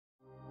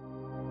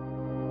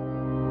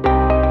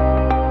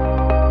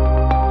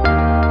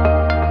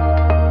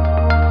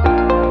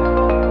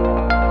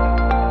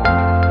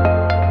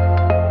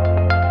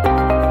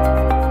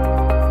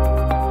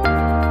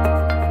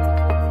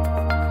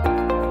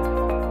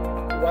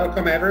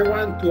Welcome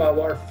everyone to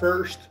our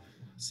first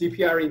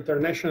CEPR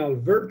International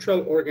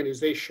Virtual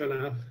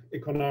Organizational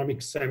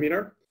Economics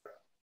Seminar,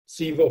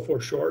 CEVO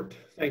for short.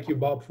 Thank you,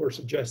 Bob, for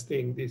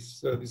suggesting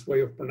this way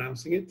of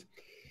pronouncing it.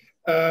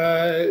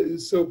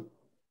 So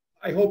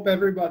I hope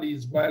everybody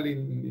is well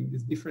in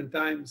these different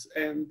times,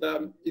 and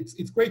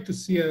it's great to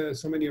see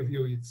so many of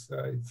you. It's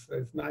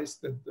nice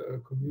that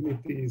the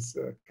community is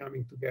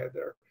coming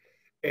together.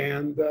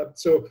 And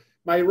so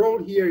my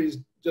role here is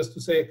just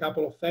to say a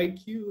couple of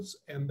thank yous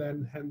and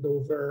then hand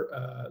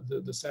over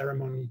the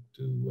ceremony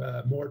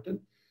to Morten.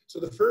 So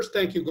the first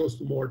thank you goes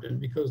to Morten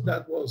because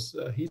that was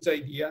his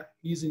idea,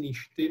 his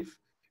initiative,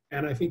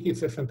 and I think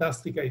it's a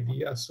fantastic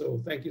idea.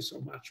 So thank you so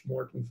much,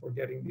 Morten, for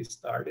getting this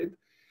started.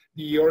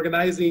 The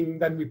organizing,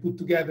 then we put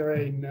together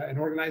an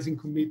organizing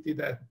committee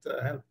that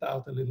helped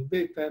out a little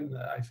bit, and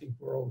I think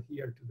we're all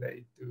here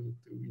today to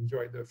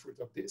enjoy the fruit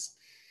of this.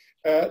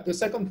 The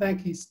second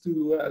thank is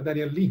to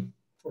Danielle Li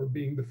for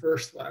being the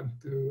first one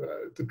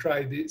to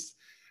try this.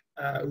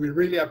 We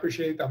really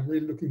appreciate it. I'm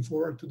really looking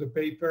forward to the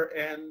paper,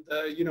 and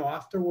you know,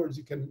 afterwards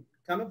you can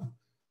kind of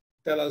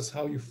tell us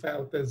how you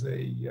felt as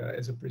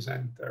a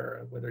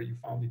presenter, whether you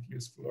found it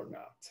useful or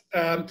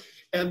not.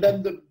 And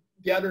then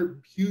the other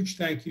huge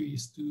thank you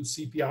is to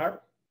CEPR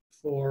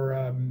for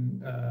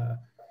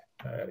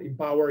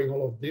empowering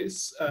all of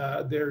this.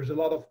 There's a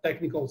lot of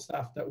technical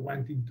stuff that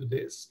went into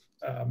this.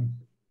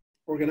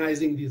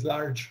 Organizing these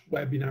large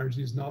webinars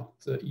is not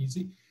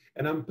easy,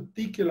 and I'm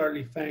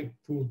particularly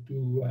thankful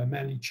to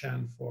Manny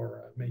Chan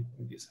for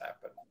making this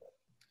happen.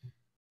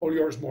 All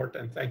yours,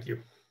 Morten. Thank you.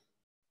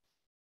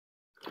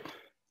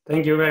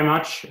 Thank you very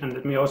much, and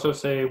let me also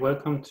say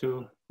welcome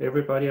to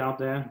everybody out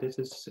there. This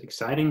is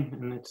exciting,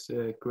 and it's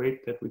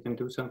great that we can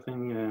do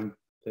something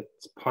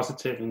that's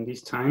positive in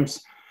these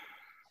times.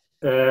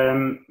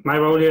 My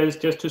role here is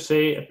just to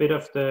say a bit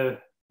of the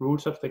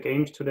rules of the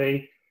games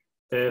today.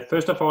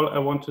 First of all, I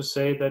want to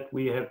say that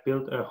we have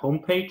built a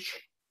homepage.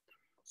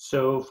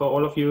 So for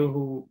all of you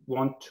who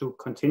want to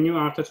continue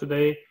after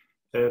today,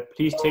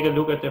 please take a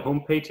look at the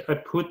homepage. I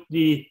put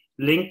the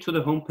link to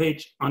the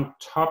homepage on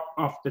top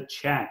of the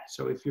chat.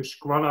 So if you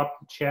scroll up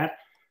the chat,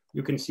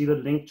 you can see the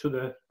link to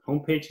the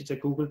homepage. It's a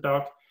Google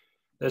Doc.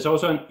 There's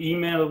also an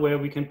email where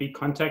we can be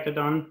contacted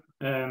on.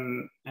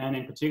 And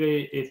in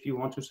particular, if you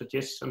want to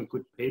suggest some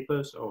good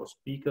papers or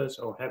speakers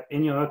or have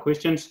any other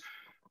questions,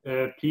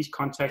 please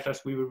contact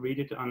us. We will read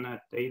it on a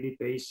daily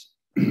basis.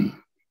 The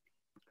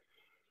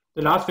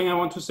last thing I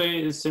want to say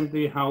is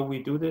simply how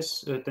we do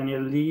this.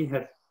 Danielle Li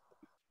have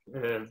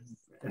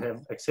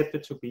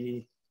accepted to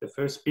be the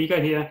first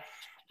speaker here,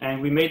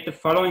 and we made the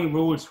following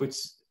rules, which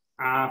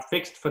are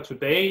fixed for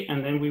today,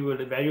 and then we will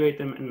evaluate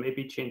them and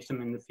maybe change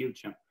them in the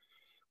future.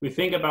 We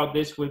think about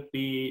this would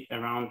be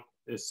around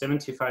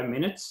 75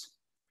 minutes.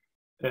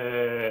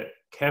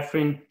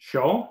 Catherine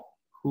Shaw,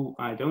 who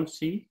I don't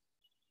see.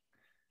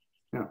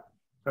 No,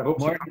 I hope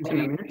she comes in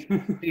a minute.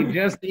 She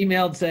just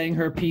emailed saying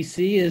her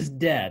PC is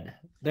dead.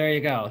 There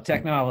you go,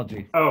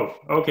 technology. Oh,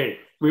 okay.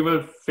 We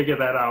will figure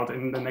that out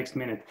in the next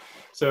minute.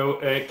 So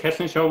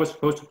Catherine Shaw was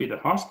supposed to be the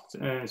host.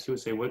 She will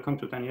say, welcome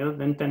to Danielle.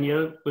 Then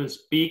Danielle will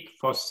speak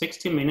for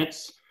 60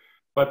 minutes.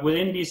 But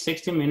within these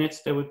 60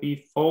 minutes, there will be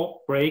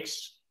 4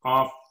 breaks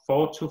of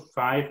 4 to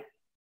 5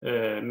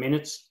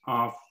 minutes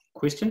of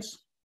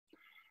questions.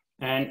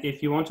 And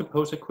if you want to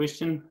pose a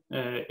question,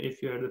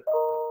 if you're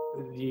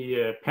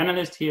the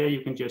panelist here,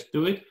 you can just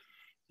do it.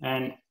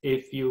 And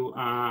if you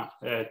are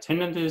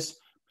attendees,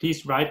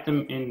 please write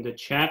them in the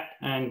chat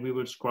and we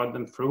will scroll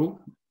them through.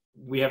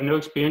 We have no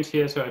experience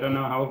here, so I don't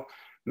know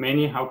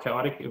how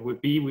chaotic it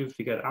would be. We'll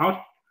figure it out.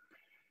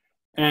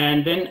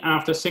 And then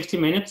after 60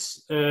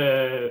 minutes,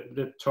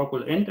 the talk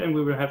will end and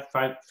we will have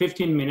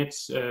 15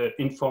 minutes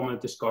informal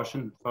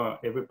discussion for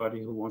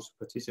everybody who wants to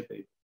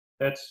participate.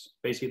 That's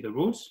basically the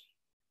rules.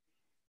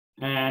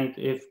 And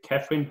if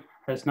Catherine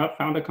has not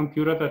found a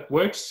computer that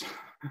works,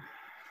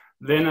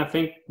 then I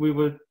think we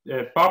will,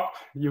 Bob,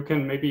 you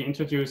can maybe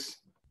introduce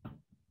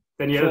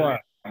Danielle.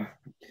 Sure.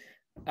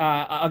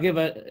 I'll give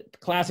a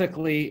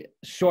classically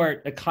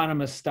short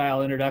economist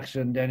style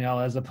introduction, Danielle,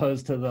 as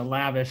opposed to the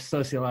lavish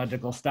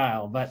sociological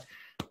style, but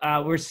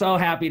we're so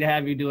happy to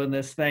have you doing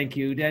this. Thank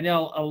you.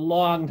 Danielle, a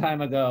long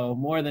time ago,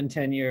 more than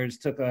 10 years,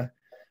 took a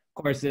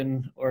course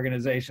in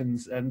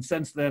organizations, and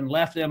since then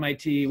left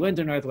MIT, went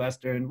to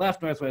Northwestern,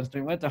 left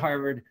Northwestern, went to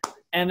Harvard,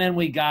 and then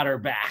we got her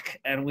back,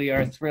 and we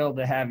are thrilled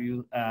to have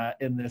you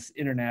in this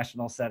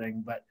international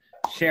setting, but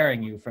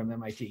sharing you from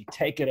MIT.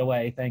 Take it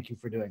away. Thank you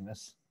for doing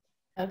this.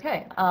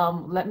 Okay,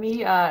 let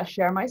me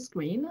share my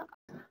screen.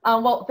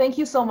 Well, thank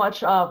you so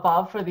much,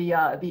 Bob, for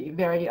the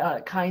very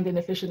kind and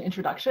efficient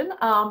introduction.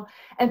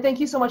 And thank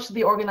you so much to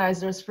the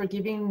organizers for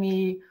giving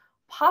me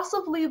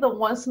possibly the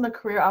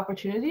once-in-a-career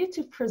opportunity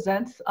to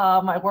present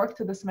my work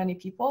to this many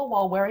people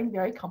while wearing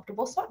very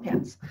comfortable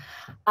sweatpants.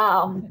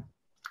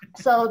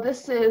 So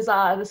this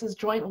is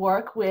joint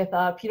work with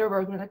Peter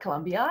Bergman at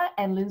Columbia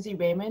and Lindsey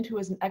Raymond, who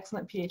is an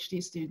excellent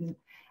PhD student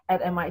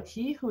at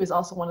MIT, who is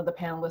also one of the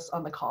panelists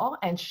on the call,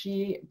 and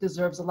she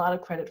deserves a lot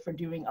of credit for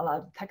doing a lot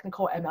of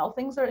technical ML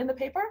things that are in the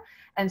paper.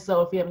 And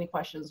so if you have any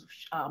questions,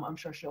 I'm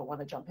sure she'll want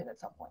to jump in at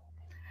some point.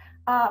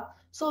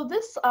 So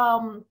this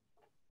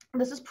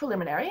is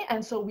preliminary,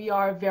 and so we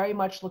are very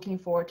much looking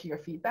forward to your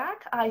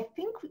feedback. I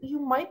think you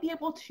might be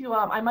able to,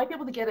 I might be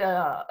able to get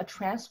a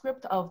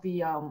transcript of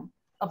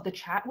the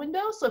chat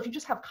window. So if you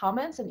just have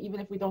comments, and even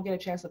if we don't get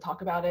a chance to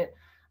talk about it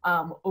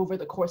over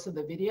the course of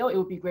the video, it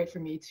would be great for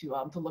me to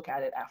look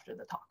at it after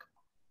the talk.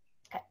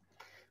 Okay.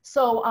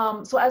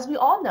 So, so as we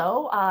all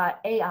know,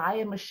 AI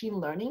and machine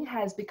learning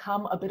has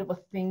become a bit of a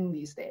thing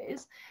these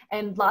days,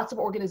 and lots of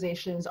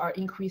organizations are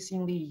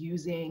increasingly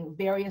using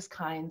various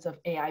kinds of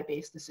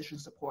AI-based decision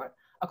support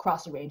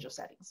across a range of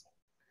settings.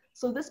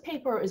 So this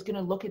paper is going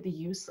to look at the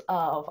use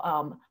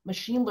of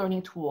machine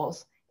learning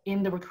tools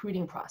in the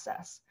recruiting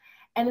process,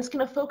 and it's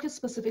going to focus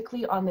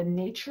specifically on the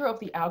nature of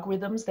the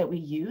algorithms that we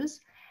use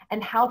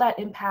and how that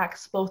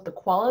impacts both the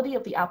quality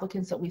of the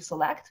applicants that we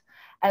select,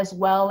 as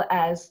well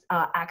as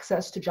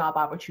access to job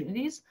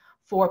opportunities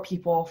for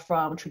people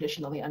from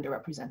traditionally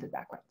underrepresented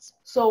backgrounds.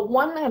 So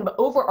one kind of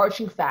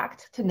overarching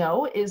fact to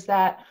know is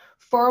that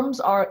firms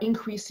are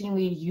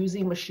increasingly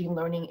using machine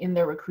learning in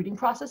their recruiting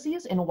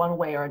processes in one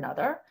way or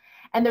another.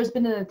 And there's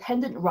been an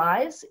attendant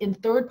rise in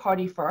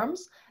third-party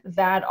firms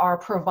that are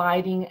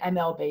providing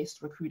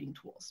ML-based recruiting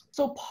tools.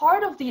 So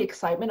part of the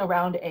excitement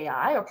around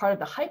AI, or part of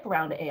the hype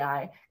around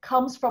AI,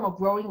 comes from a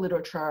growing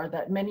literature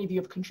that many of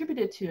you have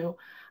contributed to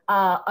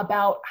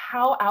about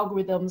how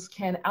algorithms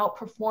can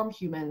outperform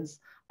humans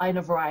in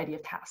a variety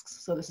of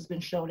tasks. So this has been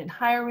shown in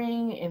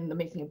hiring, in the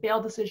making of bail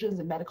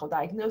decisions, in medical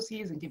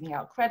diagnoses, and giving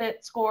out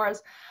credit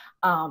scores,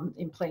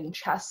 in playing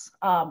chess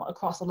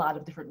across a lot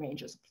of different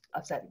ranges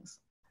of settings.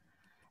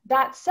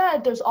 That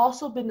said, there's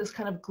also been this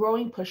kind of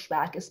growing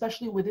pushback,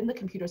 especially within the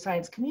computer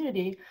science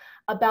community,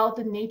 about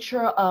the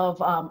nature of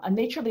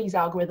these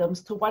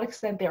algorithms, to what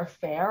extent they are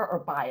fair or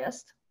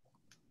biased.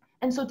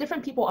 And so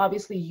different people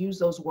obviously use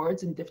those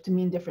words to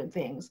mean different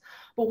things.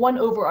 But one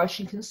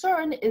overarching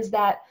concern is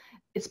that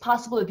it's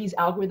possible that these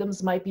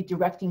algorithms might be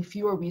directing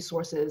fewer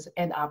resources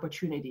and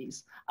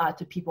opportunities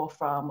to people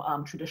from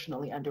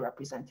traditionally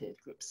underrepresented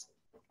groups.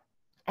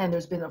 And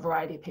there's been a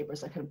variety of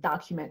papers that kind of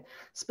document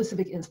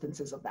specific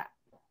instances of that.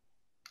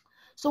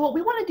 So what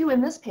we want to do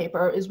in this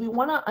paper is we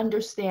want to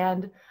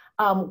understand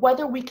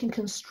whether we can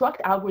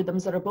construct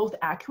algorithms that are both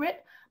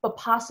accurate, but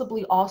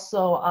possibly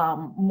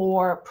also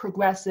more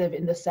progressive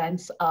in the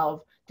sense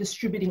of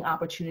distributing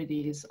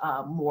opportunities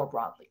more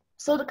broadly.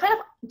 So to kind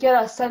of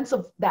get a sense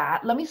of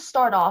that, let me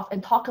start off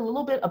and talk a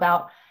little bit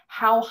about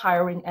how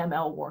hiring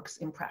ML works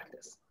in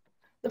practice.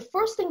 The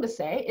first thing to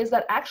say is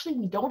that actually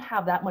we don't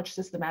have that much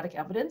systematic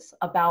evidence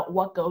about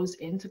what goes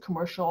into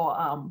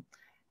commercial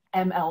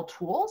ML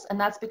tools, and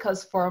that's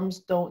because firms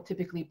don't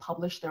typically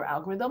publish their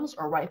algorithms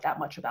or write that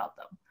much about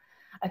them.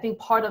 I think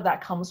part of that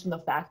comes from the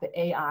fact that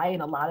AI in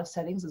a lot of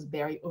settings is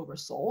very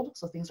oversold.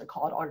 So things are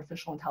called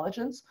artificial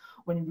intelligence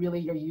when really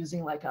you're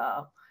using like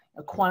a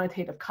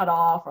quantitative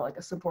cutoff or like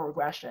a simple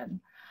regression.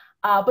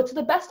 But to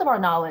the best of our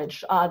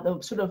knowledge,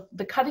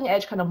 the cutting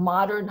edge kind of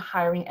modern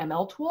hiring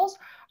ML tools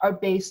are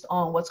based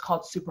on what's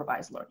called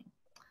supervised learning.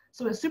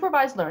 So in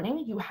supervised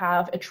learning, you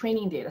have a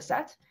training data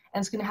set,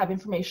 and it's going to have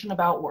information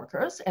about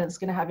workers, and it's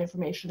going to have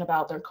information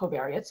about their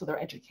covariates, so their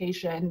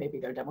education, maybe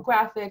their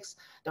demographics,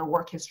 their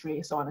work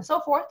history, so on and so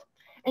forth.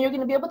 And you're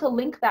going to be able to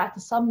link that to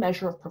some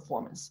measure of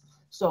performance.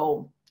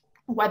 So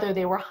whether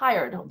they were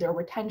hired, their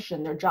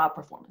retention, their job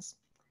performance.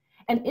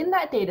 And in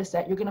that data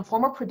set, you're going to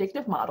form a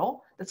predictive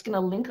model that's going to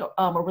link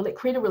or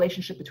create a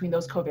relationship between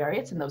those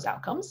covariates and those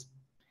outcomes.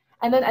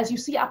 And then as you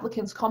see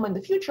applicants come in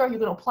the future, you're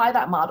going to apply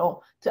that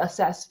model to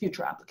assess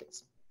future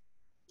applicants.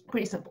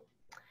 Pretty simple.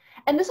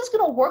 And this is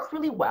going to work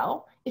really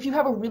well if you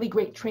have a really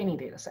great training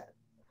data set.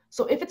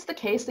 So if it's the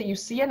case that you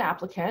see an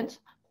applicant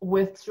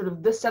with sort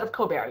of this set of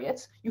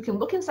covariates, you can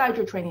look inside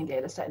your training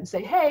data set and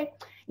say, hey,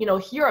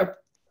 here are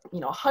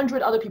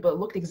 100 other people that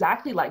looked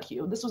exactly like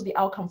you. This was the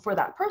outcome for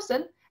that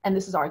person, and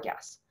this is our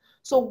guess.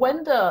 So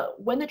when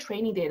the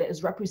training data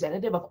is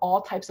representative of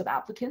all types of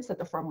applicants that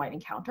the firm might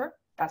encounter,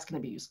 that's going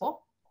to be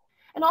useful.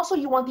 And also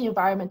you want the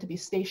environment to be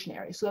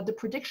stationary so that the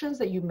predictions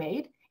that you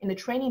made in the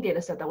training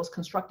data set that was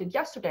constructed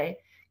yesterday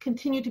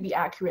continue to be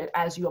accurate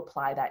as you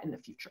apply that in the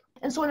future.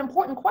 And so an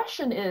important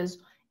question is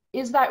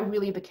that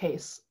really the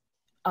case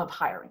of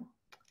hiring?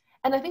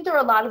 And I think there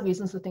are a lot of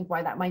reasons to think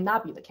why that might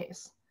not be the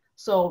case.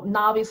 So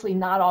obviously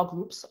not all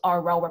groups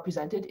are well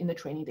represented in the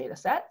training data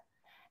set,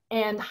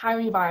 and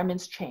hiring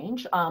environments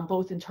change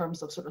both in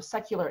terms of sort of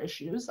secular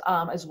issues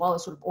as well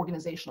as sort of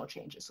organizational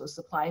changes. So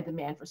supply and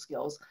demand for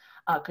skills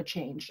could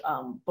change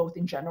both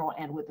in general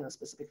and within a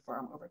specific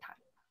firm over time.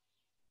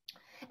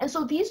 And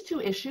so these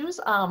two issues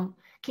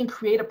can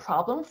create a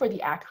problem for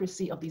the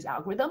accuracy of these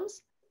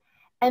algorithms.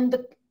 And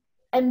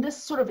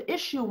this sort of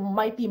issue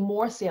might be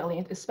more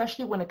salient,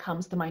 especially when it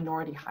comes to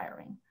minority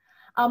hiring.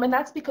 And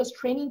that's because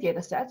training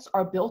data sets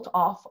are built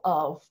off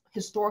of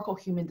historical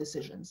human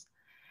decisions.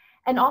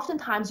 And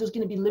oftentimes there's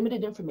going to be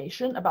limited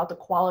information about the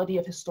quality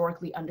of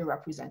historically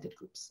underrepresented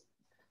groups.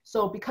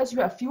 So because you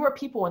have fewer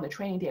people in the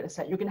training data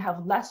set, you're going to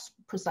have less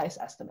precise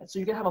estimates. So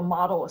you're going to have a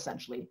model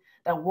essentially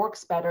that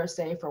works better,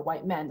 say, for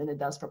white men than it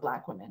does for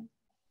Black women.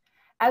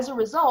 As a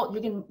result,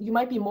 you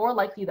might be more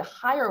likely to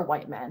hire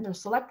white men or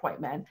select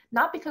white men,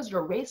 not because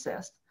you're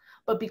racist,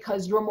 but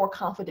because you're more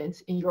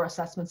confident in your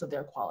assessments of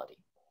their quality.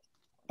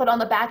 But on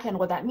the back end,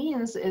 what that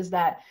means is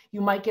that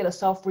you might get a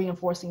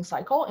self-reinforcing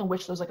cycle in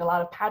which there's like a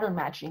lot of pattern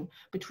matching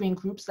between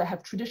groups that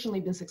have traditionally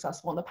been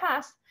successful in the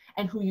past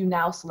and who you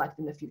now select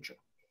in the future.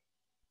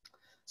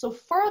 So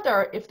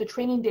further, if the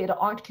training data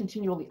aren't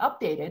continually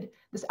updated,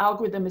 this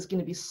algorithm is going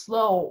to be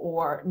slow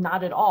or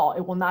not at all.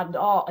 It will not at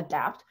all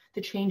adapt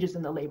to changes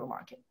in the labor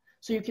market.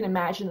 So you can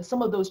imagine that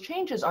some of those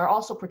changes are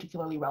also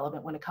particularly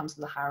relevant when it comes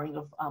to the hiring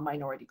of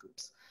minority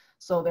groups.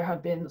 So there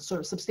have been sort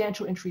of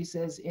substantial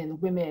increases in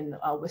women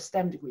with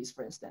STEM degrees,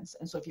 for instance.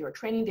 And so if your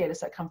training data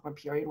set come from a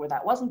period where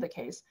that wasn't the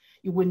case,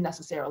 you wouldn't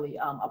necessarily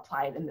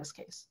apply it in this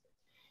case.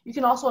 You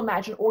can also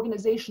imagine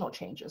organizational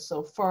changes.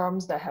 So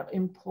firms that have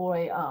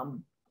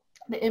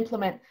that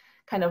implement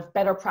kind of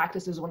better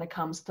practices when it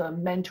comes to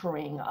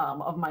mentoring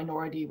of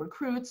minority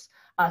recruits,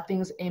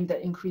 things aimed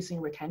at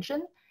increasing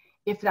retention.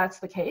 If that's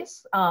the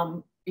case,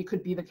 it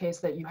could be the case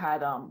that you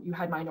had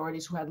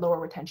minorities who had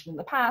lower retention in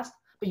the past,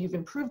 but you've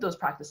improved those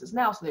practices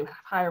now, so they would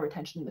have higher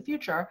retention in the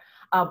future,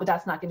 but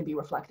that's not going to be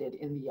reflected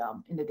in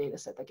the data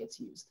set that gets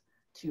used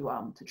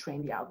to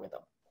train the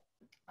algorithm.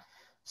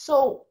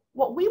 So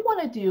what we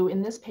want to do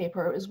in this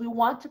paper is we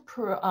want to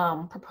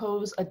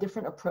propose a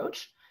different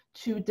approach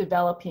to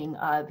developing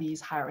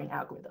these hiring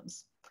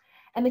algorithms.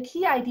 And the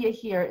key idea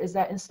here is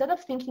that instead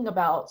of thinking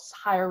about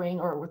hiring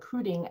or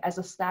recruiting as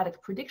a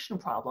static prediction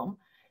problem,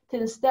 to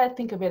instead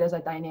think of it as a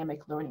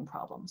dynamic learning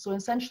problem. So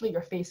essentially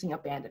you're facing a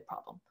bandit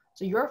problem.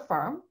 So you're a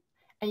firm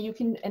and you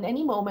can at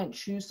any moment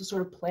choose to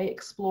sort of play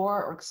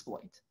explore or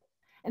exploit.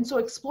 And so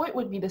exploit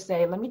would be to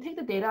say, let me take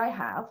the data I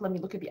have, let me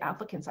look at the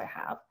applicants I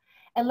have,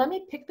 and let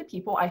me pick the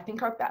people I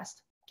think are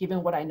best,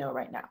 given what I know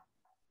right now.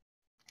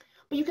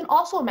 But you can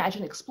also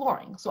imagine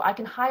exploring. So I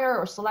can hire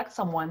or select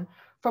someone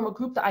from a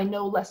group that I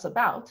know less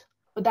about,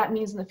 but that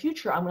means in the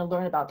future, I'm going to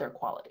learn about their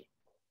quality.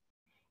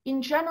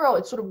 In general,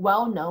 it's sort of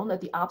well known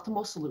that the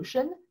optimal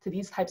solution to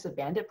these types of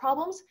bandit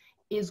problems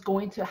is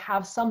going to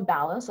have some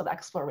balance of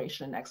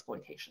exploration and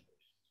exploitation.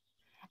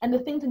 And the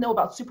thing to know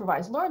about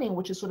supervised learning,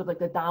 which is sort of like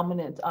the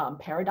dominant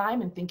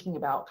paradigm in thinking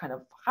about kind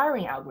of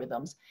hiring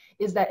algorithms,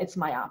 is that it's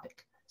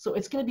myopic. So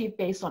it's going to be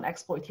based on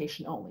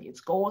exploitation only.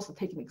 Its goal is to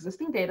take an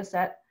existing data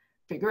set,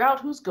 figure out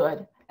who's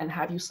good, and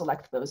have you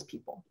select those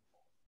people.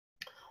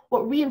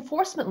 What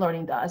reinforcement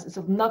learning does is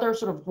another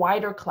sort of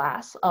wider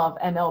class of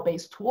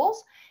ML-based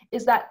tools,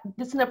 is that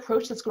it's an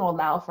approach that's going to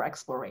allow for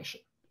exploration.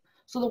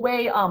 So the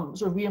way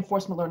sort of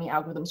reinforcement learning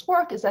algorithms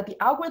work is that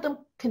the algorithm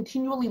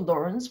continually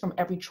learns from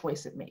every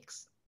choice it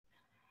makes.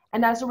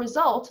 And as a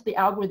result, the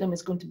algorithm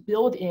is going to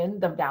build in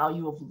the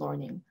value of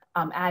learning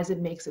as it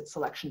makes its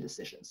selection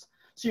decisions.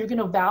 So you're going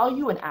to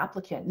value an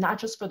applicant, not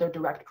just for their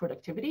direct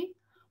productivity,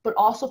 but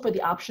also for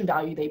the option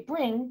value they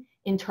bring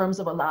in terms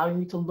of allowing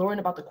you to learn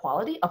about the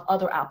quality of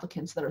other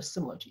applicants that are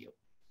similar to you.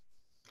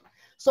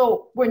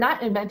 So we're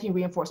not inventing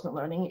reinforcement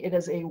learning. It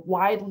is a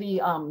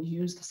widely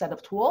used set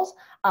of tools.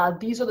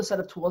 These are the set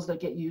of tools that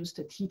get used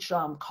to teach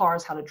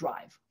cars how to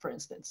drive, for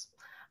instance.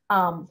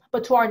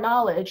 But to our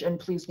knowledge, and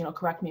please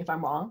correct me if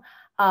I'm wrong,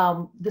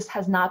 this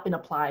has not been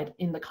applied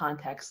in the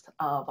context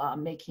of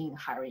making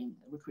hiring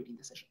and recruiting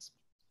decisions.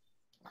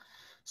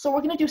 So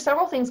we're going to do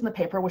several things in the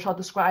paper, which I'll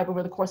describe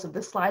over the course of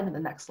this slide and the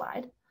next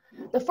slide.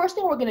 The first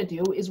thing we're going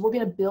to do is we're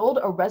going to build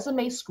a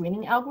resume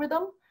screening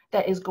algorithm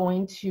that is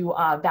going to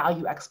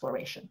value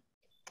exploration.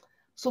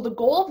 So the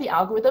goal of the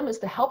algorithm is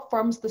to help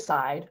firms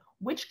decide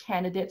which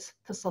candidates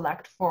to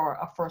select for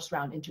a first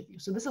round interview.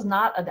 So this is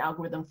not an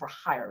algorithm for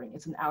hiring,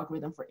 it's an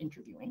algorithm for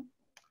interviewing.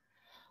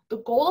 The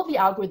goal of the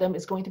algorithm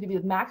is going to be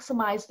to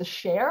maximize the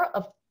share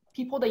of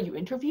people that you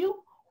interview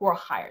who are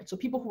hired. So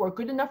people who are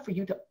good enough for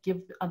you to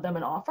give them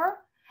an offer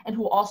and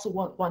who also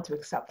want to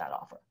accept that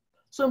offer.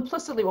 So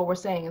implicitly what we're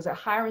saying is that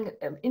hiring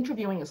and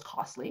interviewing is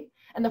costly,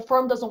 and the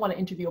firm doesn't want to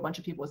interview a bunch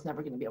of people it's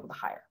never going to be able to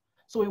hire.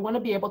 So we want to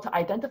be able to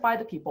identify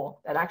the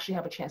people that actually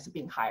have a chance of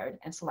being hired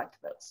and select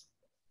those.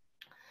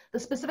 The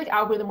specific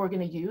algorithm we're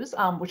going to use,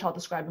 which I'll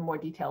describe in more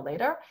detail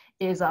later,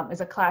 is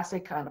a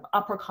classic kind of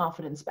upper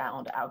confidence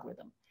bound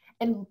algorithm.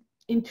 And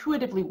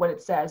intuitively what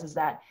it says is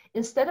that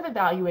instead of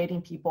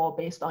evaluating people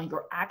based on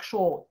your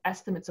actual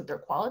estimates of their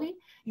quality,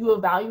 you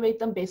evaluate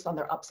them based on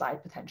their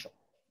upside potential.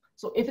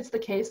 So if it's the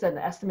case that an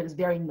estimate is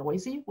very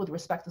noisy with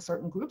respect to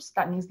certain groups,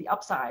 that means the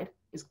upside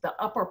is the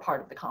upper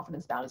part of the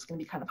confidence bound is going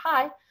to be kind of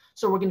high.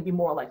 So we're going to be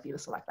more likely to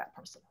select that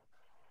person.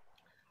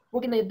 We're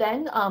going to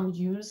then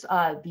use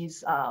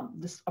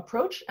this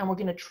approach, and we're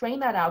going to train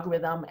that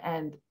algorithm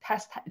and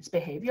test its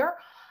behavior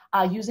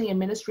using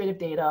administrative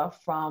data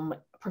from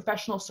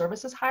professional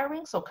services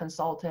hiring, so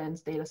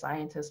consultants, data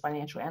scientists,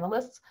 financial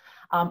analysts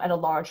at a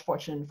large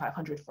Fortune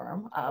 500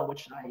 firm,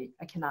 which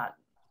I cannot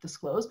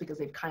disclose because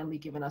they've kindly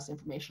given us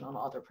information on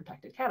other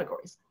protected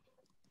categories.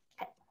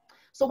 Okay.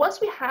 So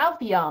once we have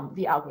the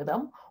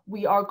algorithm,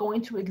 we are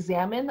going to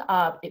examine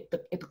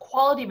the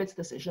quality of its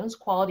decisions.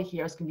 Quality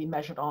here is going to be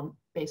measured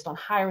based on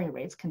hiring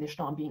rates,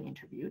 conditional on being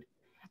interviewed,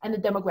 and the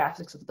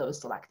demographics of those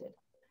selected.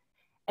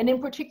 And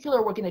in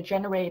particular, we're going to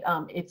generate,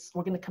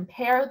 we're going to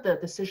compare the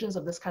decisions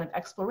of this kind of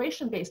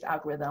exploration-based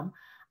algorithm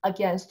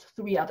against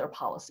 3 other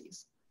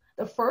policies.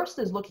 The first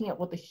is looking at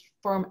what the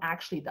firm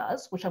actually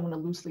does, which I'm going to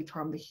loosely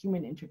term the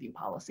human interview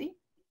policy.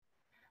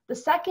 The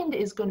second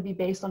is going to be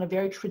based on a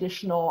very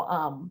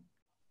traditional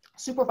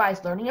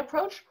supervised learning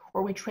approach,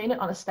 where we train it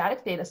on a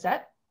static data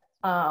set,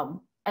 and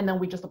then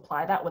we just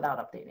apply that without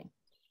updating.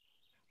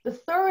 The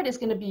third is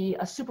going to be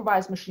a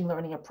supervised machine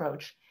learning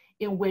approach,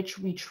 in which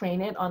we train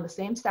it on the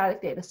same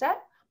static data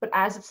set, but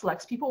as it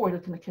selects people, we're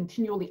going to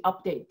continually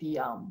update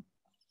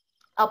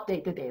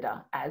the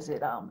data as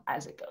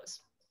it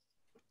goes.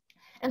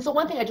 And so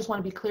one thing I just want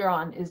to be clear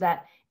on is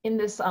that in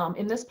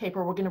this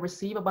paper, we're going to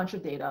receive a bunch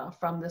of data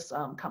from this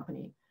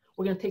company.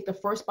 We're going to take the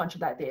first bunch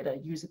of that data,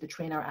 use it to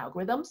train our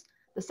algorithms.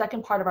 The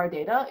second part of our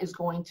data is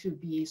going to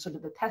be sort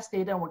of the test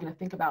data, and we're going to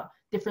think about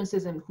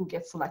differences in who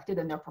gets selected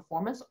and their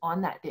performance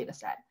on that data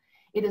set.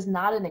 It is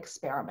not an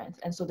experiment,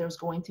 and so there's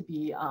going to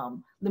be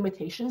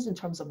limitations in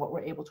terms of what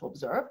we're able to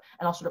observe,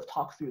 and I'll sort of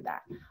talk through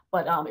that.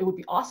 But it would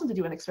be awesome to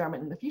do an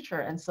experiment in the future,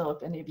 and so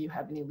if any of you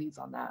have any leads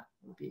on that,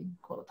 it would be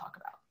cool to talk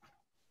about.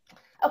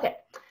 Okay,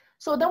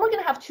 so then we're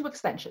going to have 2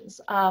 extensions,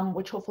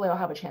 which hopefully I'll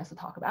have a chance to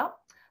talk about.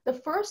 The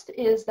first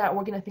is that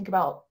we're going to think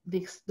about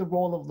the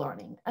role of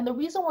learning. And the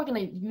reason we're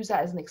going to use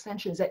that as an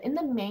extension is that in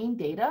the main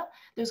data,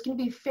 there's going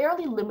to be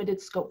fairly limited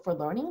scope for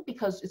learning,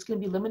 because it's going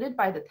to be limited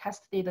by the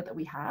test data that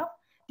we have,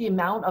 the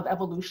amount of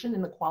evolution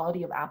in the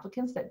quality of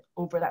applicants that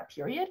over that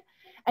period,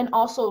 and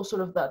also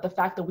sort of the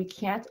fact that we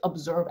can't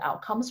observe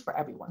outcomes for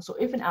everyone. So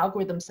if an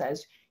algorithm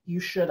says you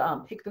should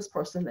pick this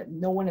person that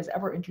no one has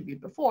ever interviewed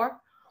before,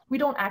 we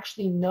don't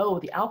actually know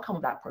the outcome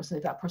of that person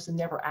if that person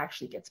never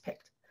actually gets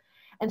picked.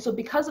 And so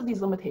because of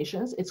these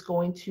limitations, it's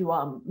going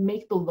to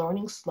make the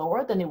learning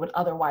slower than it would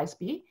otherwise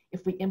be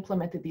if we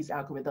implemented these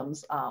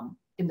algorithms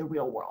in the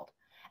real world.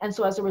 And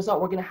so as a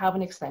result, we're going to have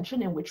an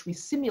extension in which we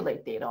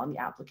simulate data on the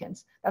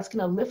applicants. That's going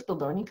to lift the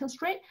learning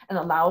constraint and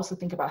allow us to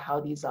think about how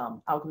these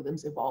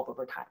algorithms evolve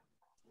over time.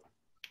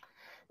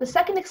 The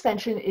second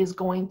extension is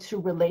going to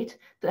relate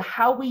to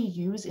how we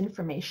use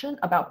information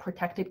about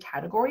protected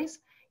categories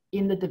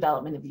in the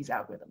development of these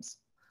algorithms.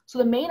 So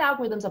the main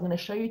algorithms I'm going to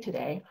show you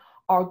today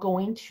are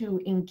going to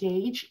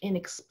engage in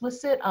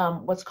explicit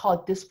what's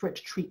called disparate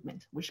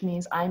treatment, which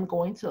means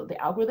the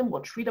algorithm will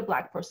treat a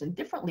Black person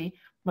differently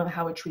from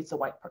how it treats a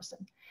white person.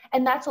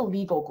 And that's a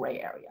legal gray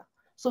area.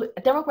 So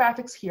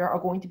demographics here are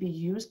going to be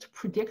used to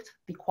predict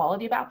the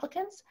quality of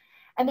applicants.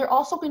 And they're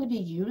also going to be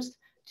used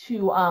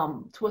to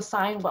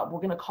assign what we're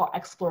going to call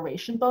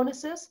exploration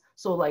bonuses.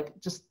 So like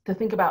just to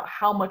think about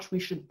how much we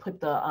should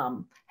put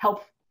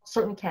help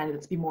certain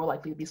candidates be more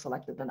likely to be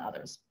selected than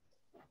others.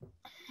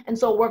 And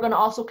so we're going to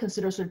also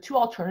consider sort of 2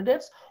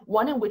 alternatives,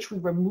 one in which we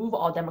remove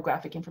all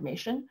demographic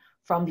information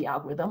from the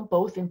algorithm,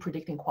 both in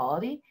predicting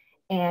quality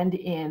and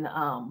in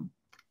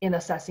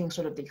assessing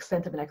sort of the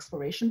extent of an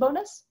exploration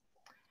bonus.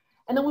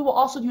 And then we will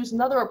also use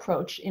another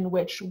approach in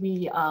which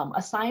we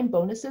assign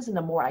bonuses in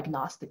a more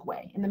agnostic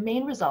way. In the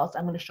main results,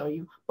 I'm going to show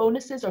you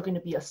bonuses are going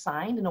to be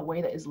assigned in a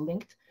way that is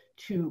linked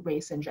to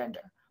race and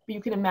gender. But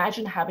you can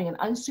imagine having an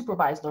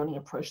unsupervised learning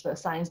approach that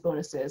assigns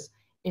bonuses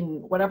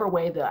in whatever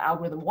way the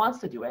algorithm wants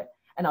to do it.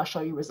 And I'll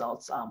show you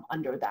results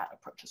under that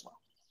approach as well.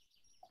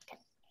 Okay.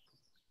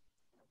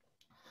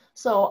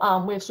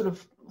 So we have sort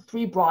of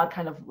 3 broad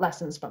kind of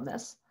lessons from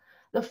this.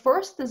 The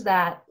first is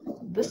that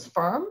this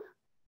firm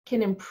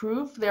can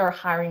improve their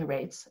hiring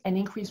rates and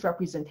increase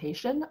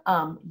representation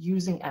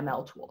using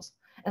ML tools.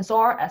 And so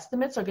our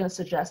estimates are going to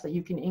suggest that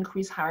you can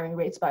increase hiring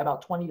rates by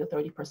about 20 to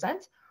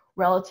 30%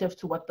 relative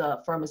to what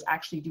the firm is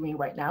actually doing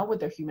right now with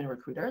their human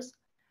recruiters.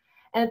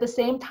 And at the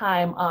same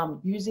time,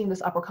 using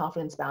this upper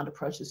confidence bound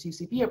approach, this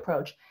UCB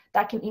approach,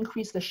 that can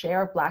increase the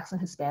share of Blacks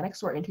and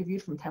Hispanics who are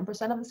interviewed from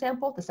 10% of the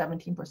sample to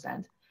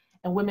 17%,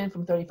 and women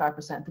from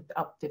 35% to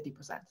up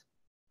 50%.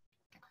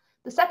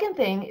 The second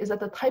thing is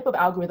that the type of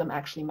algorithm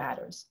actually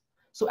matters.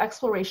 So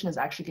exploration is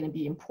actually going to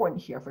be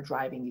important here for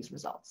driving these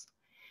results.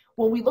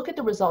 When we look at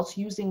the results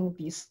using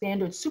these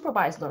standard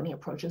supervised learning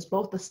approaches,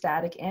 both the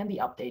static and the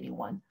updating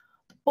one,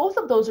 both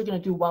of those are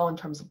going to do well in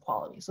terms of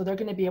quality. So they're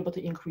going to be able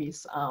to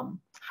increase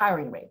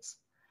hiring rates.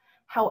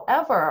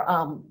 However,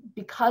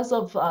 because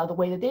of the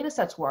way the data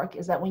sets work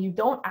is that when you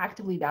don't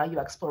actively value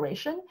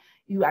exploration,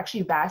 you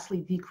actually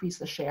vastly decrease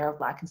the share of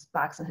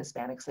Blacks and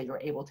Hispanics that you're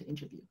able to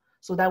interview.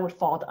 So that would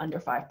fall to under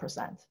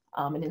 5%,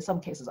 and in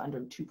some cases under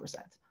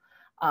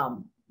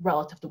 2%,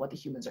 relative to what the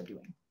humans are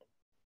doing.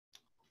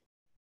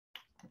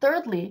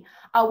 Thirdly,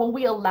 when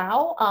we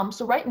allow,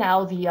 so right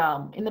now,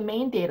 in the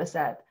main data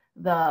set,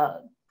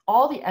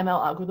 all the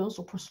ML algorithms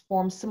will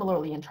perform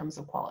similarly in terms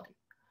of quality.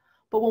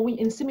 But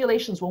in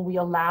simulations, when we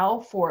allow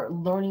for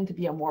learning to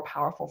be a more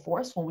powerful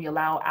force, when we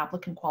allow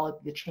applicant quality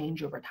to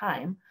change over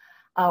time,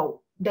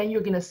 then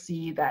you're going to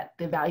see that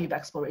the value of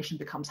exploration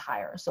becomes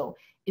higher. So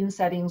in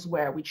settings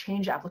where we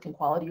change applicant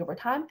quality over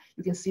time,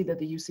 you can see that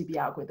the UCB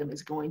algorithm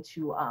is going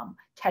to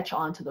catch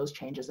on to those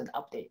changes and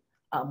update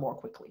more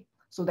quickly.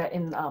 So that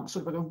in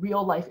sort of a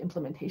real life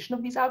implementation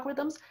of these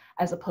algorithms,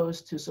 as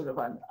opposed to sort of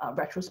a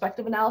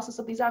retrospective analysis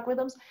of these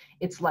algorithms,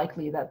 it's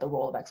likely that the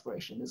role of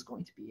exploration is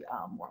going to be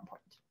more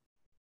important.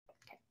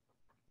 Okay.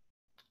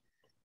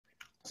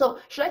 So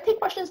should I take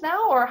questions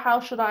now, or how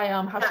should I,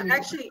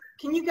 actually,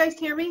 can you guys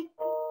hear me?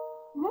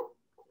 Mm-hmm.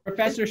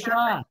 Professor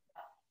Shaw.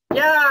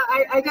 Yeah,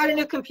 I got a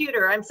new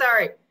computer. I'm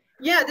sorry.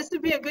 Yeah, this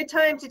would be a good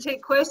time to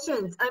take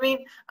questions. I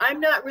mean, I'm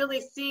not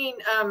really seeing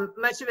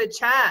much of a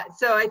chat,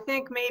 so I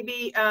think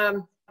maybe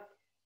let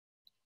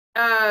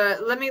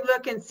me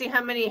look and see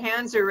how many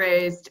hands are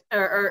raised.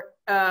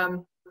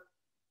 Not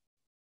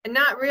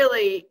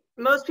really.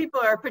 Most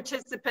people are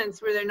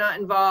participants where they're not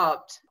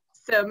involved.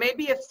 So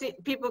maybe if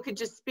people could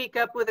just speak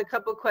up with a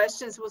couple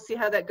questions, we'll see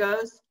how that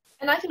goes.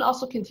 And I can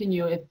also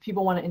continue. If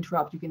people want to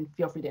interrupt, you can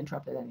feel free to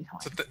interrupt at any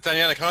time. So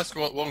Danielle, can I ask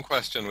one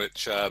question,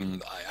 which I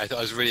thought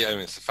was really,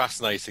 it's a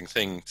fascinating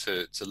thing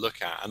to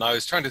look at. And I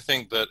was trying to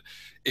think that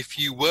if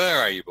you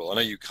were able, I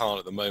know you can't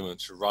at the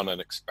moment, to run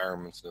an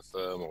experiment in a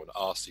firm or an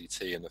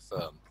RCT in a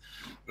firm,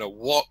 you know,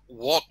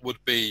 what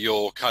would be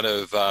your kind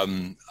of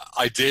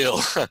ideal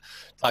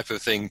type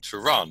of thing to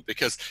run?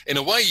 Because in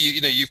a way,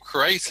 you've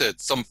created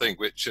something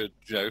which should,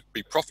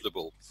 be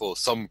profitable for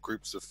some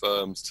groups of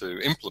firms to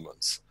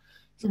implement.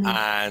 Mm-hmm.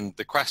 And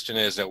the question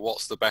is,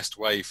 what's the best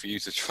way for you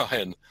to try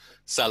and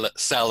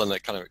sell in a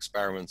kind of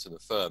experiment in a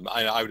firm?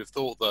 I would have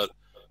thought that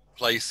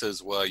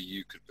places where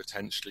you could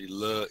potentially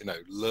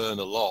learn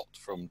a lot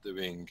from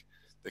doing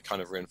the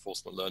kind of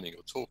reinforcement learning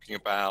you're talking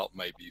about,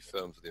 maybe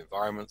firms where the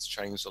environment's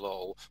changed a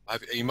lot.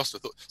 You must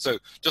have thought, so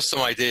just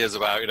some ideas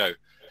about,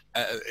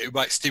 it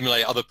might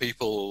stimulate other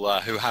people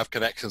who have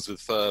connections with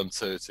firms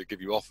to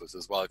give you offers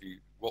as well.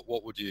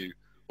 What would be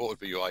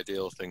your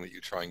ideal thing that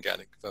you try and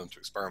get a firm to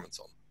experiment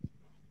on?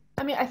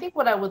 I mean, I think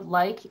what I would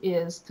like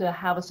is to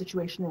have a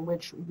situation in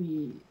which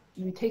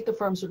you take the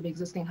firm's sort of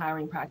existing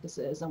hiring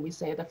practices and we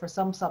say that for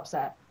some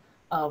subset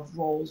of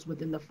roles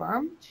within the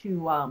firm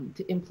to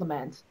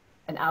implement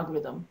an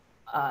algorithm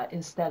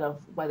instead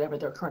of whatever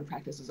their current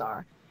practices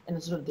are, and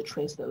then sort of to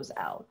trace those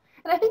out.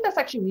 And I think that's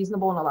actually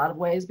reasonable in a lot of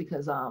ways,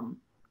 because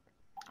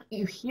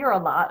you hear a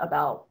lot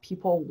about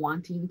people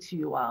wanting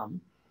to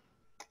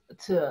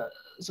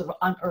sort of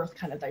unearth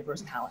kind of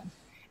diverse talent.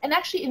 And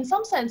actually, in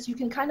some sense, you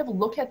can kind of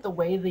look at the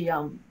way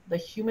the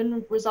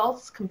human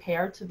results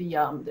compare to the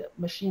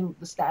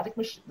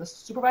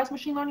supervised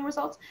machine learning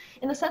results,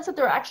 in the sense that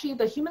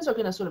the humans are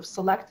going to sort of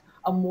select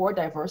a more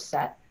diverse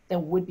set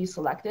than would be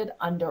selected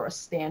under a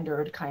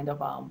standard kind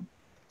of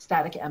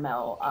static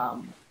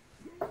ML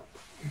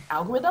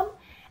algorithm.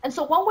 And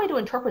so one way to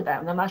interpret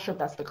that, and I'm not sure if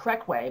that's the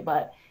correct way,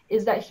 but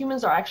is that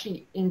humans are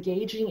actually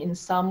engaging in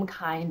some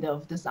kind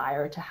of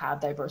desire to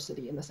have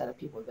diversity in the set of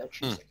people they're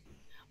choosing.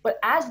 But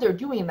as they're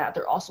doing that,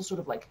 they're also sort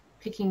of like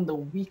picking the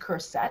weaker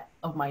set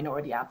of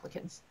minority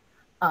applicants.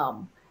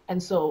 And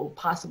so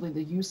possibly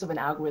the use of an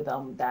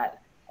algorithm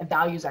that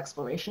values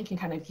exploration can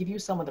kind of give you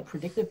some of the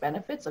predictive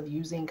benefits of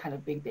using kind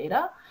of big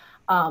data,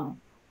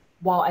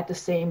 while at the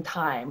same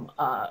time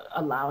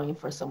allowing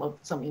for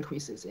some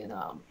increases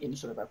in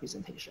sort of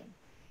representation.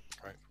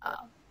 Right.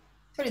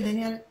 Sorry,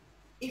 Danielle,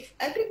 if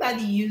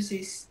everybody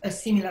uses a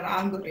similar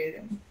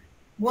algorithm,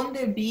 won't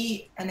there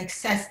be an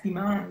excess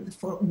demand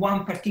for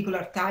one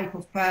particular type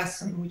of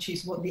person, which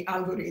is what the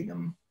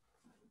algorithm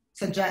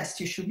suggests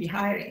you should be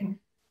hiring?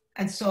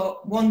 And so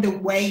won't the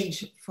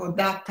wage for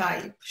that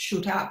type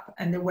shoot up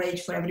and the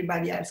wage for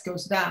everybody else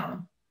goes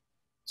down?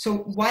 So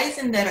why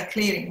isn't there a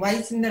clearing? Why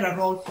isn't there a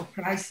role for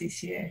prices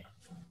here?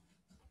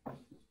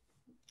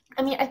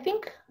 I mean, I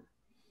think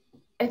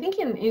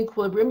in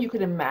equilibrium, you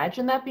could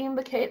imagine that being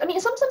the case. I mean,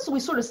 in some sense, we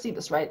sort of see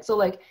this, right? So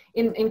like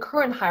in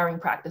current hiring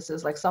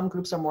practices, like some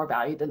groups are more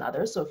valued than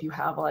others. So if you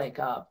have like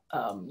a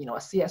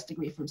CS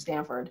degree from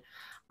Stanford,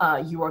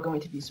 you are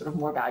going to be sort of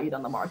more valued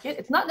on the market.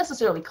 It's not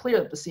necessarily clear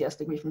that the CS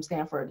degree from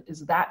Stanford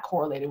is that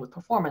correlated with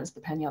performance,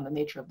 depending on the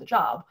nature of the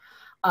job.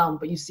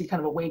 But you see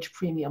kind of a wage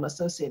premium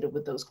associated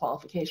with those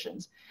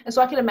qualifications. And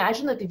so I can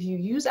imagine that if you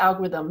use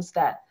algorithms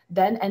that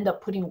then end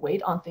up putting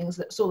weight on things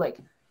that, so like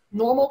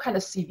normal kind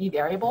of CV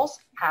variables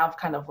have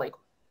kind of like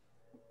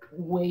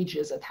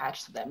wages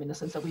attached to them in the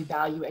sense that we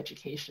value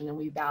education and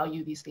we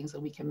value these things that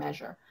we can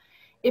measure.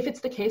 If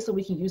it's the case that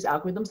we can use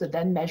algorithms that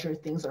then measure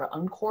things that are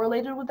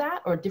uncorrelated with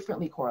that or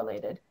differently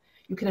correlated,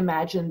 you can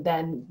imagine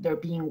then there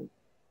being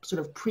sort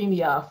of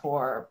premia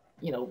for,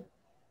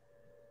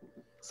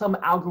 some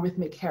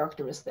algorithmic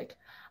characteristic,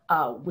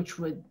 which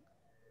would.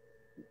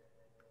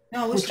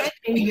 No, I was trying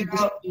to figure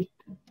out,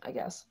 I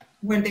guess,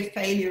 where the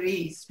failure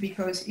is,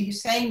 because you're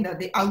saying that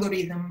the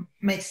algorithm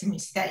makes a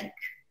mistake.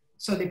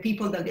 So the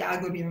people that the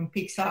algorithm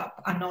picks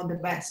up are not the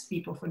best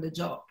people for the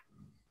job.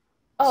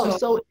 Oh,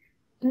 so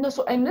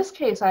in this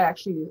case, I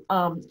actually,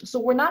 so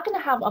we're not going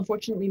to have,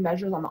 unfortunately,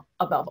 measures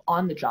about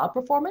on-the-job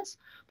performance,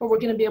 but we're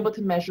going to be able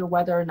to measure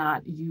whether or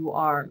not you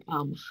are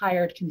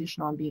hired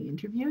conditional on being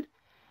interviewed.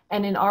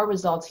 And in our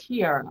results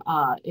here,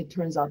 it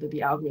turns out that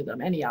the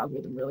algorithm, any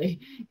algorithm really,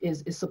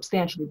 is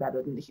substantially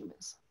better than the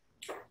humans.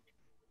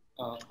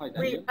 Hi,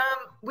 Danielle.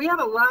 We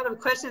have a lot of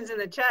questions in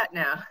the chat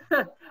now.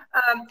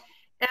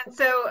 And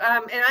so,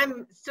 and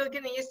I'm still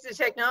getting used to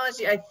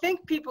technology. I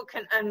think people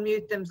can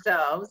unmute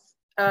themselves.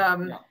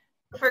 Yeah.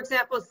 For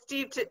example,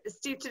 Steve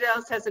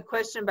Tedels has a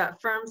question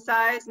about firm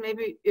size.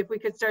 Maybe if we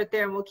could start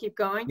there and we'll keep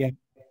going. Yeah,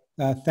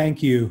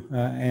 thank you.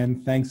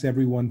 And thanks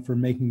everyone for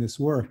making this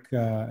work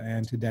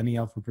and to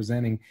Danielle for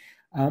presenting.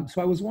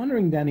 So I was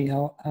wondering,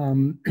 Danielle,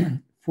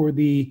 for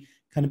the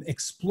kind of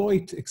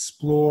exploit,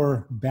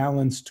 explore,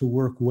 balance to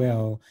work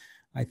well,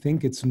 I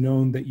think it's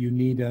known that you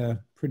need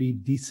a pretty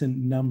decent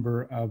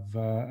number of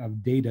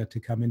data to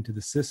come into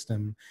the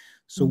system.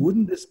 So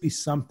wouldn't this be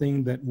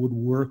something that would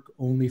work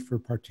only for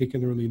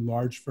particularly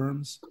large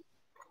firms?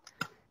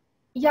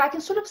 Yeah, I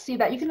can sort of see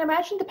that. You can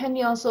imagine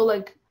depending on, so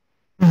like,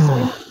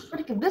 so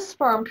this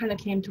firm kind of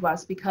came to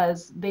us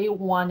because they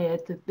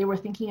were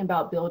thinking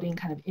about building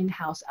kind of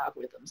in-house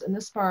algorithms. And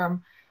this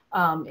firm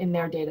in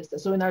their data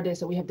set, so in our data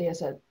set, we have data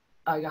set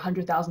like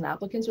 100,000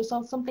 applicants or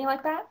something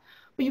like that.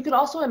 But you can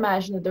also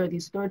imagine that there are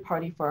these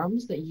third-party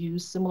firms that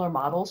use similar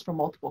models for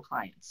multiple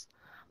clients.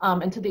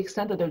 And to the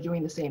extent that they're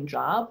doing the same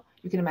job,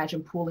 you can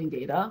imagine pooling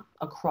data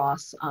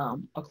across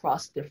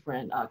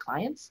different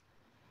clients.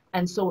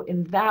 And so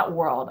in that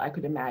world, I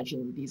could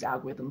imagine these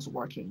algorithms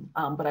working.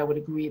 But I would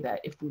agree that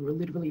if we were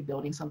literally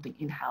building something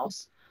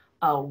in-house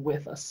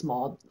with a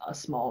small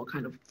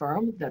kind of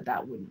firm,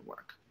 that wouldn't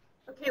work.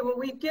 Okay, well,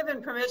 we've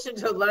given permission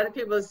to a lot of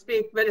people to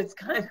speak, but it's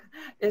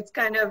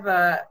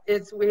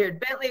weird.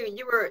 Bentley,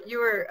 you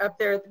were up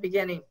there at the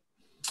beginning.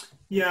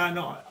 Yeah,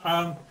 no.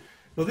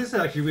 Well, this is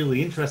actually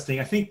really interesting.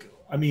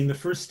 I mean, the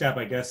first step,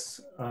 I guess.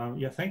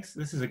 Yeah, thanks.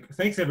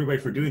 Thanks everybody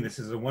for doing this.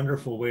 This is a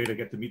wonderful way to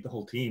get to meet the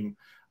whole team.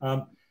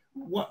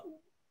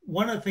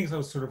 One of the things I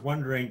was sort of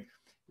wondering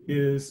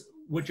is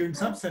what you're in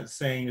some sense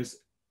saying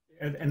is,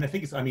 and I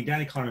think it's, I mean,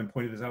 Danny Kahneman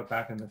pointed this out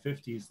back in the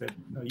 50s, that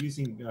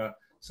using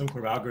some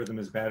sort of algorithm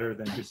is better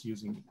than just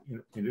using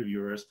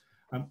interviewers.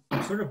 I'm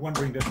sort of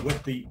wondering that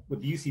what the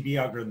UCB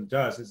algorithm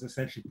does is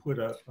essentially put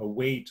a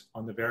weight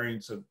on the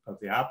variance of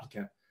the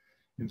applicant.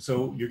 And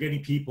so you're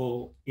getting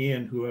people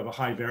in who have a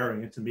high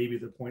variance, and maybe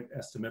the point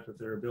estimate of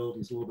their ability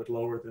is a little bit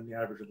lower than the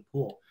average of the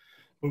pool.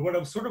 But what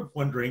I'm sort of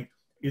wondering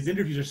is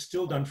interviews are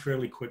still done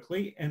fairly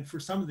quickly. And for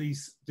some of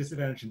these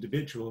disadvantaged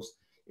individuals,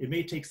 it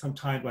may take some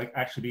time, like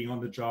actually being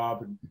on the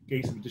job and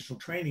getting some additional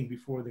training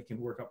before they can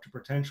work up to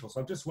potential.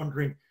 So I'm just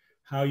wondering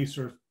how you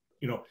sort of,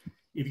 if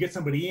you get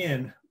somebody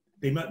in,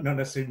 they might not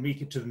necessarily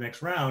make it to the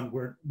next round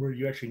where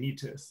you actually need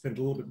to spend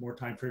a little bit more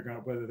time figuring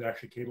out whether they're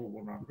actually capable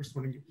or not. I'm just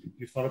wondering if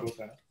you thought about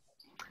that.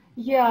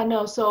 Yeah,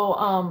 no,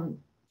 so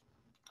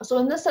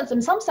in this sense,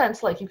 in some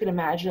sense, like you could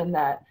imagine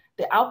that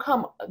the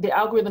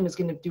algorithm is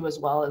going to do as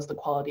well as the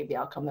quality of the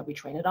outcome that we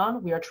train it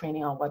on. We are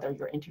training on whether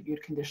you're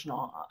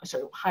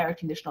hired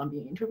conditional on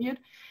being interviewed.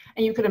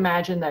 And you could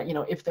imagine that,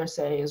 if there,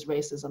 say, is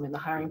racism in the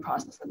hiring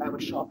process, that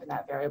would show up in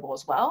that variable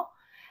as well.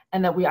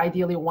 And that we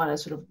ideally want to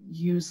sort of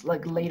use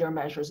like later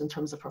measures in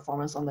terms of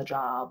performance on the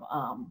job,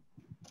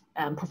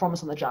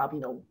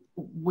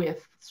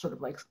 with sort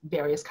of like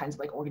various kinds of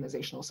like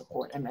organizational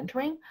support and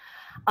mentoring.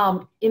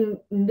 In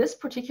this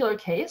particular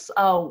case,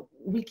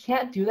 we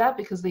can't do that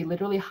because they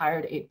literally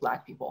hired 8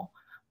 Black people.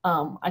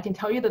 I can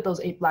tell you that those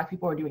 8 Black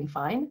people are doing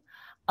fine,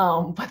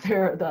 but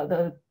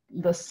the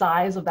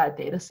size of that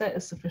data set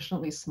is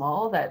sufficiently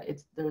small that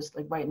there's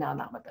like right now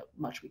not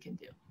much we can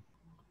do.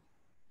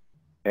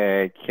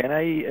 Can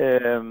I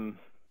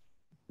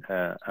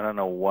don't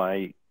know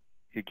why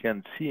you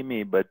can't see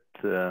me, but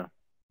I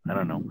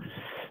don't know.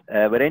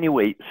 But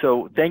anyway,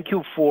 so thank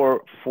you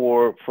for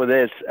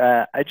this.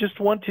 I just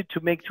wanted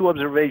to make 2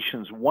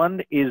 observations.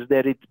 One is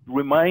that it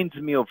reminds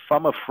me of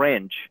Fama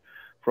French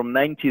from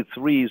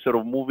 '93, sort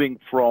of moving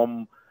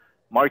from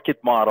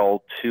market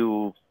model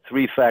to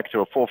 3-factor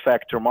or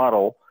 4-factor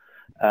model,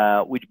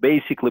 which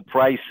basically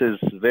prices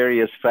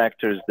various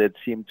factors that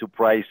seem to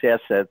price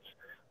assets,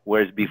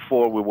 whereas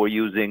before we were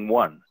using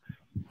 1.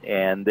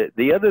 And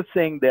the other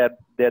thing that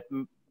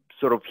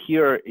sort of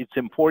here, it's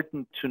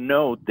important to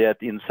note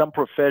that in some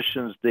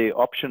professions, the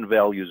option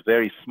value is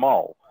very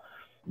small,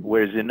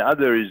 whereas in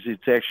others,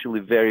 it's actually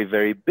very,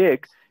 very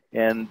big.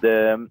 And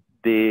the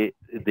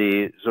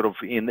sort of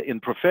in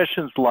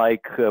professions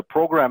like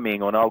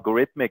programming on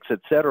algorithmics,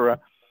 etc.,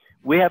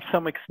 we have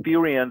some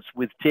experience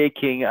with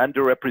taking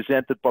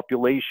underrepresented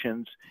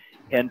populations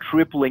and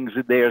tripling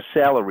their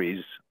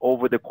salaries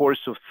over the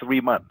course of 3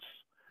 months.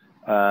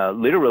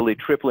 Literally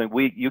tripling.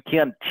 You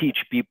can't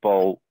teach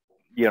people,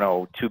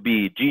 to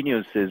be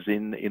geniuses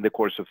in the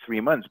course of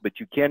 3 months, but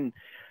you can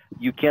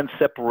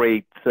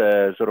separate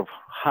sort of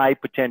high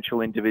potential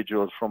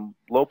individuals from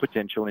low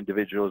potential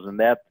individuals, and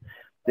that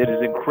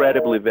is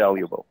incredibly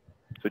valuable.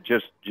 So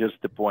just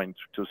the point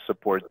to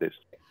support this.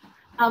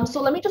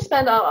 So let me just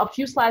spend a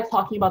few slides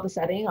talking about the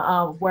setting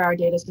of where our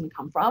data is going to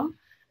come from.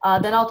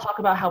 Then I'll talk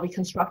about how we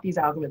construct these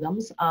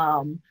algorithms.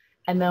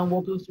 And then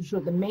we'll go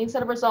through the main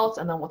set of results,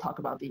 and then we'll talk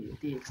about the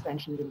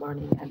extension, the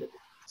learning, and the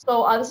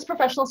So this is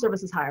professional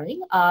services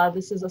hiring.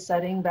 This is a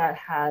setting that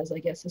has, I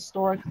guess,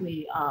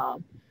 historically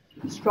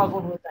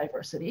struggled with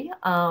diversity.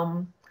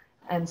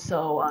 And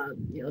so,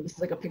 you know, this is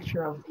like a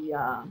picture of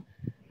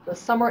the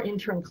summer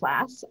intern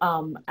class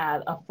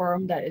at a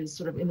firm that is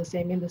sort of in the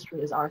same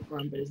industry as our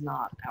firm, but is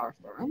not our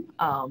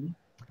firm.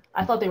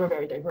 I thought they were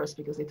very diverse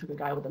because they took a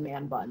guy with a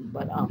man bun,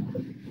 but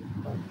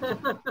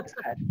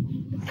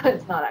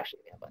it's not actually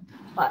a man bun.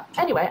 But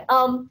anyway,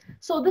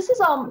 so this is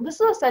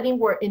a setting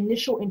where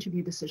initial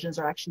interview decisions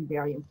are actually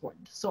very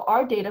important. So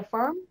our data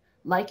firm,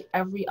 like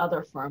every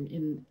other firm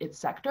in its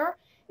sector,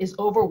 is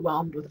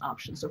overwhelmed with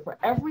options. So for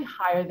every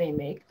hire they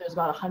make, there's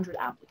about 100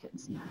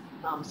 applicants.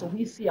 So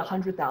we see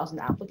 100,000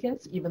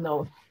 applicants, even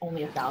though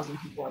only 1,000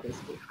 people are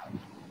basically hired.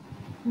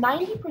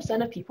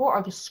 90% of people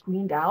are just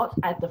screened out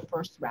at the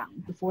first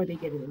round before they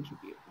get an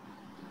interview.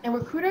 And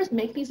recruiters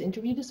make these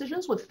interview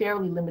decisions with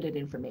fairly limited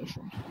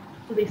information.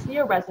 So they see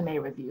a resume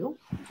review,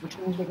 which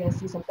means they're going to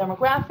see some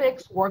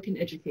demographics, work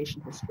and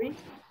education history.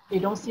 They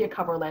don't see a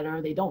cover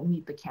letter, they don't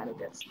meet the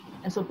candidates.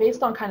 And so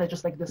based on kind of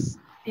just like this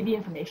CV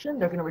information,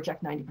 they're going to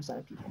reject 90%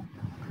 of people.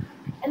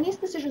 And these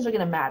decisions are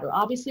going to matter.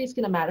 Obviously, it's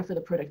going to matter for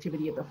the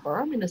productivity of the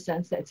firm in the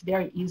sense that it's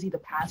very easy to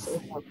pass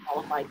over a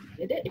qualified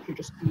candidate if you're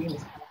just doing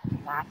this kind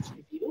of mass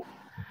review.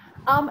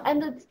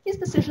 And these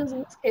decisions in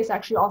this case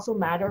actually also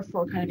matter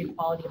for kind of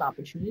equality of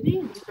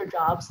opportunity. These are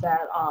jobs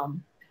that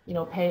you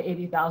know, pay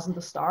 $80,000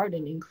 to start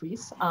and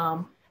increase,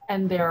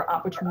 and there are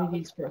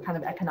opportunities for kind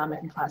of economic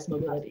and class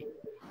mobility.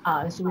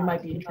 So we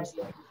might be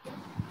interested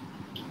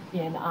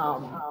in.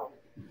 I'm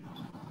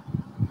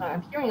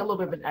hearing a little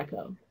bit of an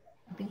echo.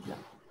 I think so.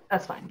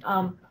 That's fine.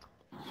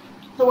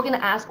 So we're going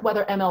to ask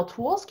whether ML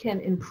tools can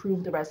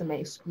improve the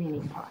resume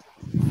screening process.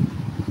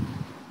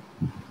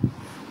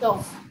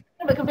 So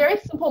like a very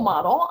simple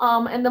model,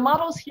 and the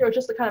models here are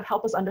just to kind of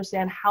help us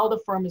understand how the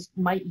firm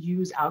might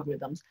use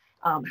algorithms,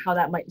 how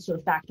that might sort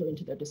of factor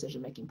into their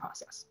decision-making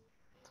process.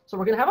 So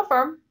we're going to have a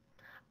firm.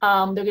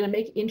 They're going to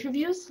make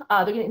interviews.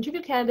 They're going to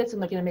interview candidates,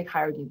 and they're going to make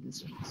hiring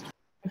decisions.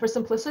 And for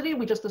simplicity,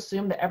 we just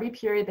assume that every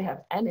period they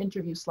have n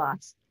interview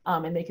slots,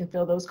 and they can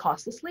fill those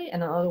costlessly,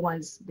 and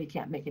otherwise they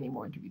can't make any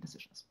more interview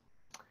decisions.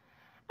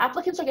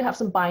 Applicants are going to have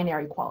some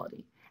binary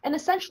quality. And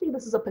essentially,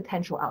 this is a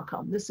potential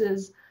outcome. This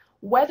is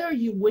whether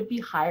you would be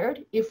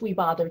hired if we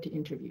bother to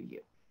interview you.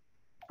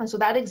 And so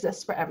that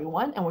exists for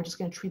everyone, and we're just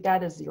going to treat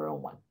that as 0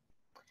 and 1.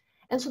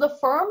 And so the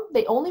firm,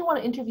 they only want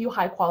to interview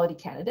high quality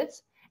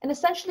candidates, and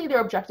essentially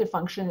their objective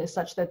function is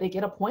such that they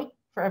get a point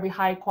for every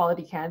high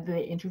quality candidate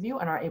they interview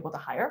and are able to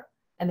hire,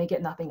 and they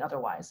get nothing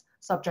otherwise,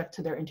 subject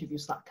to their interview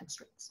slot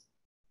constraints.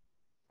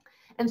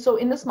 And so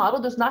in this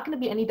model, there's not going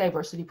to be any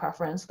diversity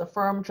preference. The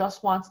firm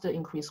just wants to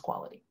increase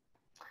quality.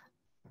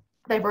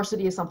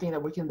 Diversity is something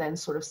that we can then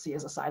sort of see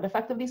as a side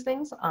effect of these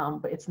things,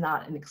 but it's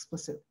not an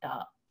explicit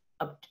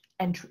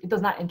entry. It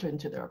does not enter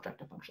into their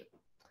objective function.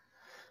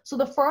 So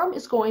the firm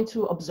is going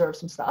to observe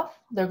some stuff.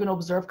 They're going to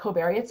observe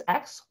covariates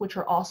X, which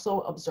are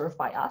also observed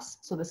by us.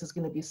 So this is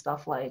going to be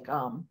stuff like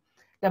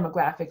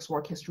demographics,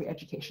 work history,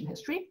 education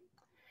history.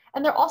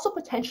 And they're also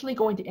potentially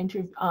going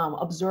to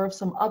observe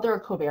some other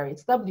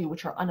covariates W,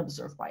 which are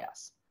unobserved by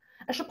us.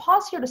 I should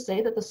pause here to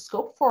say that the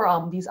scope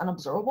for these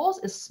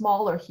unobservables is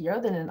smaller here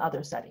than in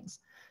other settings.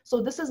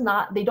 So this is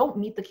not, they don't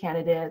meet the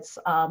candidates,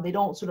 they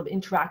don't sort of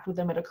interact with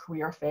them at a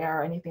career fair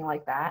or anything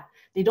like that.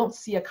 They don't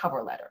see a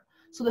cover letter.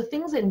 So the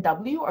things in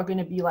W are going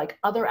to be like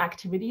other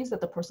activities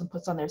that the person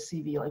puts on their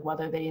CV, like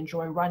whether they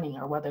enjoy running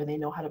or whether they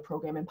know how to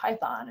program in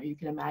Python, or you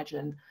can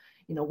imagine,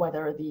 you know,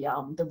 whether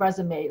the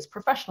resume is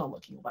professional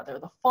looking, whether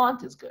the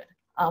font is good.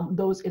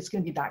 It's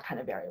going to be that kind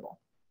of variable.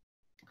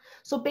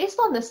 So based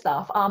on this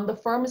stuff, the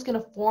firm is going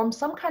to form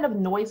some kind of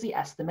noisy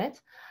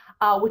estimate,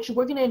 which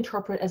we're going to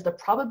interpret as the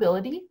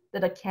probability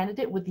that a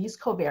candidate with these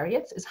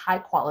covariates is high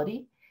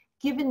quality,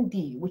 given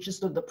D, which is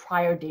the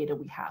prior data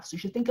we have. So you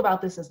should think about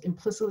this as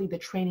implicitly the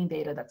training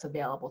data that's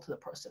available to the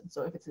person.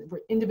 So if it's an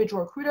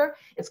individual recruiter,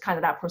 it's kind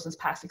of that person's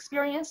past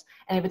experience.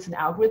 And if it's an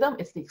algorithm,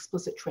 it's the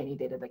explicit training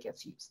data that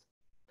gets used.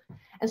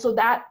 And so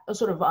that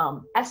sort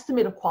of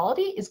estimate of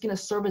quality is going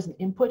to serve as an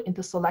input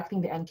into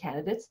selecting the end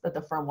candidates that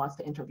the firm wants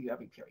to interview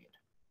every period.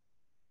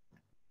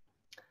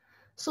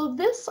 So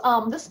this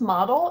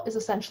model is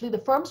essentially the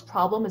firm's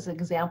problem is an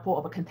example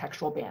of a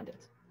contextual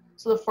bandit.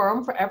 So the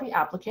firm, for every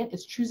applicant,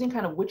 is choosing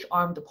kind of which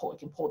arm to pull. It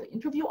can pull the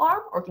interview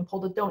arm, or it can pull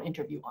the don't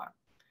interview arm.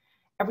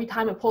 Every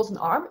time it pulls an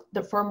arm,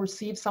 the firm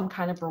receives some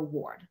kind of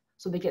reward.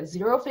 So they get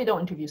 0 if they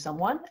don't interview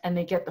someone, and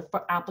they get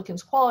the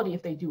applicant's quality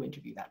if they do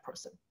interview that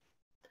person.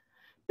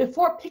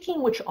 Before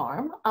picking which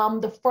arm,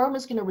 the firm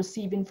is going to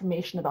receive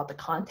information about the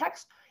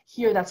context.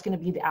 Here, that's going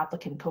to be the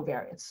applicant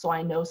covariates. So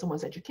I know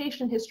someone's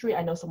education history,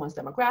 I know someone's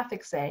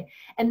demographics, say,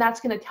 and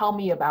that's going to tell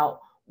me about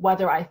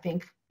whether I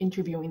think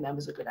interviewing them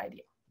is a good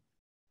idea.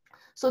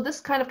 So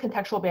this kind of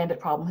contextual bandit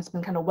problem has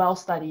been kind of well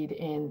studied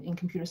in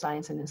computer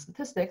science and in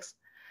statistics.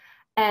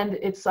 And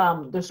it's,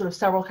 there's sort of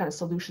several kind of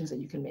solutions that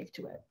you can make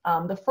to it.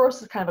 The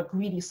first is kind of a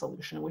greedy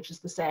solution, which is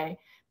to say,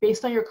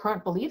 based on your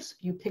current beliefs,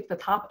 you pick the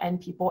top N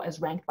people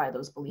as ranked by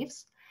those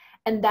beliefs.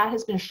 And that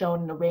has been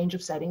shown in a range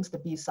of settings to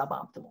be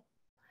suboptimal.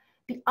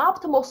 The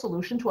optimal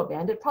solution to a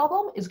bandit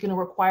problem is going to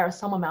require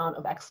some amount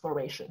of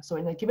exploration. So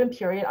in a given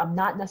period, I'm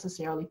not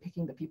necessarily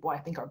picking the people I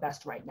think are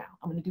best right now.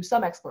 I'm going to do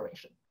some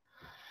exploration.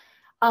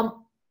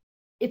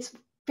 It's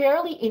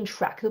fairly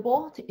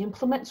intractable to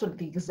implement sort of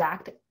the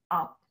exact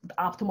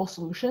optimal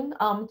solution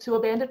to a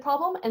bandit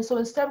problem. And so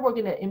instead, we're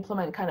going to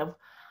implement kind of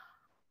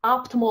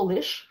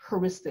optimal-ish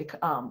heuristic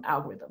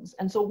algorithms.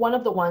 And so one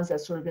of the ones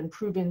that's sort of been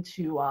proven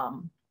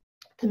to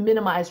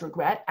minimize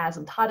regret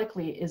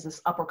asymptotically is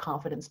this upper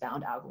confidence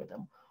bound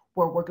algorithm,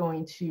 where we're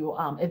going to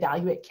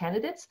evaluate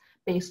candidates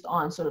based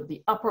on sort of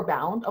the upper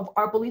bound of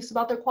our beliefs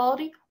about their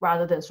quality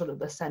rather than sort of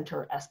the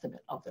center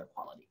estimate of their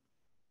quality.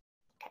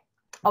 Okay.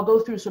 I'll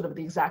go through sort of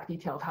the exact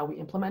detail of how we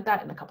implement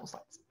that in a couple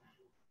slides.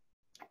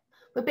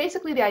 But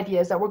basically the idea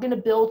is that we're going to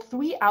build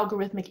 3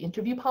 algorithmic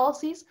interview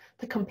policies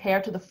to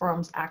compare to the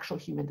firm's actual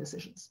human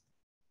decisions.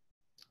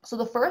 So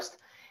the first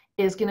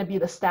is going to be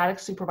the static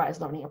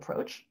supervised learning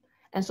approach.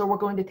 And so we're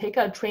going to take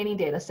a training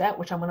data set,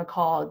 which I'm going to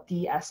call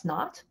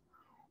DS0.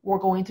 We're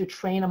going to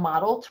train a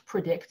model to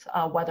predict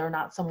whether or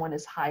not someone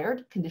is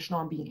hired, conditional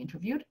on being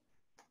interviewed.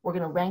 We're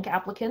going to rank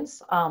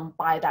applicants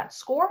by that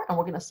score, and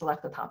we're going to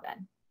select the top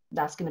N.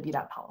 That's going to be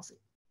that policy.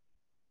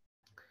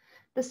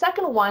 The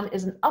second one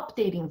is an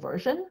updating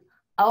version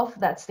of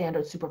that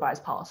standard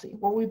supervised policy,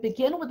 where we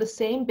begin with the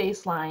same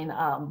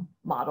baseline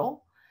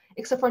model,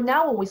 except for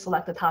now when we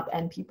select the top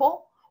N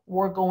people,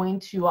 we're going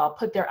to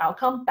put their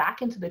outcome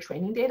back into the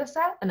training data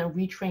set and then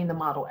retrain the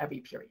model every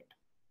period.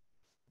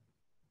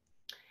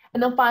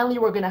 And then finally,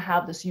 we're going to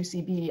have this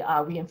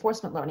UCB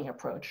reinforcement learning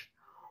approach,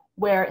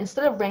 where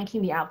instead of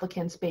ranking the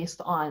applicants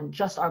based on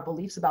just our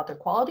beliefs about their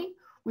quality,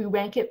 we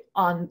rank it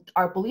on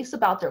our beliefs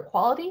about their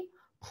quality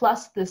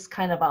plus this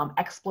kind of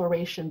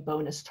exploration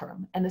bonus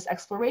term. And this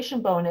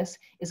exploration bonus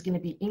is going to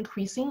be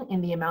increasing in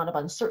the amount of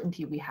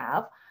uncertainty we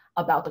have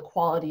about the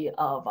quality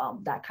of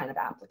that kind of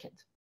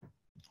applicant.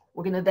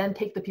 We're going to then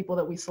take the people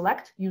that we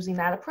select using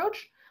that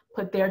approach,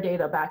 put their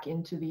data back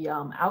into the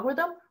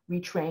algorithm,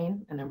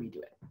 retrain, and then redo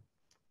it.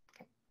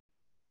 Okay.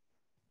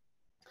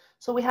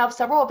 So we have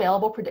several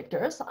available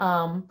predictors.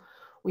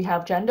 We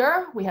have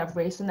gender, we have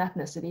race and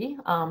ethnicity.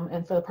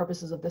 And for the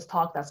purposes of this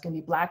talk, that's going to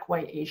be Black,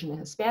 White, Asian, and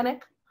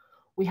Hispanic.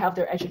 We have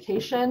their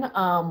education,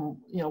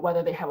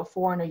 whether they have a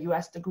foreign or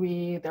US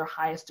degree, their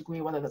highest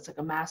degree, whether that's like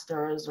a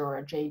master's or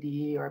a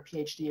JD or a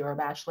PhD or a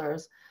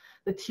bachelor's,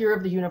 the tier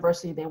of the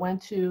university they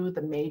went to,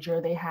 the major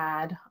they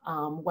had,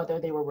 whether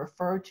they were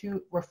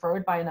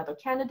referred by another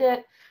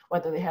candidate,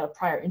 whether they had a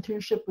prior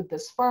internship with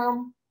this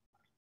firm,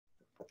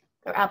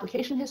 their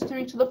application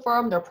history to the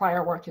firm, their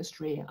prior work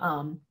history.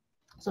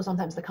 So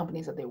sometimes the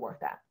companies that they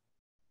worked at.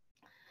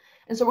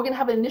 And so we're going to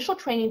have an initial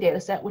training data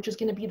set, which is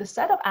going to be the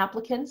set of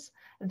applicants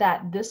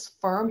that this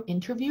firm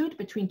interviewed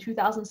between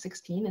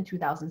 2016 and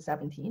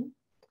 2017.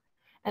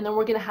 And then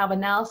we're going to have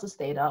analysis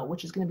data,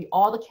 which is going to be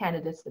all the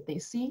candidates that they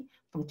see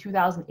from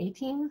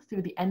 2018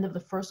 through the end of the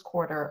first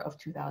quarter of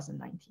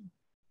 2019.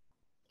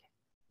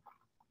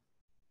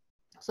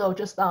 So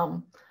just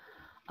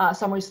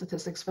summary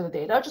statistics for the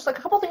data. Just like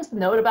a couple things to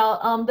note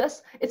about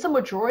this. It's a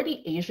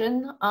majority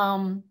Asian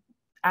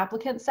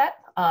applicant set.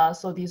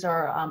 So these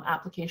are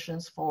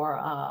applications for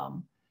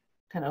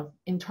kind of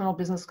internal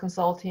business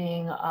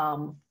consulting,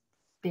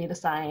 data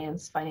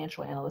science,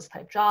 financial analyst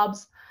type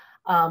jobs.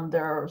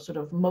 They're sort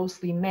of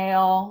mostly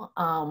male.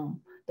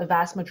 The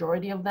vast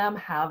majority of them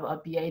have a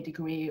BA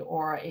degree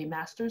or a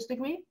master's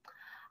degree.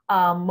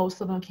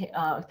 Most of them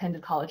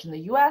attended college in the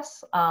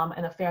US,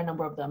 and a fair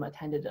number of them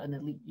attended an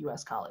elite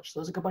US college. So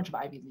there's a good bunch of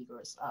Ivy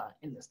Leaguers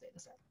in this data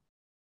set.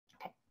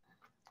 Okay.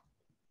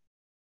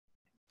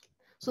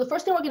 So the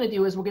first thing we're going to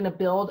do is we're going to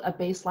build a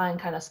baseline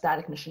kind of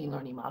static machine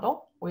learning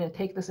model. We're going to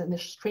take this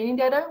initial training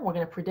data. We're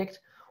going to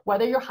predict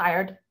whether you're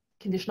hired,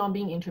 conditional on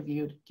being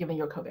interviewed, given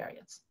your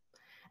covariance.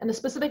 And the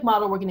specific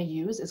model we're going to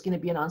use is going to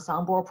be an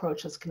ensemble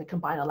approach that's going to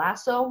combine a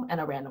lasso and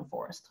a random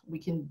forest. We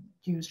can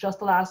use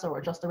just a lasso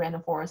or just a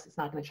random forest. It's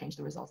not going to change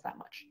the results that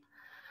much.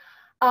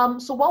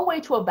 So one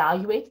way to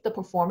evaluate the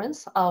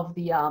performance of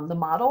the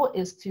model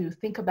is to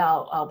think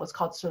about what's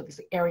called sort of this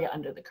area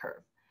under the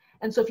curve.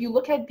 And so if you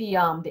look at the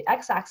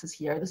x-axis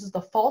here, this is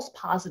the false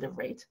positive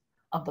rate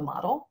of the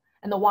model.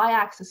 And the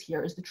y-axis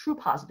here is the true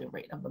positive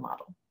rate of the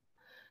model.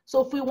 So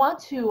if we want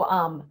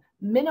to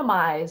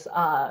minimize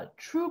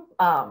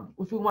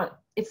if we want,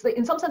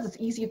 in some sense, it's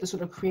easier to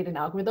sort of create an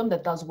algorithm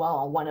that does well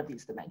on one of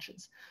these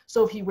dimensions.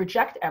 So if you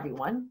reject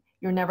everyone,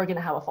 you're never going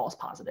to have a false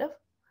positive,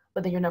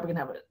 but then you're never going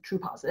to have a true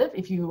positive.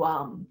 If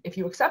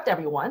you accept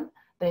everyone,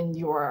 then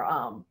you're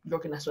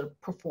going to sort of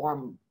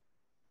perform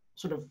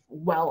sort of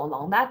well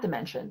along that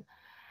dimension.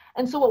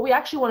 And so what we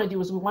actually want to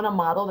do is we want a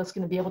model that's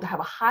going to be able to have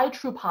a high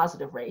true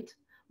positive rate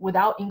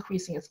without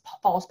increasing its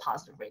false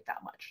positive rate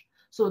that much.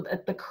 So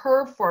that the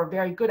curve for a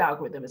very good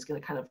algorithm is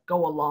going to kind of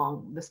go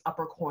along this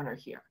upper corner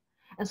here.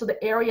 And so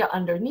the area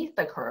underneath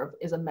the curve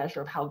is a measure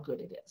of how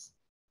good it is.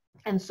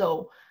 And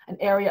so an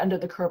area under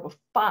the curve of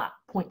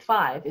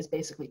 0.5 is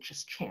basically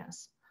just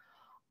chance.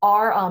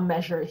 Our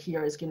measure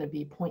here is going to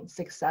be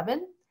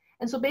 0.67.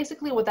 And so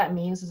basically what that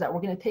means is that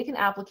we're going to take an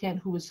applicant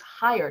who is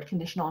hired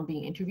conditional on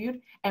being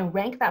interviewed and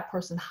rank that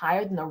person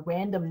higher than a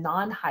random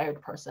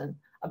non-hired person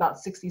about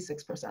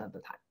 66% of the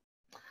time.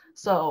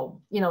 So,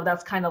 you know,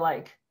 that's kind of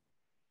like,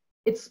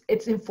 it's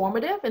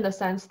informative in the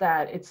sense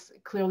that it's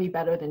clearly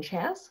better than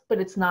chance, but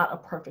it's not a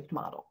perfect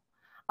model.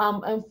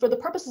 And for the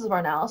purposes of our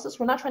analysis,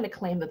 we're not trying to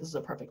claim that this is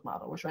a perfect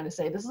model. We're trying to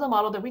say this is a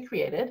model that we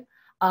created,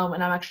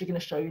 and I'm actually going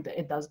to show you that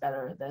it does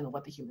better than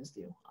what the humans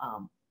do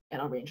in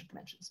a range of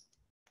dimensions.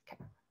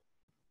 Okay.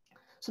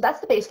 So that's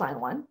the baseline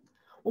one.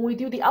 When we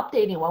do the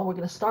updating one, we're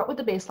going to start with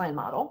the baseline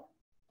model.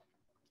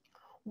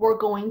 We're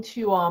going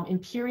to, in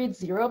period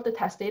 0 of the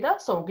test data,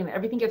 so we're going to,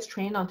 everything gets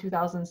trained on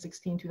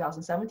 2016,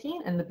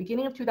 2017, and the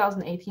beginning of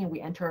 2018, we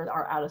entered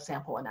our out of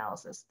sample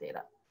analysis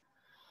data.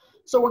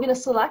 So we're going to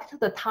select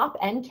the top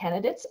N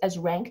candidates as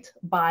ranked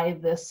by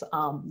this,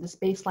 this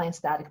baseline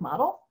static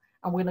model,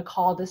 and we're going to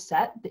call this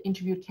set the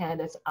interviewed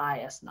candidates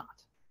IS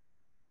naught.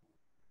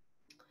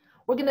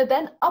 We're going to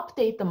then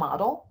update the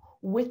model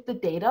with the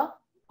data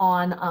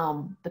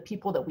on the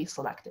people that we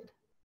selected.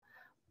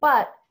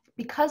 But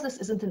because this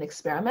isn't an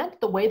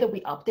experiment, the way that we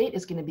update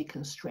is going to be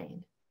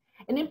constrained.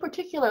 And in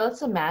particular,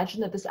 let's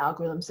imagine that this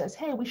algorithm says,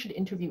 hey, we should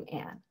interview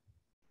Anne.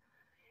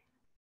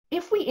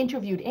 If we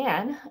interviewed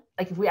Anne,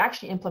 like if we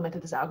actually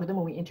implemented this algorithm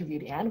and we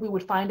interviewed Anne, we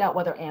would find out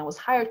whether Anne was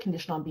hired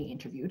conditional on being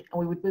interviewed, and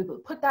we would be able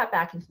to put that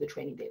back into the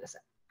training data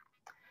set.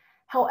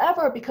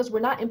 However, because we're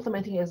not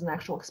implementing it as an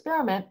actual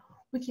experiment,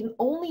 we can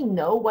only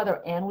know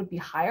whether Anne would be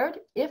hired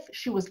if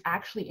she was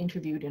actually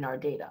interviewed in our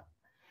data.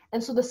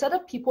 And so the set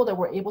of people that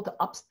we're able to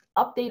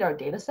update our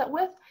data set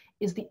with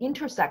is the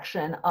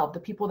intersection of the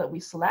people that we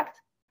select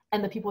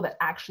and the people that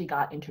actually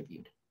got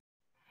interviewed.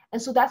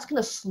 And so that's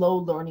going to slow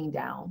learning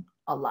down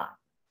a lot,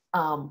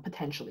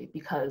 potentially,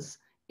 because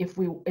if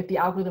the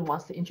algorithm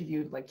wants to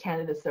interview like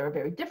candidates that are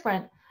very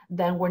different,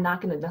 then we're not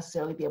going to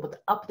necessarily be able to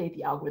update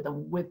the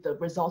algorithm with the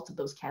results of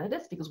those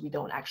candidates because we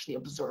don't actually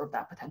observe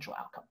that potential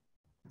outcome.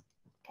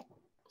 Okay,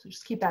 so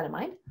just keep that in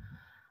mind.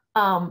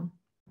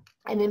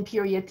 And in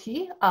period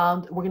T,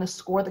 we're going to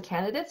score the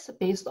candidates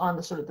based on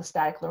the sort of the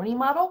static learning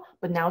model,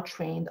 but now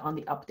trained on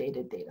the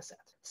updated data set.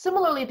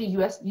 Similarly, the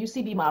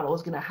UCB model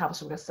is going to have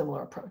sort of a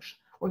similar approach.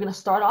 We're going to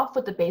start off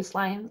with the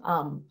baseline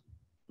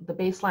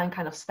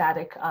kind of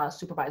static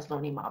supervised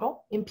learning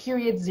model. In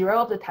period 0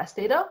 of the test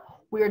data,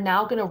 we are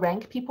now going to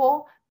rank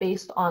people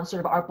based on sort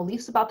of our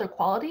beliefs about their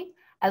quality,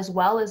 as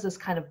well as this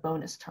kind of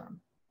bonus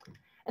term.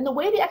 And the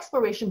way the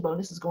exploration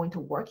bonus is going to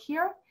work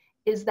here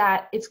is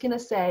that it's going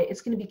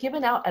to be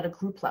given out at a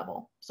group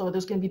level. So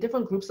there's going to be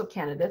different groups of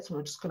candidates, and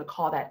we're just going to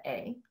call that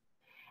A.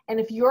 And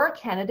if you're a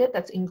candidate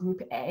that's in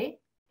group A,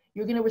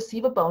 you're going to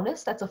receive a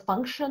bonus that's a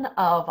function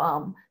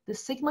of the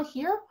sigma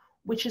here,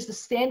 which is the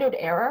standard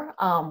error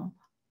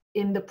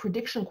in the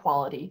prediction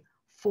quality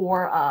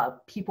for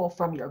people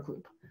from your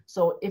group.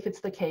 So if it's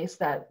the case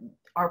that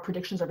our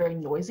predictions are very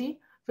noisy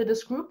for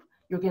this group,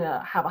 you're going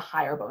to have a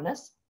higher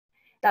bonus.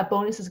 That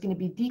bonus is going to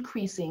be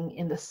decreasing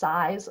in the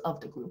size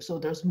of the group. So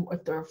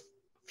if there are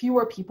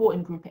fewer people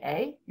in group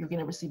A, you're going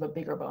to receive a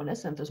bigger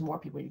bonus. And if there's more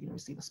people, you're going to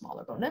receive a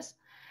smaller bonus.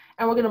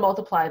 And we're going to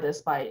multiply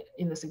this by,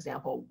 in this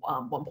example,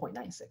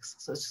 1.96.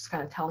 So it's just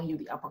kind of telling you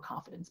the upper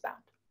confidence bound.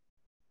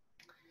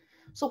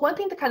 So one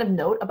thing to kind of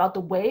note about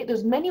the way,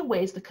 there's many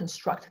ways to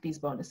construct these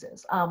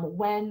bonuses.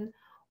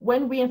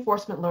 When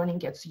reinforcement learning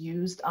gets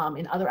used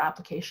in other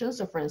applications,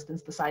 so for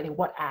instance, deciding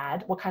what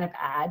kind of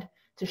ad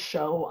to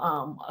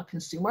show a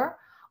consumer,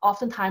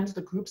 oftentimes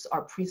the groups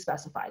are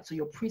pre-specified. So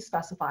you'll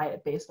pre-specify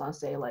it based on,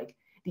 say, like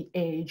the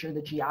age or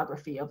the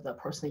geography of the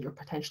person that you're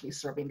potentially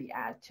serving the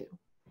ad to.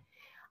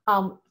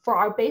 For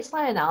our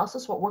baseline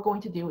analysis, what we're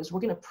going to do is we're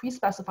going to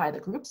pre-specify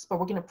the groups, but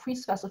we're going to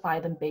pre-specify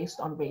them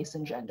based on race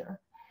and gender.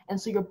 And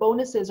so your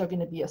bonuses are going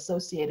to be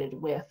associated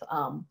with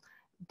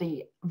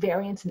the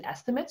variance in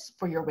estimates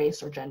for your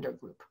race or gender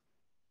group.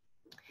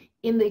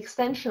 In the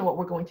extension, what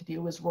we're going to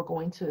do is we're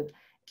going to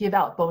give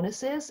out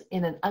bonuses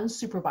in an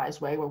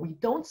unsupervised way where we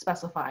don't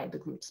specify the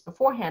groups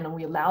beforehand, and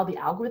we allow the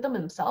algorithm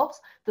themselves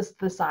to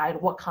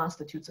decide what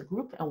constitutes a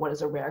group and what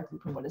is a rare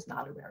group and what is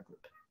not a rare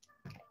group.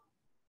 Okay.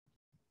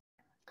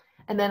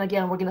 And then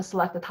again, we're going to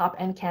select the top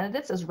N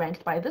candidates as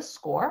ranked by this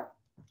score.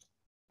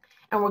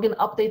 And we're going to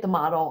update the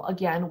model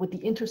again with the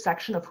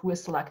intersection of who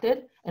is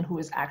selected and who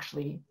is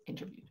actually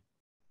interviewed.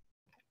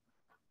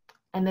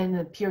 And then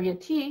in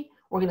period T,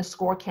 we're going to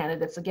score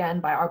candidates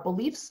again by our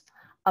beliefs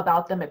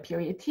about them at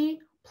period T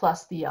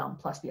plus the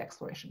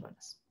exploration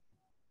bonus.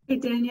 Hey,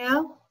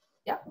 Danielle?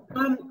 Yeah.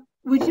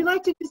 Would you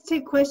like to just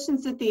take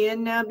questions at the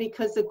end now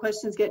because the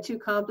questions get too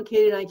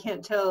complicated? I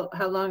can't tell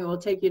how long it will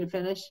take you to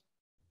finish.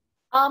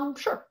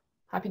 Sure.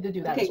 Happy to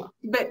do that as well.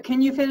 But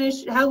can you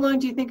finish? How long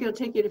do you think it'll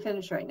take you to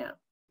finish right now?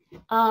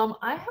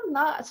 I have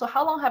not. So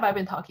how long have I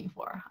been talking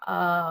for?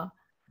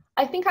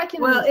 I think I can.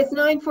 Well, it's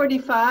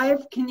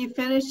 9:45. Can you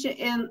finish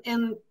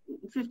in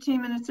 15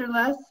 minutes or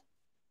less?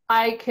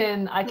 I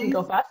can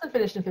go fast and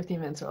finish in 15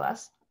 minutes or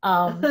less.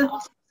 Okay,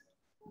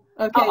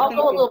 I'll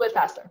go a little bit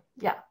faster.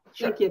 Yeah,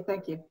 sure.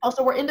 Thank you.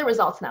 Also, we're in the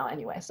results now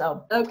anyway,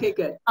 so. Okay,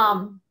 good.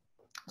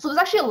 So there's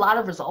actually a lot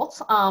of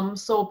results.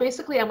 So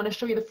basically, I'm going to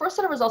show you the first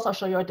set of results. I'll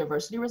show you our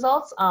diversity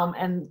results.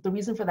 And the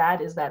reason for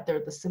that is that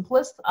they're the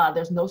simplest.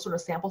 There's no sort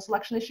of sample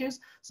selection issues.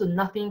 So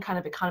nothing kind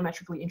of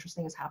econometrically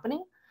interesting is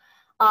happening.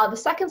 The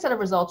second set of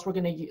results we're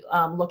going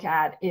to look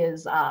at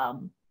is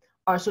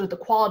are sort of the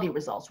quality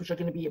results, which are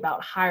going to be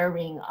about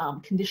hiring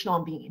conditional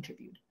on being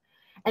interviewed.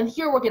 And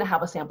here we're going to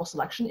have a sample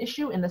selection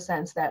issue in the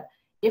sense that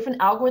if an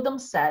algorithm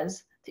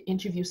says to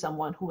interview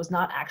someone who was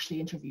not actually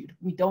interviewed,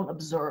 we don't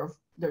observe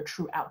their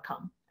true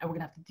outcome, and we're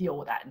going to have to deal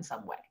with that in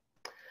some way.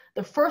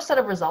 The first set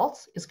of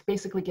results is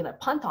basically going to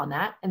punt on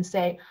that and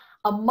say,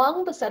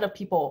 among the set of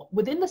people,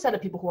 within the set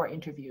of people who are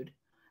interviewed,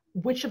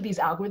 which of these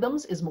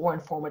algorithms is more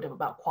informative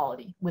about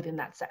quality within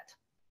that set.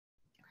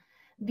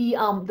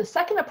 The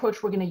second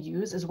approach we're going to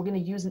use is we're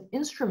going to use an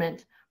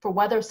instrument for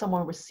whether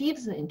someone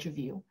receives an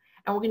interview,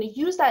 and we're going to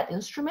use that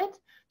instrument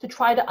to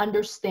try to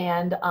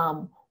understand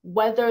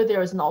whether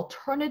there is an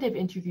alternative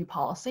interview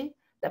policy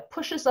that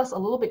pushes us a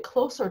little bit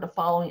closer to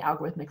following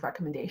algorithmic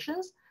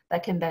recommendations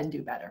that can then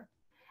do better.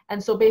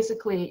 And so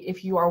basically,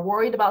 if you are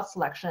worried about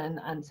selection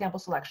and sample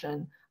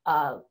selection,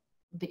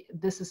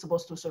 this is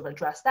supposed to sort of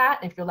address that.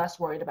 And if you're less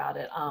worried about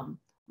it,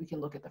 we can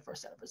look at the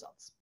first set of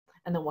results.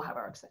 And then we'll have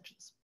our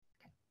extensions.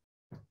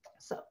 Okay.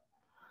 So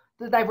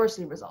the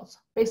diversity results.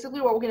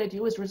 Basically, what we're going to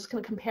do is we're just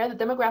going to compare the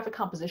demographic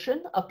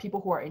composition of people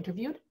who are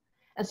interviewed.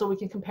 And so we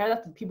can compare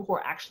that to the people who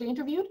are actually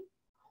interviewed.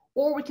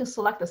 Or we can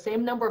select the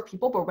same number of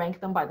people but rank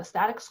them by the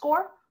static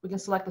score. We can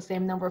select the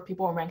same number of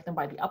people and rank them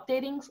by the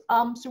updating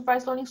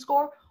supervised learning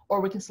score.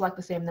 Or we can select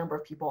the same number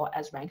of people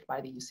as ranked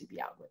by the UCB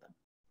algorithm.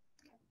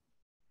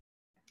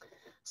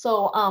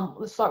 So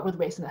let's start with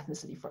race and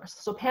ethnicity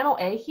first. So panel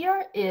A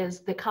here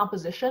is the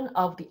composition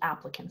of the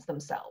applicants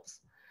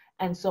themselves.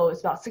 And so it's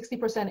about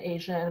 60%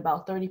 Asian,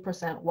 about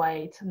 30%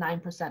 white,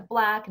 9%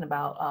 Black, and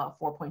about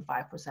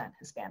 4.5%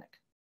 Hispanic.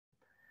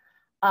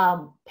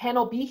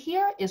 Panel B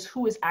here is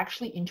who is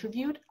actually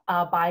interviewed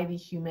by the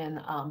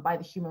human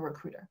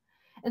recruiter.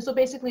 And so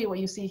basically what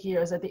you see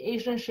here is that the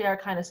Asian share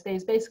kind of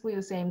stays basically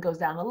the same, goes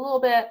down a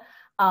little bit,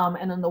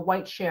 and then the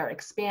white share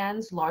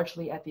expands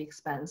largely at the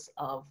expense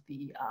of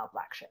the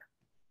Black share.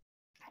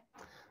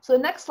 Okay. So the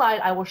next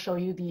slide, I will show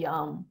you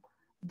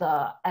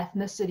the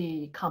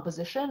ethnicity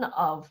composition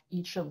of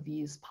each of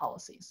these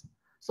policies.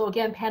 So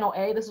again, panel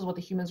A, this is what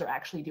the humans are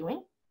actually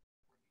doing.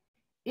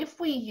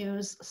 If we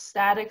use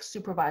static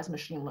supervised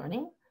machine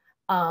learning,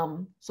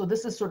 so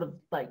this is sort of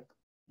like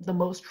the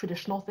most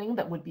traditional thing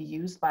that would be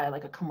used by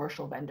like a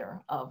commercial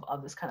vendor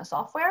of this kind of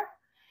software,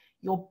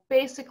 you'll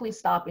basically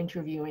stop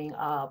interviewing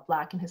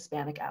Black and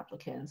Hispanic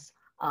applicants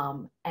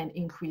and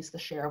increase the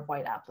share of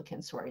white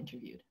applicants who are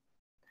interviewed.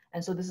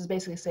 And so this is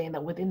basically saying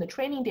that within the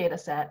training data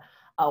set,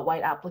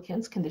 white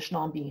applicants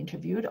conditional on being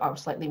interviewed are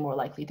slightly more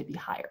likely to be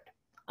hired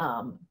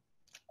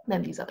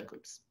than these other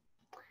groups.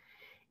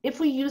 If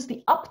we use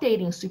the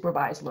updating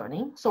supervised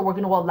learning, so we're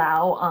going to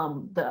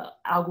allow the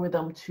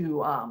algorithm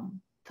to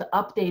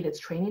update its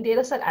training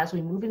data set as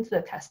we move into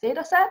the test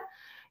data set,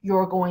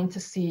 you're going to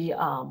see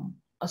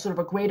a sort of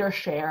a greater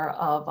share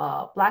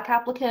of Black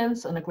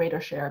applicants and a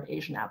greater share of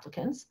Asian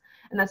applicants.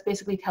 And that's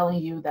basically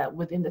telling you that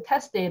within the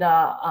test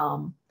data,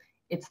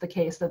 it's the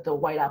case that the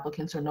white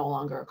applicants are no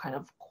longer kind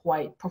of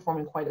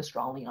performing quite as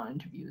strongly on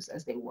interviews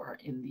as they were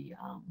in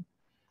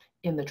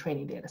the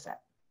training data set.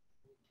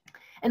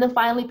 And then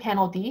finally,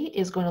 panel D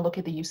is going to look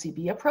at the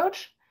UCB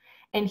approach.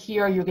 And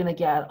here you're going to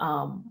get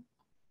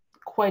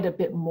quite a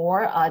bit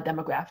more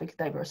demographic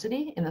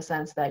diversity in the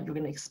sense that you're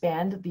going to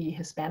expand the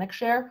Hispanic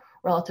share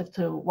relative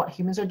to what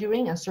humans are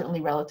doing, and certainly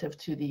relative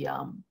to the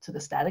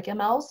static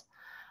MLs,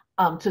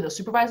 to the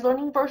supervised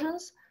learning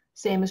versions.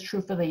 Same is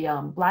true for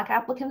the Black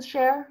applicants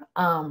share.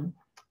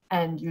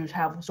 And you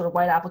have sort of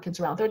white applicants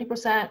around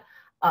 30%,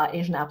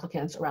 Asian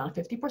applicants around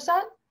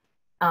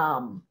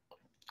 50%.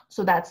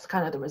 So that's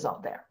kind of the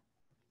result there.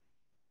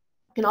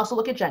 You can also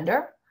look at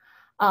gender.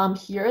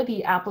 Here,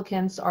 the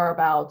applicants are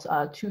about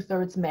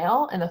 2/3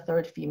 male and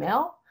 1/3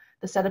 female.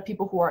 The set of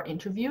people who are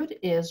interviewed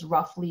is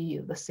roughly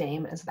the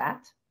same as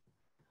that.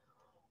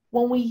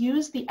 When we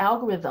use the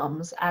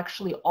algorithms,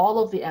 actually all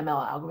of the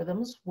ML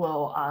algorithms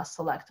will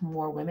select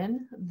more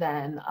women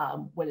than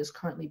what is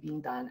currently being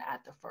done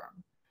at the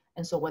firm.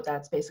 And so what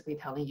that's basically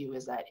telling you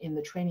is that in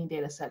the training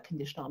data set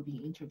conditional on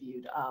being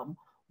interviewed,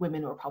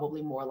 women are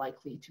probably more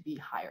likely to be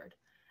hired.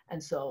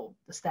 And so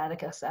the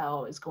static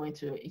SL is going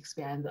to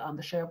expand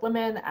the share of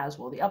women, as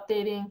will the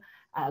updating,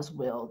 as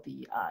will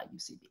the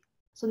UCB.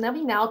 So now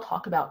we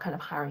talk about kind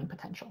of hiring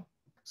potential.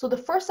 So the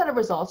first set of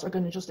results are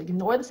going to just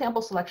ignore the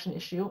sample selection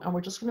issue, and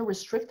we're just going to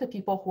restrict the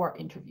people who are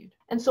interviewed.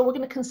 And so we're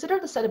going to consider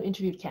the set of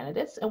interviewed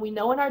candidates, and we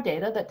know in our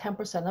data that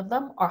 10% of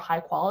them are high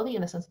quality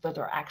in the sense that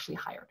they're actually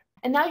hired.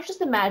 And now you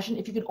just imagine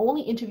if you could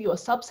only interview a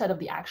subset of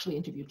the actually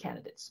interviewed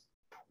candidates.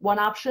 One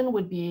option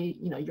would be,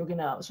 you're going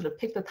to sort of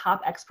pick the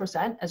top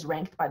X% as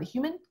ranked by the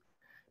human,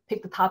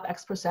 pick the top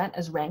X%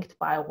 as ranked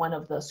by one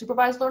of the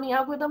supervised learning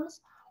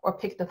algorithms, or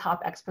pick the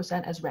top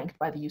X% as ranked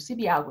by the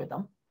UCB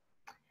algorithm.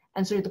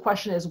 And so the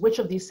question is, which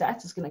of these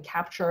sets is going to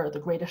capture the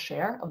greatest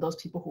share of those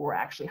people who are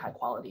actually high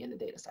quality in the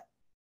data set?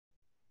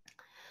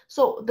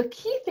 So the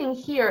key thing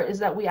here is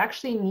that we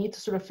actually need to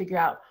sort of figure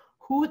out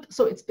who,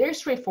 so it's very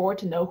straightforward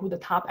to know who the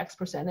top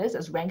X% is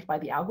as ranked by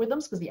the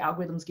algorithms, because the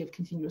algorithms give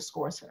continuous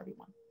scores for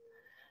everyone.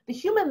 The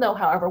human though,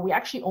 however, we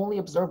actually only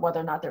observe whether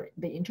or not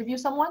they interview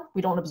someone.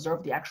 We don't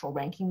observe the actual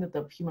ranking that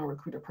the human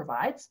recruiter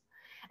provides.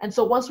 And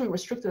so once we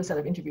restrict the set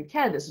of interviewed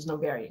candidates, there's no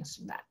variance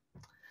in that.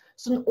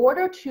 So in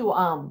order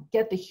to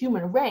get the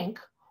human rank,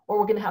 what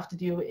we're gonna have to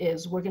do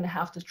is we're gonna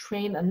have to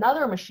train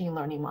another machine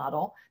learning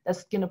model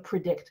that's gonna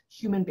predict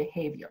human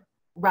behavior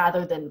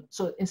rather than,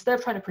 so instead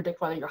of trying to predict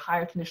whether you're high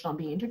or conditional on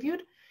being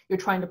interviewed, you're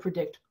trying to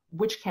predict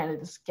which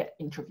candidates get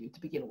interviewed to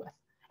begin with.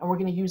 And we're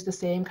gonna use the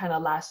same kind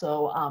of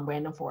lasso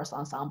random forest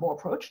ensemble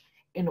approach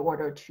in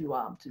order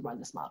to run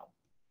this model.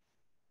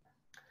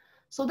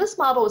 So this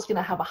model is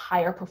gonna have a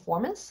higher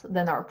performance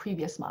than our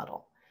previous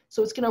model.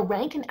 So it's gonna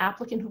rank an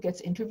applicant who gets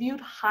interviewed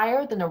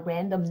higher than a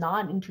random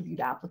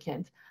non-interviewed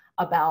applicant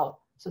about,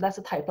 so that's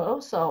a typo.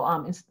 So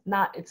it's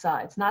not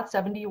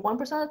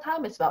 71% of the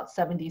time, it's about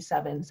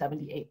 77,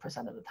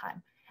 78% of the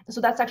time. And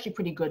so that's actually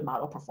pretty good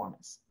model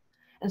performance.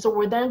 And so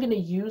we're then gonna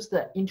use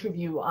the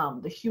interview,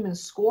 the human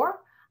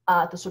score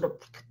to sort of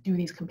do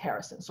these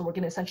comparisons. So we're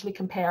gonna essentially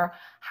compare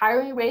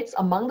hiring rates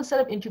among the set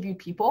of interviewed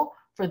people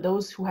for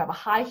those who have a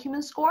high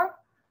human score,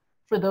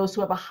 for those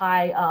who have a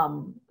high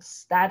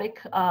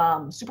static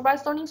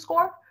supervised learning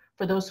score,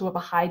 for those who have a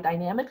high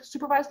dynamic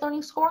supervised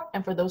learning score,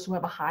 and for those who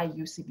have a high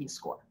UCB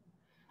score.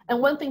 And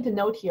one thing to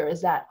note here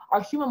is that our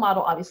human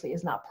model obviously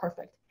is not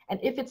perfect. And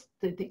if it's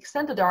the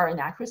extent that there are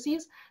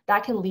inaccuracies,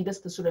 that can lead us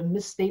to sort of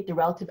misstate the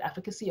relative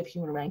efficacy of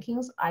human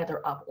rankings,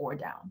 either up or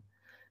down.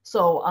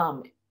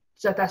 So,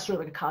 so that's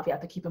sort of like a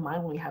caveat to keep in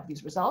mind when we have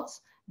these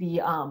results. The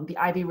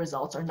IV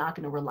results are not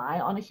going to rely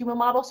on a human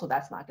model, so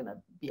that's not going to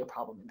be a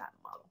problem in that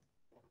model.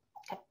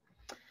 Okay.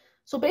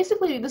 So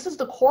basically, this is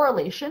the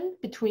correlation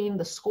between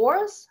the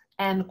scores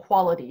and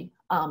quality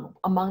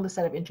among the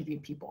set of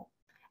interviewed people.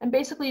 And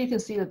basically, you can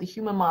see that the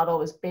human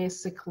model is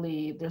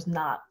basically, it's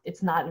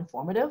not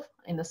informative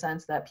in the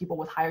sense that people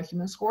with higher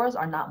human scores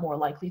are not more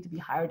likely to be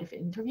hired if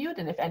interviewed,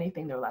 and if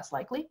anything, they're less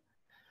likely.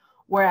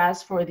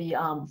 Whereas for the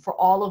for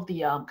all of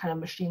the kind of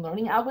machine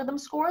learning algorithm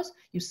scores,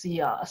 you see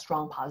a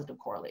strong positive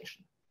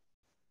correlation.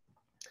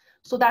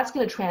 So that's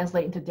going to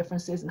translate into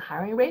differences in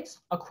hiring rates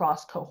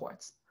across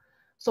cohorts.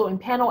 So in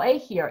panel A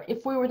here,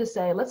 if we were to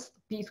say, let's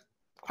be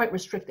quite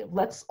restrictive,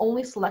 let's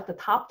only select the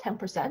top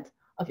 10%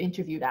 of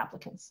interviewed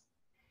applicants.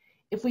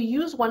 If we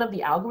use one of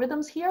the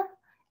algorithms here,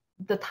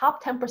 the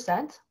top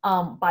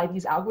 10% by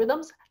these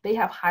algorithms, they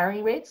have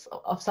hiring rates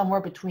of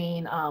somewhere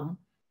between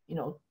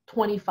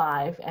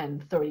 25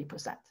 and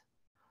 30%.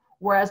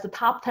 Whereas the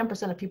top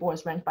 10% of people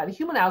as ranked by the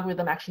human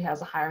algorithm actually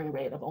has a hiring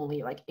rate of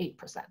only like 8%.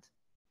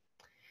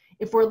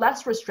 If we're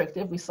less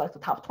restrictive, we select the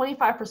top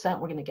 25%,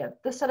 we're gonna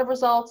get this set of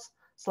results.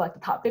 Select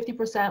the top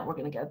 50%, we're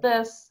gonna get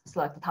this.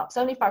 Select the top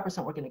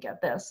 75%, we're gonna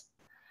get this.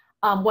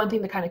 One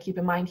thing to kind of keep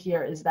in mind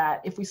here is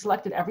that if we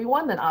selected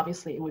everyone, then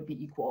obviously it would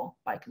be equal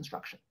by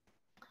construction.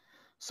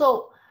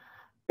 So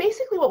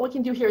basically what we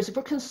can do here is if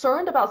we're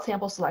concerned about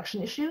sample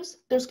selection issues,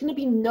 there's going to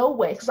be no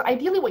way, because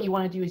ideally what you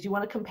want to do is you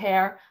want to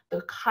compare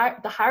the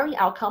hiring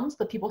outcomes,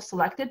 the people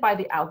selected by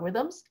the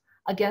algorithms,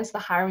 against the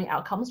hiring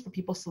outcomes for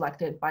people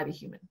selected by the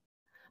human.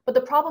 But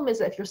the problem is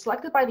that if you're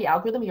selected by the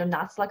algorithm, you're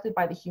not selected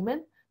by the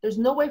human, there's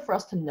no way for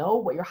us to know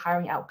what your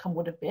hiring outcome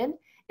would have been,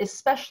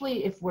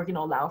 especially if we're going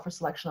to allow for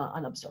selection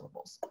on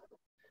unobservables.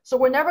 So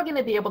we're never going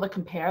to be able to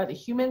compare the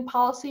human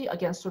policy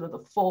against sort of the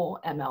full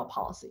ML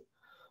policy.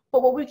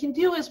 But what we can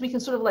do is we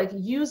can sort of like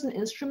use an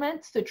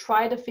instrument to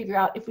try to figure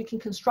out if we can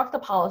construct a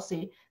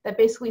policy that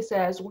basically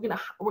says we're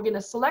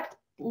gonna select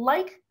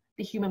like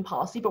the human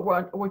policy, but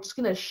we're just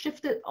gonna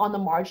shift it on the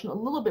margin a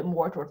little bit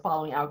more toward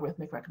following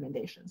algorithmic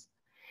recommendations.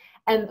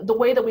 And the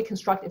way that we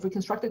construct, if we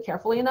construct it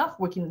carefully enough,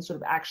 we can sort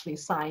of actually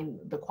assign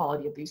the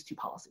quality of these two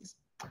policies.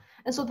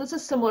 And so this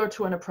is similar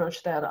to an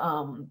approach that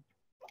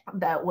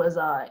that was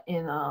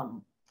in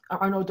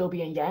Arnaud,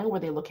 Dobie, and Yang, where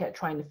they look at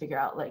trying to figure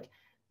out like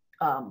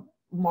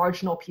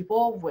marginal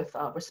people with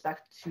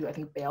respect to, I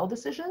think, bail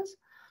decisions.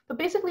 But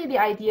basically the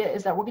idea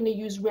is that we're going to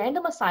use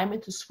random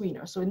assignment to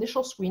screeners, so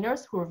initial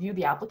screeners who review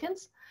the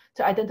applicants,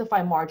 to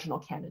identify marginal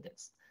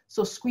candidates.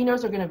 So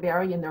screeners are going to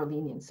vary in their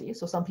leniency.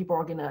 So some people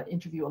are going to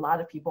interview a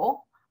lot of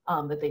people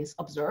that they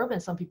observe,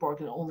 and some people are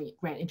going to only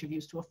grant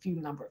interviews to a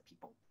few number of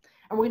people.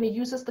 And we're going to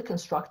use this to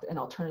construct an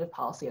alternative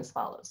policy as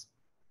follows.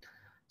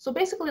 So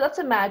basically, let's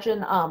imagine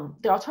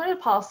the alternative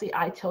policy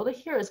I tilde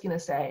here is going to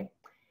say,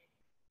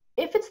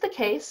 if it's the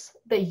case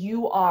that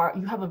you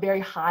have a very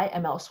high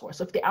ML score,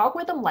 so if the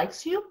algorithm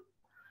likes you,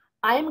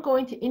 I'm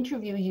going to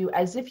interview you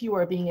as if you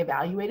are being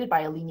evaluated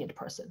by a lenient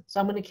person.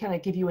 So I'm going to kind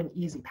of give you an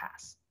easy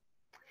pass.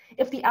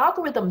 If the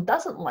algorithm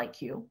doesn't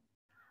like you,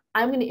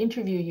 I'm going to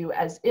interview you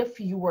as if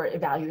you were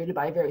evaluated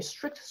by a very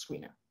strict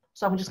screener.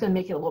 So I'm just going to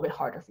make it a little bit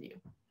harder for you.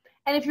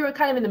 And if you're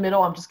kind of in the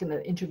middle, I'm just going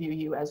to interview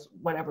you as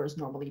whatever is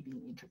normally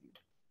being interviewed.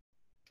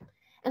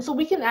 And so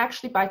we can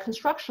actually, by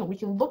construction, we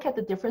can look at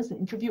the difference in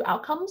interview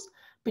outcomes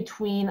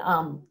between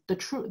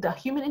the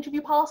human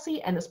interview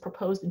policy and this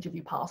proposed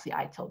interview policy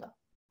I tilde.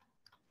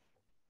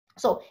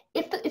 So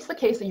if it's the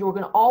case that you're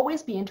going to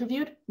always be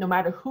interviewed, no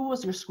matter who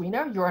was your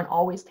screener, you're an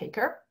always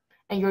taker,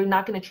 and you're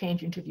not going to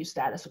change interview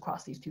status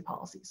across these two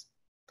policies.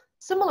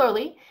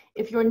 Similarly,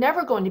 if you're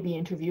never going to be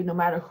interviewed, no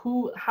matter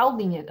how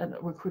lenient a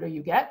recruiter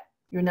you get,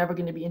 you're never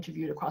going to be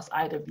interviewed across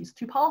either of these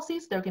two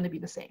policies. They're going to be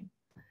the same.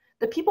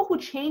 The people who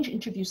change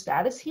interview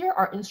status here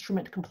are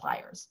instrument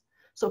compliers.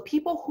 So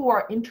people who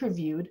are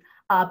interviewed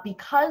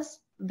because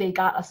they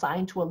got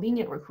assigned to a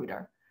lenient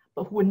recruiter,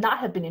 but who would not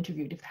have been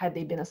interviewed had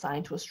they been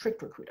assigned to a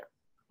strict recruiter.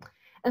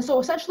 And so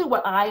essentially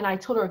what I and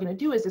iTilda are going to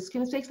do is it's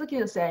basically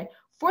going to say,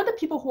 for the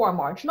people who are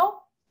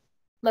marginal,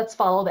 let's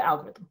follow the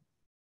algorithm.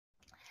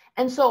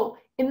 And so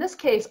in this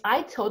case,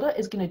 iTilda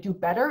is going to do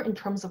better in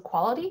terms of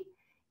quality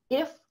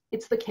if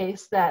it's the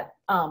case that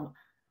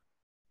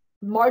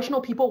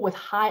marginal people with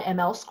high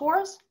ML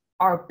scores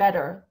are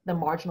better than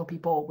marginal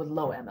people with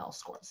low ML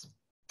scores.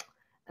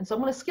 And so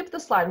I'm going to skip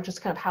this slide, which is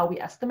kind of how we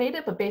estimate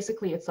it, but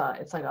basically it's sort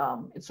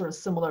of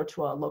similar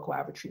to a local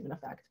average treatment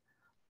effect.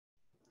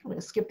 I'm going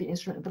to skip the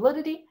instrument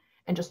validity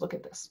and just look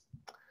at this.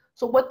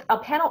 So what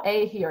panel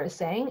A here is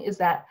saying is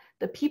that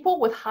the people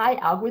with high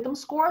algorithm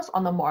scores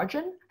on the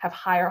margin have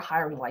higher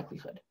hiring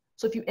likelihood.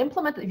 So if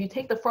you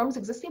take the firm's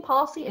existing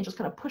policy and just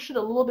kind of push it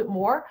a little bit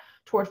more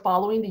toward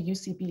following the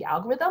UCB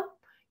algorithm,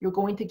 you're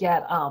going to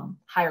get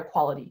higher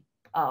quality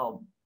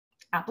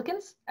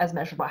applicants as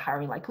measured by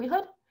hiring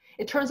likelihood.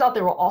 It turns out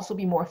there will also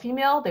be more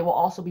female, they will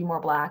also be more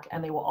Black,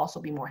 and they will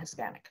also be more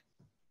Hispanic.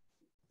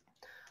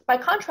 By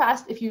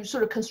contrast, if you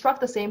sort of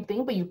construct the same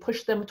thing, but you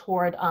push them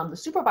toward the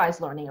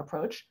supervised learning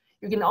approach,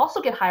 you're going to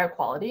also get higher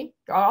quality.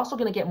 You're also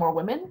going to get more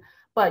women,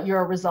 but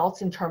your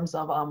results in terms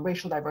of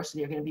racial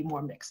diversity are going to be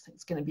more mixed.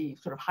 It's going to be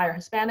sort of higher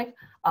Hispanic,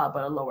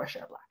 but a lower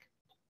share Black.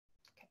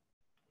 Okay.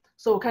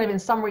 So kind of in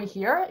summary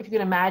here, if you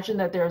can imagine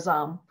that there's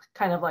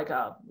kind of like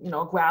a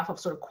graph of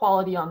sort of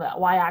quality on the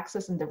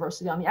y-axis and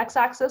diversity on the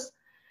x-axis.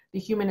 The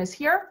human is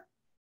here.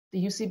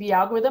 The UCB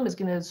algorithm is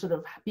going to sort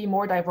of be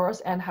more diverse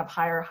and have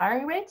higher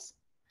hiring rates.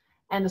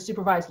 And the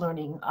supervised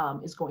learning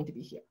is going to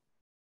be here.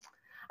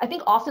 I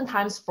think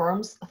oftentimes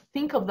firms often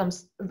think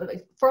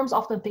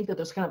that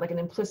there's kind of like an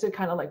implicit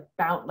kind of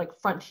like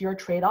frontier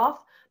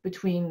trade-off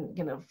between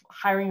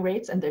hiring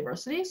rates and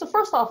diversity. So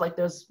first off, like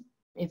there's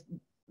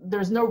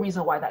no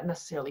reason why that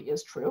necessarily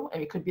is true. I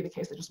mean, it could be the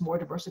case that just more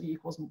diversity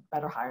equals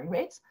better hiring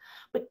rates.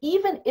 But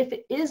even if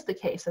it is the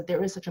case that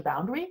there is such a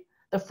boundary,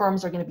 the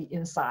firms are going to be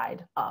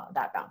inside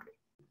that boundary.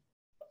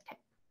 Okay.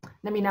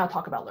 Let me now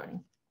talk about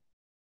learning.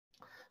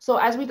 So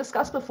as we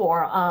discussed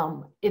before,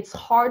 it's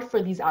hard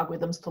for these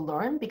algorithms to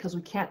learn because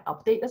we can't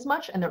update as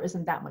much and there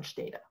isn't that much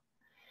data.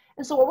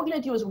 And so what we're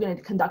going to do is we're going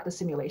to conduct a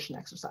simulation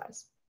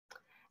exercise.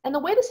 And the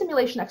way the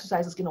simulation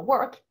exercise is going to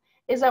work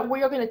is that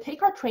we are going to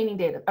take our training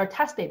data, our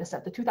test data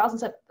set,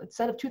 the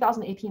set of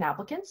 2018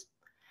 applicants,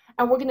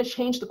 and we're going to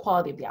change the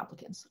quality of the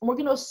applicants. And we're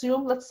going to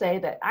assume, let's say,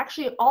 that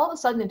actually all of a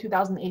sudden in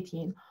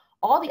 2018,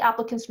 all the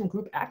applicants from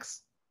group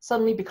X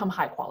suddenly become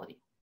high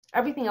quality.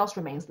 Everything else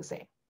remains the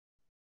same.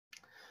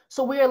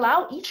 So we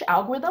allow each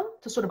algorithm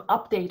to sort of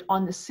update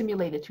on the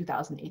simulated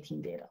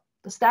 2018 data.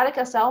 The static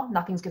SL,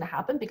 nothing's going to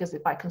happen because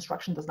it by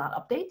construction does not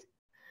update.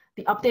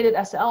 The updated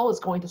SL is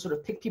going to sort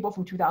of pick people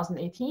from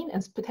 2018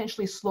 and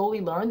potentially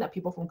slowly learn that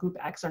people from group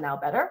X are now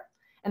better.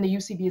 And the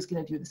UCB is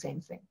going to do the same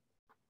thing.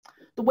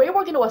 The way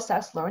we're going to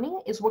assess learning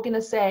is we're going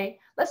to say,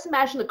 let's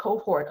imagine the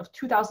cohort of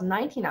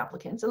 2019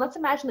 applicants, and let's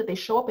imagine that they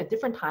show up at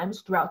different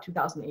times throughout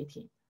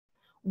 2018.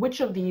 Which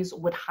of these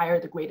would hire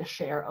the greatest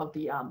share of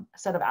the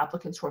set of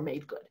applicants who are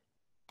made good?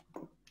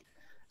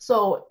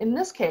 So in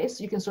this case,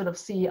 you can sort of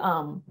see, you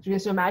can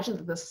imagine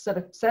that this set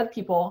of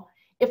people,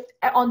 if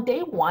on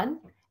day one,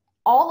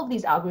 all of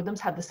these algorithms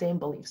have the same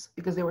beliefs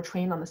because they were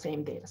trained on the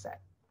same data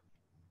set.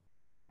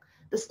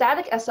 The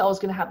static SL is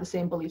going to have the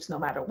same beliefs no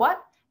matter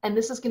what. And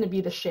this is going to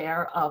be the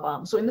share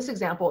of, so in this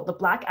example,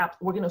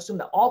 we're going to assume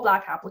that all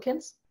Black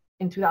applicants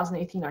in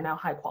 2018 are now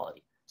high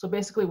quality. So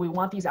basically we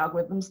want these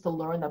algorithms to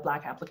learn that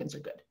Black applicants are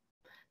good.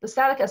 The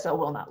static SL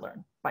will not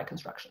learn by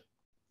construction.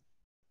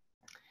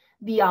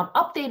 The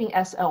updating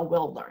SL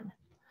will learn.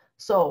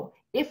 So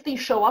if these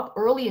show up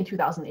early in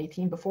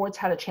 2018, before it's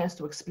had a chance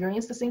to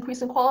experience this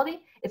increase in quality,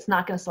 it's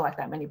not going to select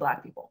that many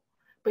Black people.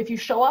 But if you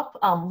show up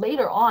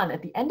later on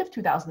at the end of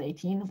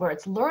 2018, where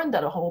it's learned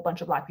that a whole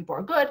bunch of Black people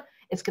are good,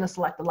 it's going to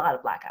select a lot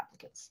of Black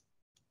applicants.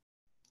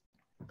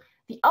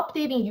 The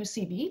updating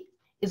UCB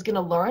is going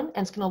to learn,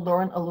 and it's going to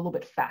learn a little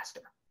bit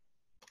faster.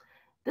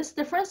 This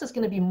difference is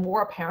going to be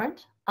more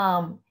apparent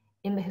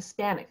in the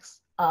Hispanics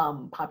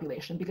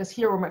population, because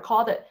here we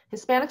recall that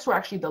Hispanics were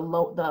actually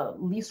the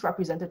least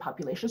represented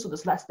population, so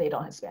there's less data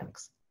on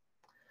Hispanics.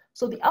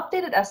 So the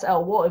updated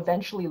SL will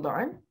eventually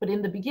learn, but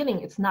in the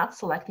beginning, it's not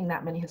selecting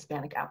that many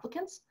Hispanic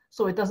applicants,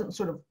 so it doesn't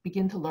sort of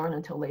begin to learn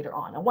until later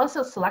on. And once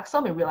it selects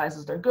them, it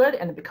realizes they're good,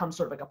 and it becomes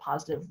sort of like a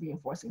positive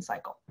reinforcing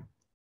cycle.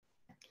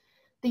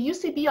 The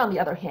UCB, on the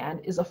other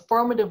hand, is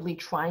affirmatively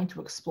trying to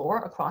explore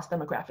across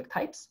demographic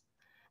types.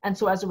 And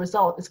so as a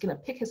result, it's going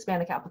to pick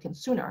Hispanic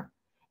applicants sooner.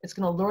 It's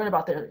going to learn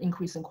about their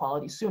increase in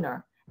quality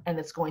sooner, and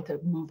it's going to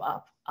move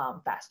up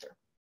faster.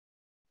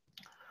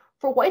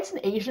 For whites and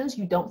Asians,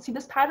 you don't see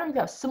this pattern. You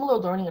have similar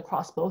learning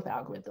across both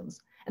algorithms.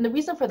 And the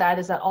reason for that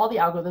is that all the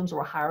algorithms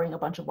were hiring a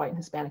bunch of white and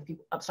Hispanic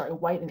people, I'm sorry,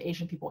 white and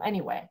Asian people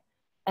anyway.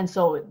 And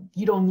so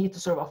you don't need to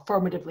sort of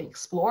affirmatively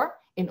explore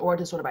in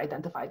order to sort of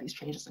identify these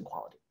changes in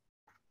quality.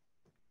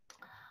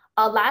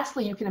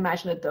 Lastly, you can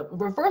imagine that the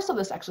reverse of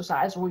this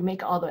exercise where we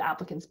make all the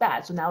applicants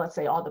bad. So now let's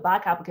say all the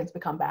Black applicants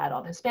become bad,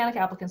 all the Hispanic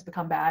applicants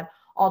become bad,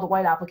 all the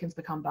white applicants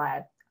become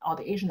bad, all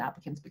the Asian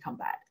applicants become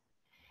bad.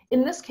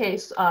 In this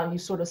case, you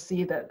sort of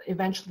see that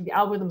eventually the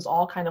algorithms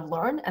all kind of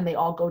learn and they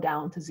all go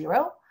down to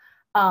 0.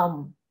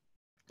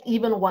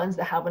 Even ones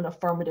that have an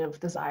affirmative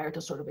desire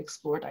to sort of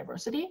explore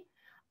diversity.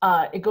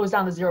 It goes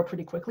down to 0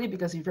 pretty quickly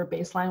because if your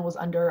baseline was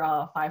under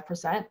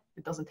 5%,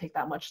 it doesn't take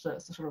that much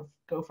to sort of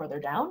go further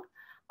down.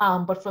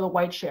 But for the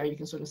white share, you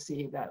can sort of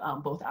see that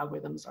both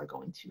algorithms are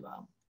going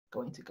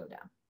to go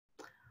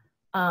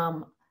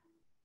down.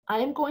 I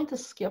am going to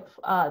skip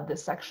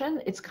this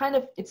section. It's kind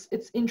of,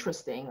 it's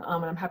interesting,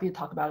 and I'm happy to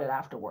talk about it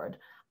afterward.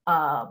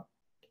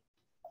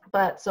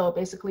 But so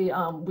basically,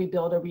 we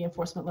build a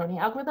reinforcement learning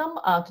algorithm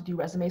to do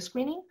resume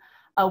screening.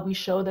 We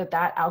show that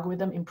that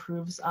algorithm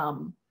improves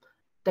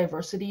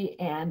diversity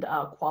and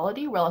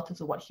quality relative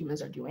to what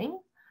humans are doing.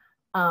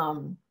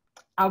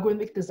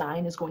 Algorithmic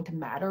design is going to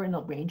matter in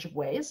a range of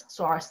ways.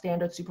 So our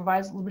standard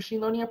supervised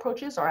machine learning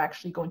approaches are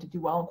actually going to do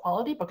well in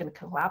quality, but going to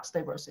collapse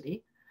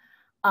diversity.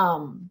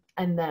 And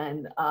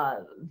then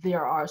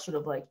there are sort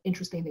of like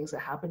interesting things that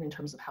happen in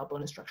terms of how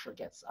bonus structure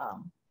gets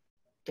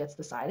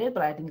decided,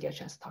 but I didn't get a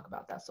chance to talk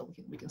about that, so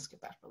we can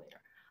skip that for later.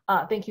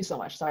 Thank you so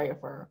much. Sorry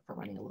for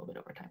running a little bit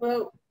over time.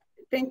 Well,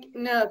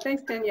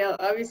 thanks, Danielle.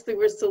 Obviously,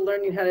 we're still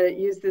learning how to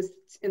use this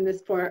in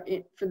this form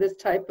for this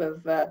type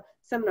of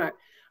seminar.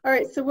 All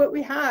right, so what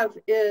we have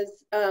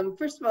is,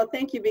 first of all,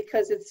 thank you,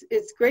 because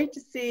it's great to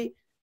see,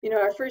 you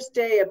know, our first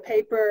day of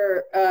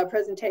paper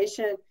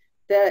presentation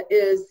that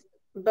is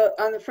both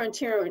on the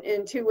frontier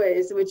in 2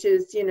 ways, which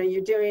is, you know,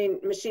 you're doing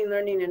machine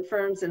learning in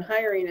firms and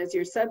hiring as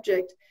your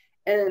subject,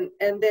 and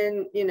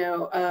then, you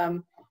know,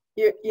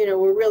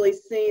 we're really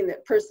seeing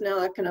that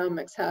personnel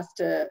economics has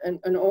to,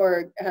 an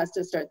org has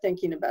to start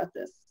thinking about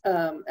this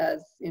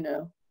as, you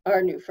know,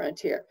 our new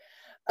frontier.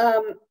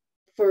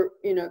 For,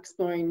 you know,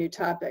 exploring new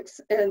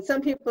topics. And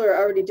some people are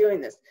already doing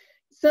this.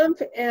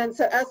 And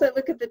so as I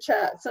look at the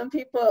chat, some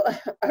people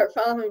are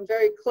following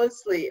very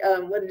closely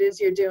what it is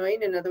you're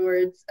doing. In other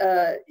words,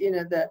 you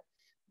know,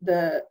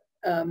 the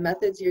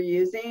methods you're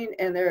using,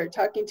 and they're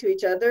talking to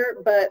each other.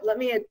 But let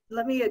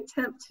me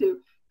attempt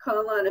to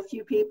call on a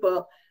few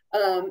people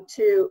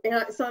so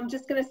I'm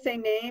just going to say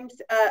names.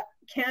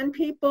 Can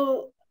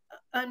people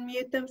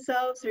unmute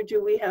themselves, or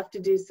do we have to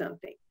do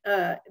something?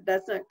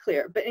 That's not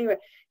clear. But anyway,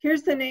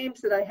 here's the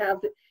names that I have.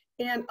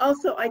 And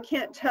also, I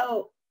can't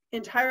tell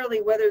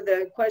entirely whether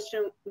the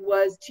question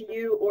was to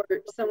you or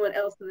someone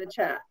else in the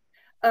chat.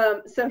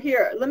 So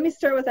here, let me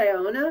start with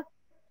Iona.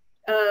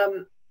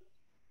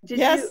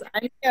 Yes,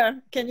 I'm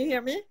here. Can you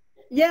hear me?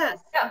 Yes.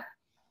 Yeah.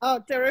 Oh,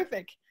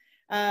 terrific.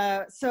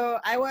 So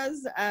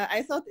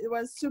I thought it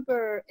was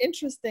super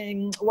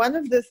interesting. One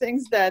of the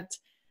things that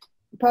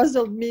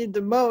puzzled me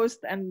the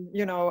most, and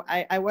you know,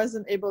 I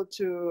wasn't able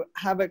to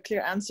have a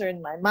clear answer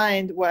in my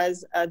mind,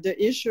 was the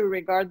issue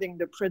regarding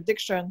the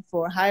prediction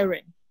for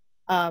hiring.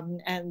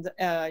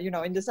 You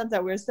know, in the sense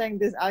that we're saying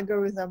these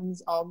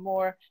algorithms are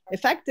more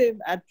effective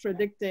at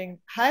predicting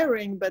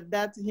hiring, but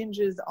that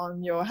hinges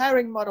on your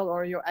hiring model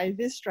or your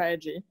IV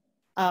strategy.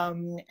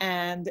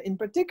 And in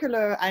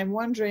particular, I'm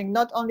wondering,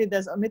 not only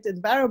there's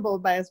omitted variable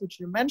bias, which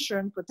you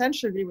mentioned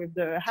potentially with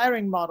the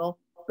hiring model,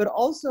 but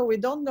also we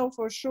don't know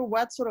for sure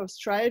what sort of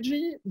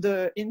strategy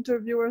the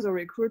interviewers or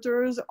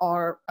recruiters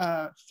are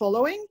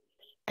following.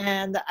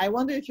 And I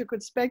wonder if you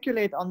could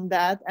speculate on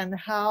that, and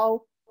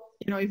how,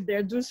 you know, if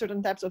they do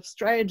certain types of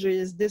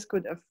strategies, this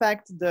could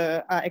affect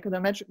the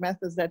econometric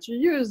methods that you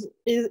use,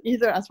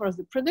 either as far as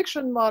the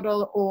prediction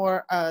model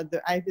or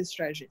the IV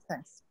strategy.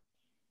 Thanks.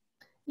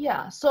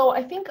 Yeah, so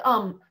I think,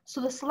 so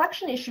the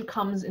selection issue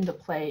comes into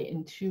play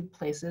in 2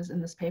 places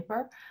in this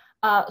paper.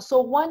 So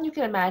one, you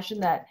can imagine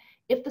that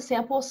if the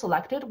sample is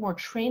selected, we're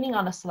training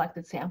on a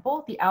selected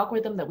sample, the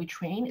algorithm that we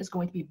train is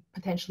going to be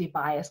potentially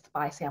biased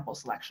by sample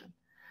selection.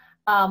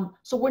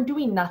 So we're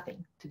doing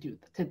nothing to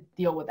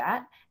deal with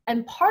that.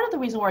 And part of the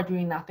reason we're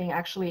doing nothing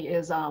actually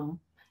is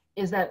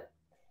that,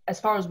 as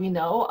far as we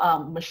know,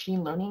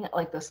 machine learning,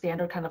 like the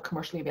standard kind of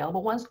commercially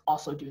available ones,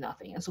 also do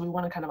nothing. And so we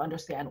want to kind of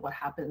understand what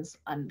happens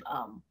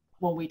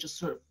when we just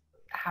sort of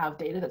have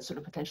data that's sort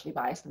of potentially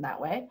biased in that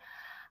way.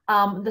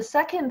 The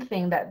second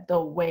thing, that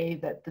the way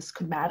that this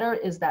could matter,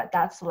 is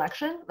that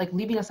selection, like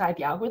leaving aside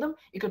the algorithm,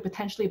 it could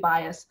potentially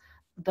bias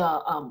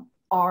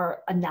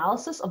our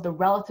analysis of the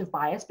relative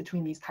bias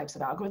between these types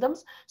of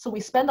algorithms. So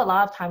we spend a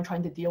lot of time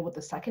trying to deal with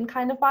the second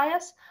kind of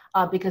bias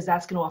because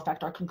that's going to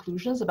affect our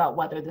conclusions about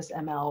whether this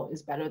ML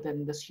is better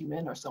than this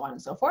human, or so on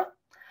and so forth.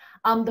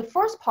 The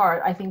first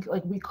part, I think,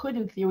 like we could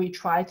in theory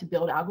try to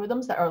build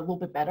algorithms that are a little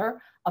bit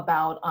better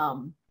about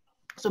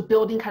so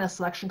building kind of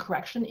selection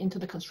correction into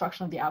the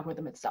construction of the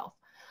algorithm itself.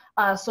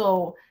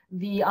 So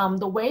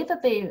the way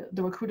that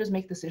the recruiters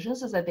make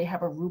decisions is that they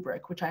have a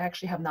rubric, which I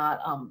actually have not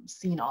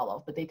seen all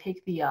of, but they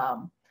take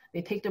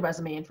the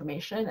resume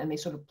information and they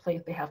sort of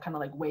place, they have kind of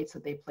like weights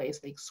that they place.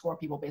 They score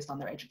people based on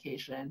their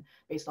education,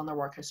 based on their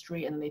work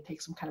history, and then they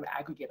take some kind of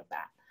aggregate of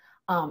that.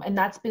 And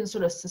that's been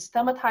sort of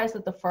systematized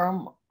at the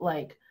firm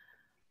like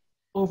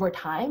over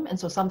time. And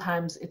so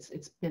sometimes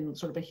it's been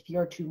sort of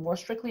adhered to more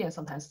strictly, and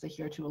sometimes it's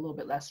adhered to a little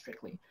bit less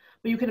strictly.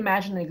 But you can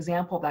imagine an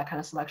example of that kind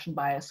of selection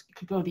bias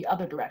could go the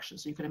other direction.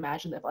 So you can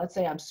imagine that, let's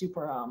say I'm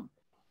super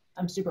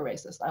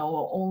racist. I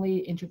will only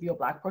interview a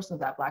Black person if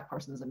that Black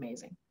person is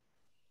amazing.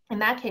 In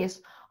that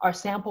case, our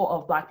sample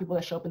of Black people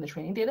that show up in the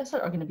training data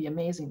set are going to be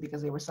amazing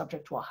because they were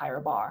subject to a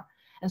higher bar.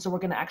 And so we're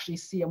going to actually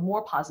see a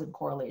more positive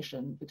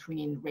correlation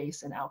between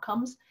race and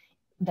outcomes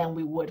than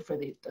we would for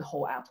the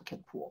whole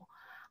applicant pool.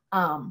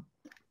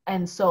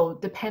 And so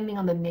depending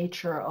on the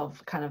nature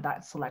of kind of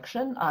that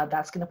selection,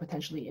 that's going to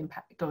potentially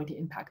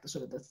impact the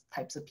sort of the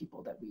types of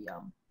people that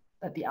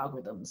that the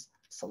algorithms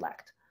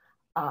select.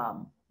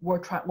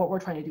 What we're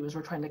trying to do is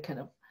we're trying to kind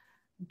of,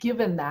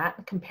 given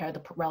that, compare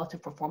the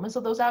relative performance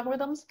of those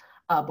algorithms,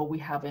 but we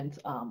haven't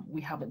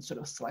sort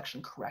of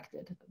selection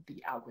corrected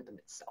the algorithm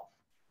itself.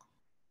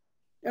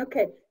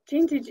 Okay,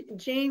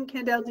 Jane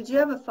Kendall, did you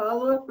have a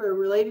follow-up or a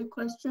related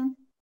question?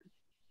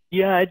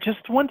 Yeah, I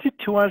just wanted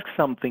to ask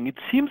something. It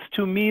seems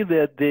to me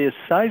that the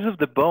size of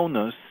the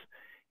bonus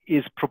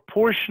is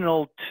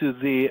proportional to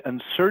the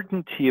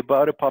uncertainty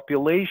about a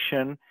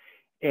population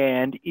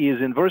and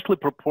is inversely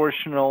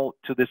proportional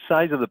to the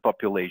size of the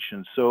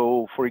population.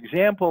 So for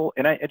example,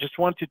 and I just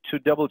wanted to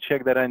double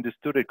check that I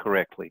understood it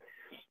correctly.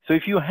 So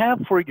if you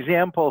have, for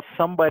example,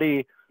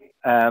 somebody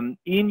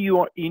in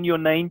your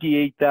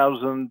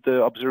 98,000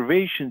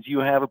 observations, you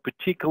have a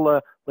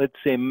particular, let's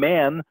say,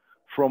 man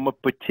from a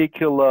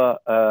particular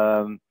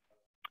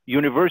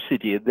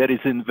university that is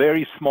in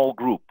very small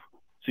group.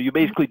 So you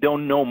basically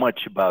don't know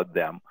much about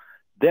them.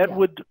 That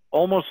would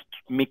almost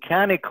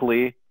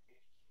mechanically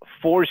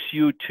force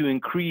you to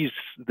increase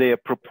the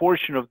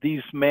proportion of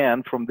these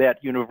men from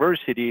that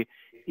university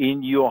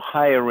in your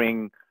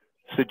hiring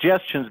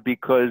suggestions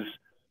because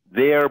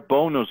their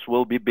bonus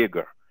will be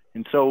bigger.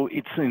 And so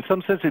it's, in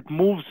some sense, it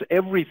moves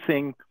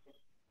everything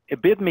a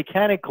bit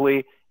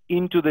mechanically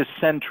into the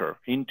center,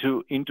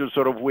 into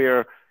sort of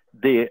where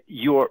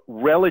your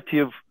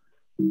relative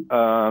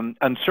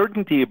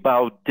uncertainty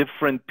about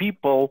different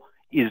people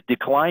is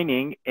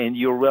declining and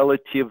your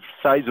relative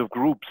size of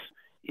groups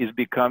is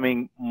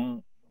becoming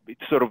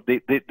sort of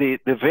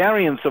the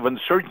variance of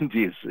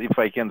uncertainties, if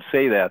I can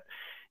say that,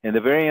 and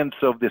the variance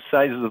of the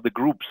sizes of the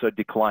groups are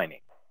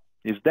declining.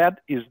 Is that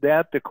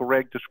the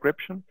correct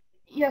description?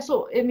 Yeah,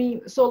 so I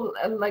mean, so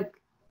like,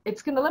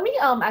 it's gonna, let me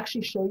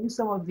actually show you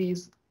some of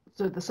these,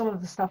 some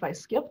of the stuff I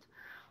skipped.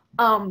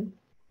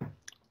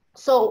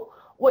 So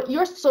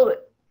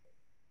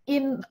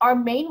in our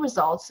main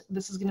results,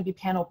 this is gonna be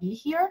panel B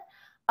here.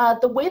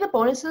 The way the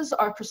bonuses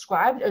are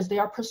prescribed is they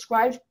are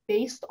prescribed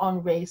based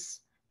on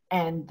race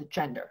and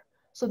gender.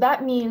 So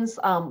that means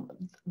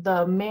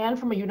the man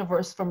from a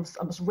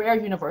rare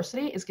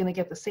university is gonna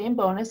get the same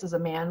bonus as a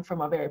man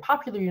from a very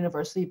popular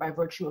university by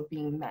virtue of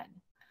being men.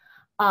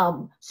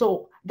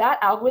 So that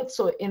algorithm,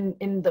 so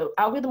in the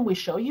algorithm we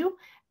show you,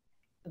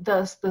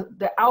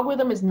 the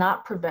algorithm is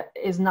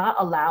not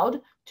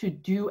allowed to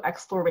do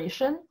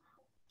exploration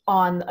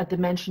on a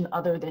dimension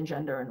other than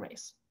gender and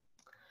race.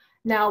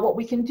 Now, what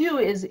we can do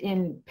is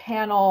in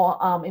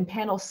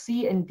panel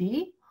C and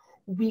D,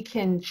 we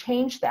can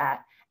change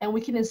that, and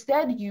we can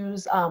instead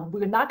use,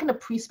 we're not going to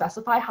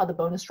pre-specify how the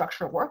bonus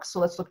structure works. So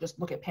let's just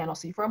look at panel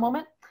C for a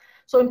moment.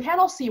 So in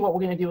panel C, what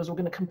we're going to do is we're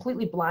going to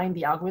completely blind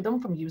the algorithm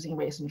from using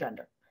race and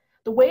gender.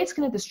 The way it's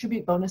going to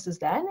distribute bonuses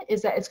then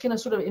is that it's going to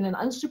sort of, in an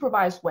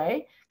unsupervised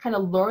way, kind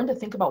of learn to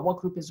think about what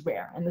group is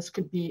rare. And this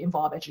could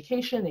involve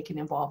education. It can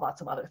involve lots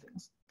of other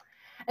things.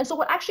 And so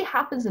what actually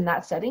happens in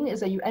that setting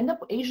is that you end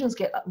up, Asians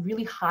get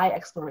really high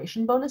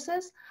exploration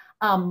bonuses,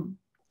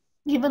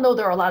 even though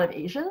there are a lot of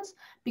Asians,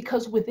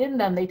 because within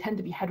them, they tend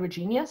to be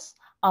heterogeneous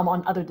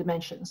on other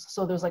dimensions.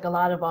 So there's like a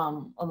lot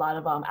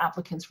of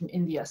applicants from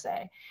India,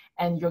 say,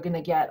 and you're going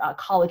to get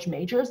college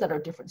majors that are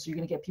different. So you're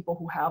going to get people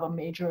who have a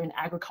major in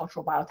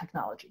agricultural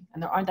biotechnology,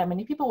 and there aren't that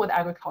many people with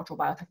agricultural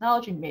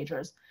biotechnology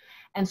majors.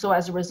 And so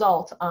as a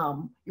result,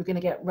 you're going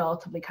to get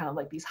relatively kind of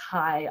like these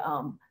high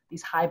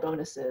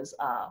bonuses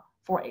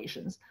for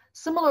Asians.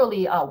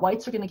 Similarly,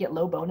 whites are going to get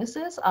low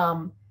bonuses,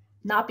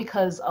 not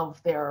because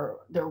of their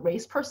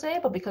race per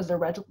se, but because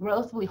they're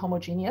relatively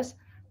homogeneous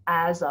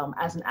as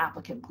an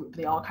applicant group.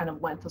 They all kind of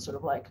went to sort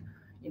of like,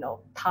 you know,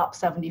 top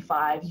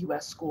 75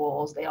 US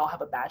schools. They all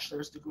have a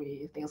bachelor's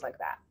degree, things like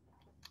that.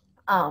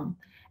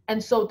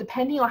 And so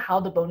depending on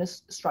how the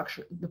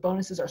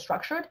bonuses are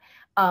structured,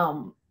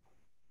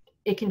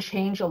 it can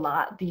change a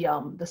lot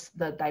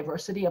the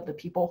diversity of the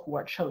people who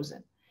are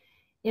chosen.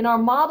 In our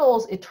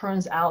models, it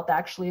turns out that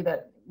actually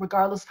that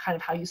regardless of kind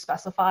of how you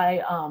specify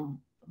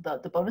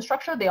the bonus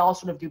structure, they all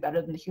sort of do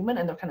better than the human,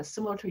 and they're kind of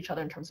similar to each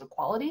other in terms of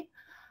quality.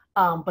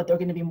 But they're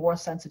going to be more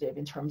sensitive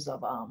in terms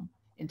of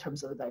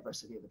the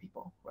diversity of the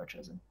people who are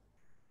chosen.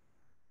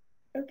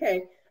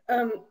 Okay,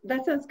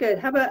 that sounds good.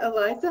 How about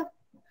Eliza?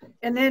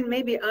 And then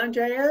maybe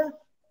Andrea,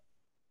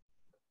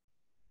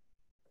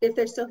 if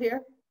they're still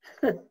here.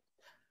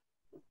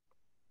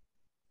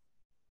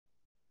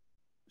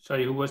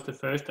 Sorry, who was the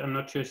first? I'm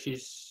not sure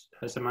she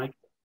has a mic.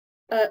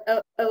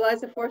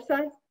 Eliza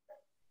Forsyth?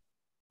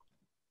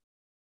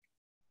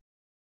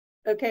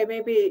 Okay,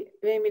 maybe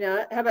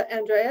not. How about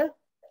Andrea?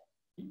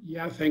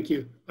 Yeah, thank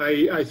you.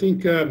 I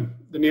think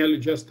Danielle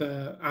just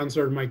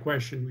answered my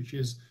question, which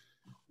is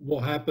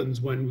what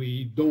happens when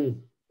we don't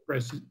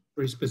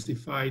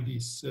pre-specify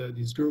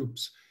these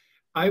groups.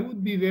 I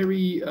would be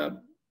very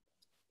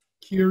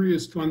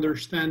curious to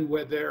understand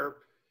whether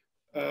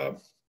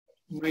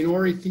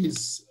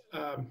minorities,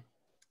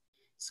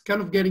 it's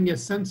kind of getting a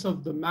sense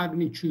of the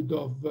magnitude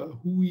of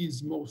who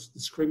is most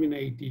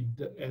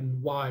discriminated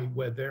and why,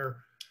 whether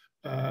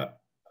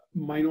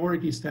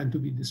minorities tend to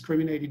be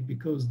discriminated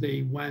because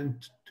they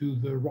went to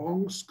the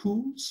wrong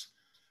schools,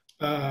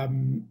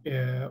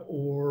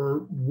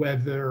 or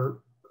whether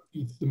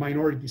it's the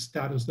minority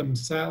status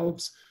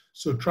themselves.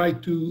 So try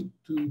to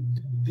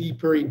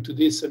deeper into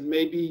this and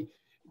maybe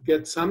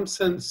get some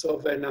sense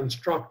of an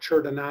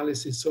unstructured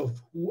analysis of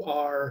who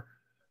are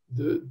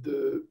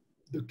the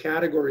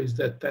categories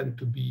that tend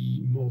to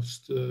be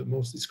most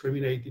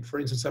discriminated. For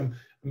instance, I'm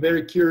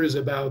very curious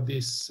about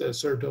this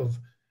sort of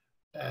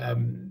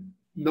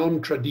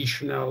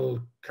non-traditional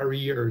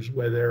careers,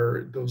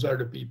 whether those are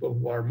the people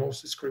who are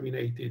most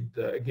discriminated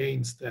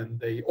against, and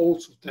they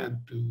also tend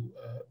to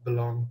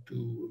belong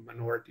to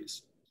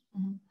minorities.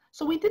 Mm-hmm.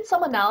 So we did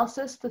some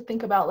analysis to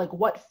think about like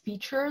what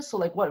features, so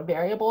like what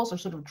variables are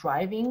sort of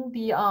driving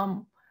the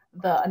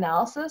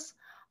analysis.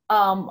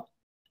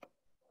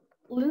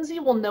 Lindsey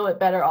will know it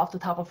better off the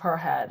top of her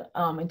head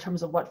in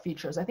terms of what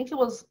features. I think it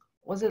was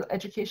it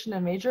education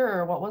and major,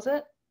 or what was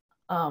it?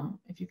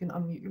 If you can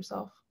unmute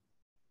yourself.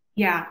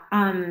 Yeah,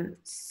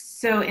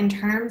 so in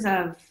terms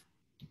of,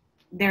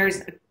 there's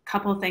a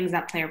couple of things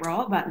that play a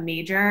role, but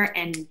major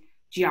and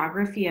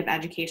geography of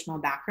educational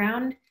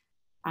background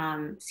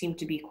seem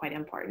to be quite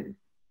important.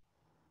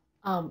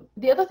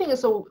 The other thing is,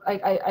 so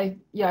I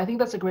think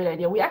that's a great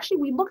idea.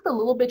 We looked a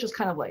little bit, just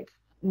kind of like,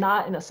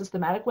 not in a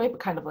systematic way, but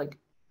kind of like,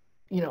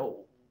 you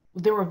know,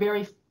 there were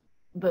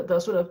there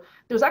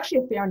was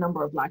actually a fair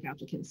number of Black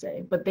applicants,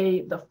 but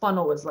the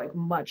funnel was like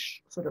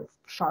much sort of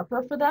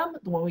sharper for them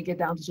when we get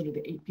down to sort of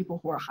the 8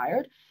 people who are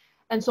hired.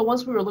 And so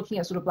once we were looking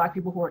at sort of Black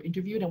people who were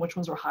interviewed and which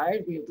ones were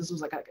hired, this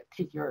was like a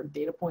take your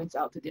data points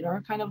out to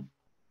dinner kind of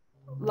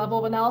level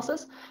of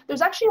analysis.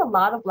 There's actually a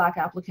lot of Black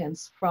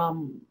applicants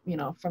from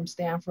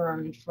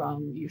Stanford,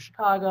 from U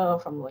Chicago,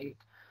 from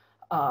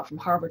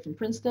Harvard, from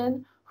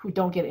Princeton, who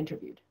don't get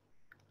interviewed.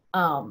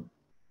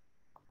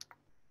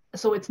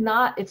 So it's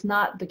not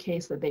the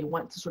case that they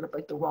went to sort of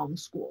like the wrong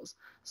schools.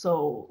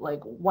 So like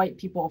white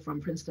people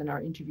from Princeton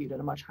are interviewed at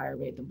a much higher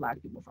rate than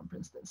Black people from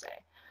Princeton, say.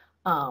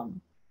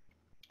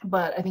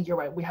 But I think you're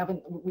right.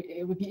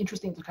 It would be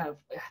interesting to kind of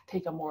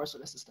take a more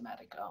sort of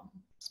systematic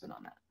spin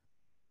on that.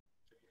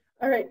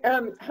 All right.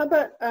 How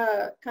about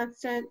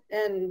Constance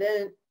and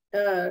then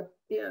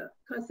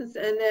Constance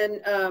and then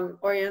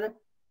Oriana?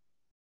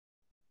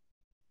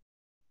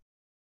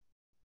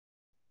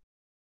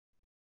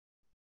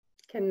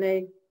 Can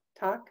they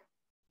talk?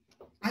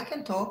 I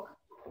can talk.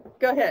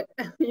 Go ahead.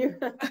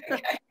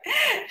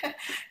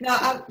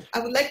 Now, I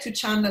would like to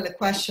channel a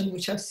question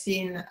which I've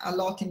seen a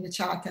lot in the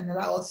chat and that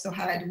I also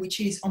had, which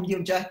is on the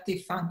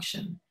objective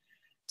function.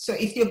 So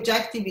if the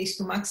objective is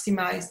to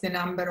maximize the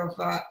number of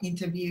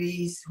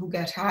interviewees who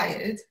get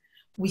hired,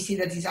 we see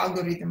that this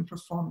algorithm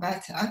perform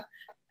better.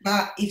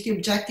 But if the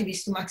objective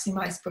is to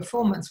maximize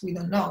performance, we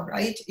don't know,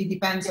 right? It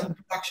depends on the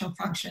production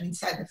function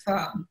inside the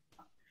firm.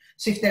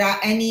 So if there are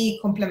any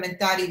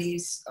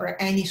complementarities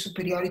or any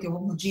superiority of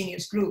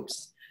homogeneous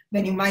groups,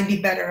 then you might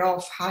be better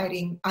off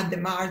hiring at the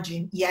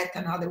margin yet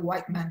another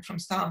white man from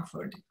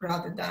Stanford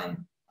rather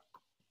than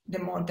the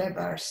more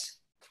diverse.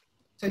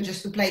 So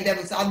just to play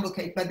devil's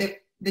advocate, but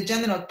the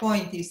general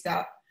point is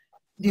that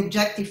the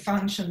objective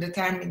function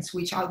determines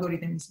which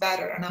algorithm is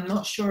better. And I'm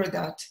not sure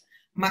that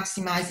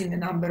maximizing the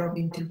number of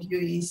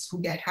interviewees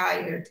who get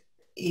hired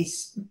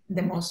is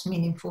the most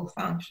meaningful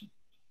function.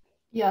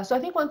 Yeah, so I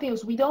think one thing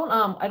is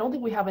I don't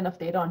think we have enough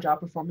data on job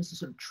performance to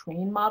sort of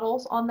train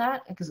models on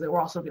that, because we're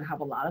also going to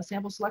have a lot of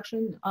sample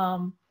selection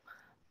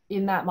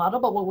in that model.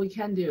 But what we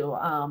can do,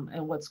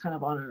 and what's kind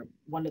of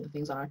one of the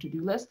things on our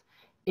to-do list,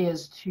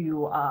 is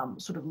to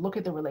sort of look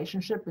at the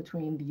relationship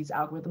between these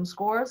algorithm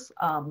scores,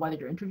 whether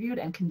you're interviewed,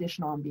 and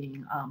conditional on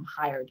being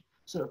hired,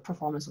 sort of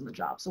performance on the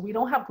job. So we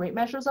don't have great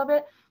measures of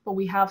it, but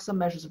we have some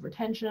measures of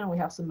retention. We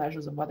have some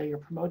measures of whether you're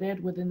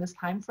promoted within this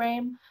time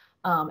frame.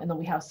 And then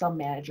we have some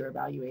manager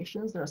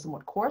evaluations that are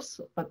somewhat coarse,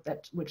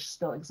 but which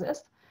still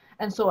exist.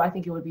 And so I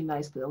think it would be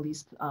nice to at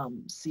least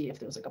see if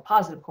there's like a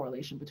positive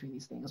correlation between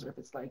these things, or if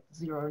it's like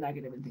 0 or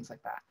negative and things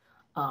like that.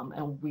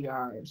 And we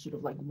are sort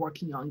of like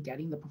working on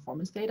getting the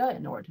performance data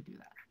in order to do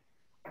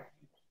that.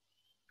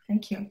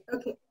 Thank you.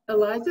 Okay,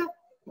 Eliza?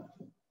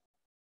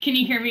 Can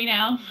you hear me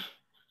now?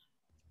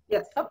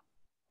 Yes. Oh.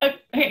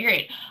 Okay,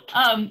 great.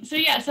 So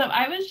yeah, so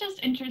I was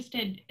just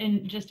interested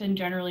in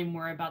generally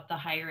more about the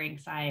hiring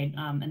side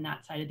and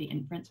that side of the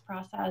inference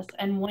process.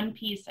 And one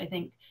piece I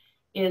think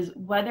is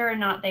whether or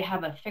not they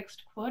have a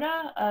fixed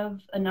quota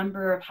of a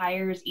number of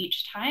hires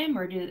each time,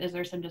 or is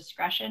there some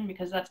discretion?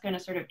 Because that's going to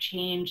sort of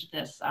change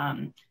this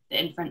the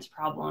inference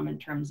problem in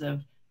terms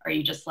of, are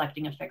you just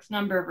selecting a fixed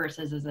number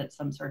versus is it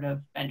some sort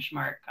of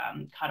benchmark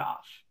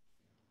cutoff?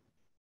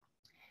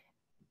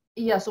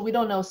 Yeah, so we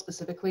don't know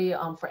specifically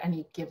for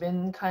any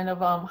given kind of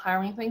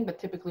hiring thing, but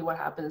typically what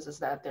happens is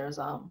that there's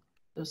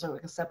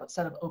like a set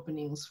of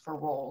openings for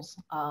roles,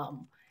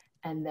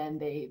 and then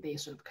they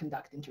sort of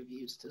conduct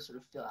interviews to sort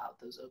of fill out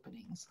those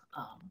openings.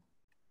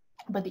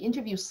 But the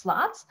interview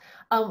slots,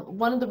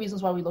 one of the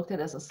reasons why we looked at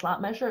it as a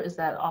slot measure is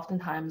that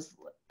oftentimes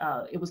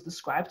it was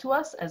described to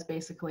us as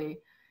basically,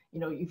 you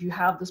know, if you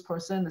have this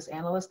person, this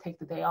analyst, take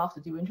the day off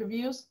to do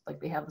interviews, like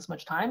they have this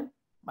much time,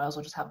 might as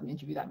well just have them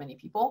interview that many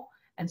people.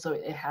 And so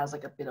it has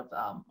like a bit of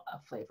a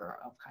flavor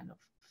of kind of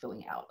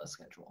filling out a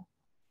schedule.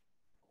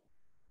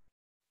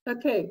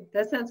 Okay,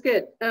 that sounds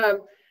good.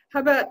 How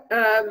about,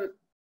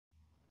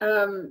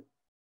 I'm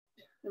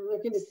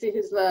looking to see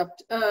who's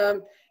left.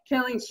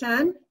 Kelly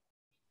Shen.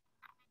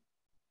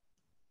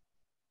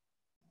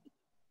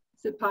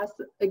 Is it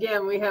possible?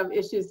 Again, we have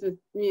issues with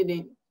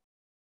muting.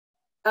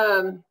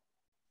 Okay,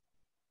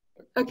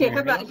 how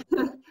about,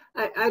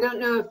 I don't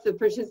know if the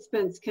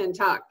participants can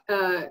talk.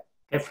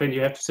 Catherine,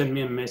 you have to send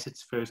me a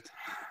message first.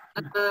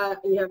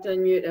 You have to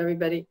unmute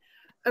everybody.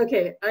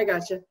 Okay, I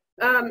gotcha.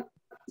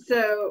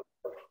 So,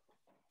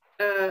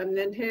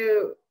 then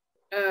who?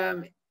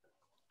 Yeah,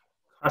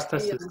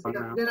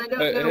 then I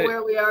don't know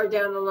where we are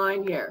down the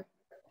line here.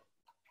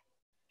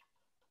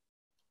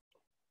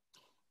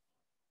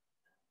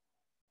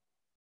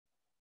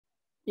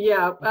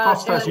 Yeah.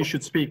 Costas, you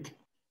should speak.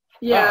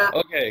 Yeah.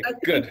 Okay,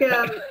 good.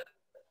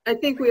 I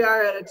think we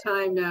are at a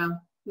time now.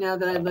 Now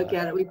that I look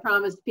at it, we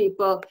promised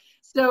people.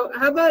 So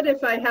how about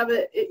if I have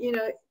it, you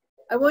know,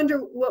 I wonder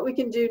what we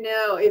can do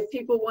now if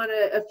people want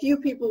to, a few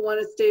people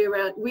want to stay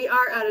around. We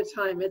are out of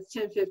time. It's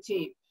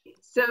 10:15.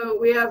 So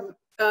we have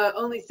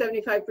only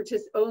 75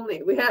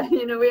 participants. We had,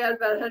 you know, we had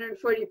about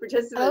 140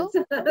 participants.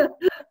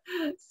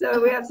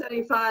 So we have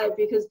 75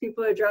 because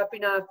people are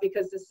dropping off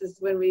because this is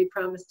when we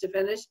promised to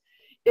finish.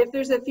 If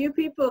there's a few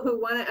people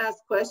who want to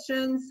ask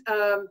questions,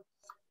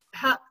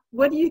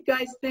 what do you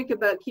guys think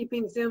about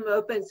keeping Zoom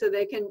open so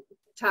they can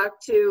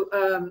talk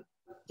to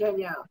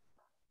Danielle?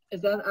 Is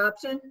that an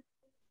option?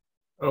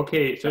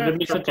 Okay, so let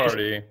me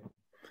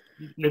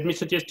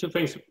suggest two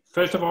things.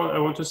 First of all, I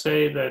want to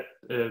say that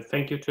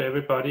thank you to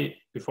everybody.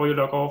 Before you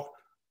log off,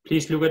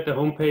 please look at the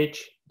homepage.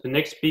 The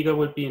next speaker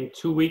will be in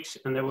 2 weeks,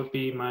 and that will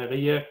be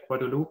Maria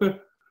Guadalupe.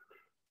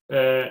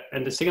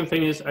 And the second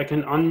thing is I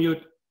can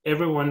unmute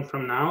everyone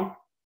from now,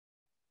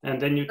 and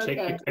then you take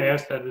the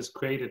class that is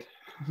created.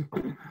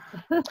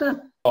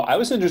 Well, I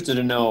was interested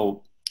to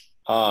know,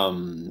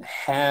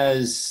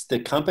 has the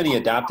company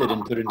adopted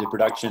and put into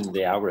production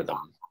the algorithm?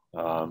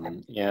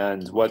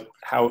 And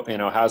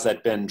how's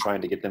that been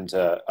trying to get them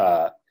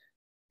to,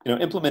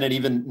 implement it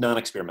even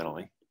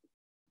non-experimentally?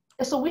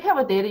 So we have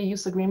a data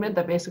use agreement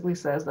that basically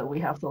says that we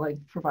have to like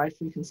provide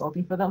free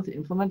consulting for them to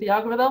implement the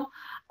algorithm.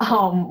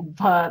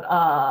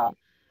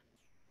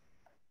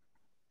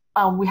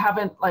 We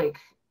haven't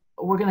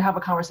we're going to have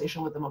a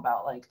conversation with them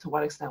about to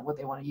what extent what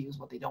they want to use,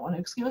 what they don't want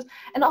to excuse.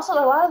 And also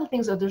a lot of the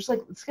things that there's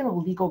it's kind of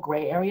legal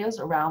gray areas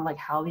around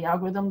how the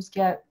algorithms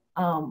get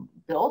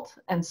built.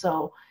 And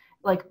so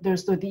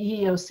there's the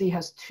EEOC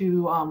has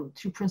two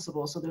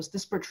principles. So there's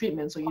disparate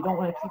treatment. So you don't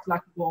want to treat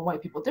Black people and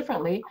white people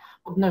differently.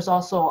 But then there's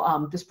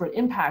also disparate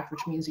impact,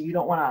 which means you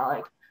don't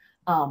want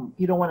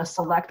to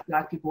select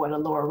Black people at a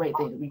lower rate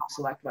than you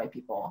select white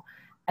people.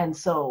 And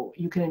so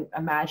you can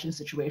imagine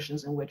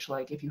situations in which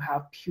if you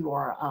have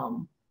pure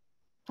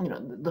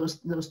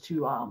those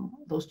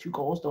two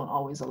goals don't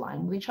always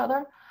align with each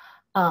other.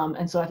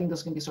 And so I think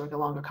there's going to be sort of a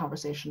longer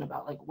conversation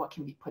about what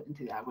can be put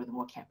into the algorithm,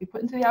 what can't be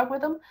put into the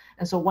algorithm.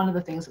 And so one of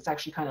the things that's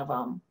actually kind of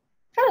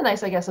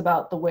nice, I guess,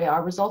 about the way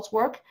our results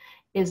work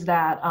is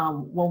that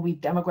when we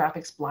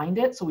demographics blind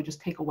it, so we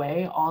just take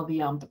away all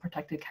the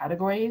protected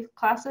category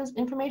classes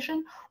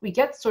information, we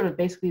get sort of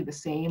basically the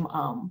same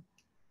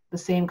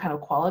kind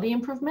of quality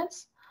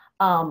improvements.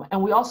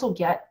 And we also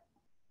get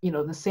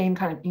the same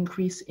kind of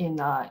increase in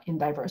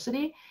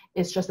diversity.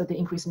 It's just that the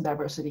increase in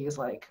diversity is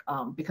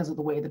because of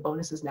the way the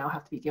bonuses now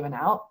have to be given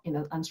out in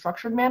an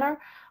unstructured manner.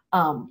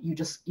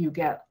 You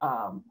get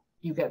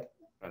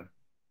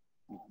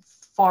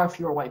far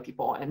fewer white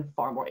people and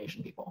far more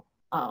Asian people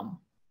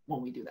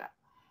when we do that.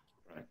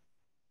 Right.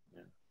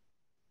 Yeah.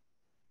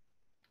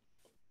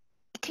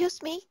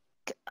 Excuse me.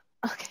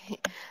 Okay.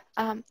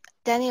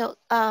 Daniel,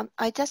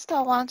 I just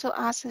want to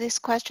ask this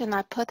question.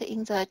 I put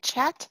in the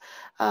chat.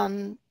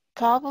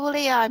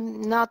 Probably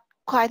I'm not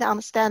quite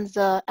understand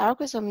the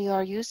algorithm you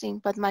are using,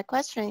 but my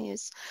question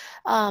is,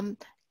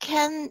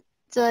 can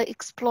the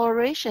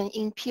exploration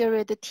in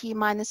period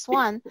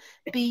T-1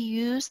 be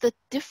used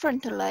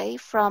differently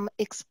from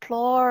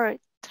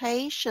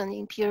exploitation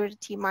in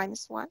period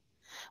T-1?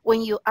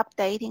 when you're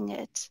updating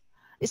it.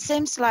 It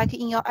seems like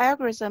in your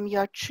algorithm,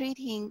 you're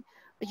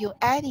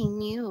adding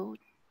new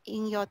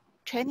in your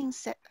training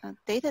set,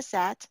 data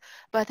set,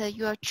 but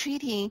you're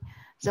treating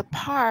the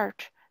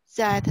part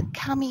that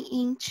coming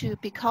into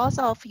because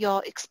of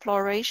your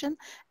exploration,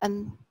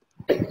 and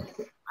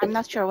I'm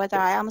not sure whether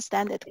I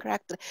understand it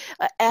correctly,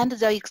 and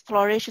the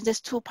exploration,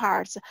 these two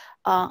parts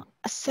are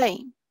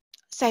same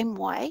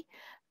way.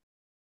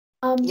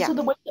 Yeah. So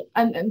the way,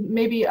 and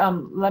maybe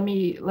let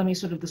me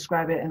sort of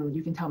describe it, and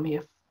you can tell me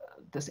if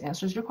this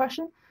answers your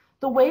question.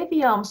 The way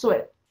the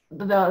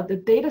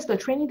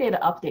training data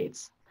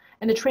updates,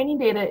 and the training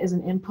data is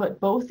an input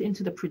both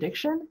into the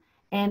prediction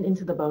and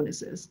into the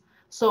bonuses.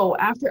 So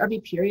after every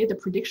period, the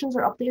predictions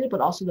are updated,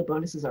 but also the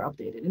bonuses are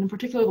updated. And in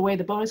particular, the way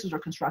the bonuses are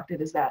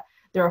constructed is that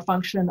they're a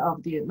function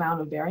of the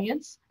amount of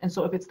variance. And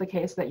so if it's the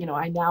case that, you know,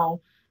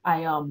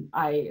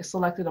 I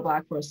selected a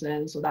Black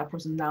person, so that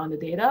person's now in the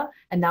data,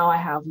 and now I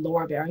have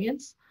lower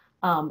variance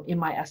in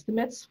my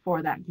estimates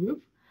for that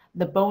group,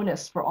 the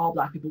bonus for all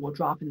Black people will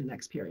drop in the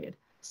next period.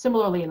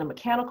 Similarly, in a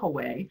mechanical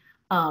way,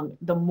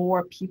 the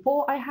more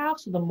people I have,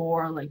 so the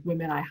more like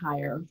women I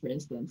hire, for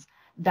instance,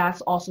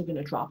 that's also going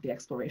to drop the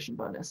exploration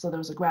bonus. So there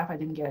was a graph I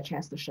didn't get a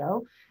chance to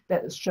show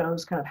that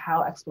shows kind of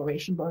how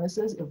exploration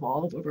bonuses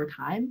evolve over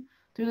time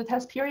through the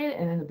test period.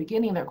 And in the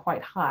beginning, they're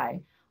quite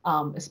high,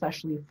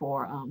 especially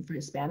for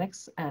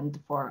Hispanics and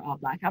for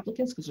Black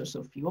applicants, because there's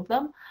so few of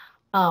them.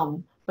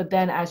 But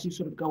then as you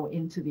sort of go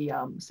into the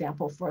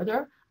sample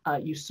further,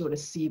 you sort of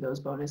see those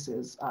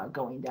bonuses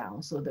going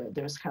down. So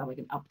there's kind of like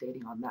an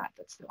updating on that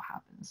still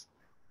happens.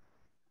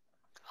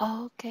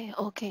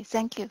 Okay,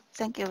 thank you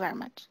very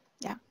much.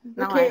 Yeah,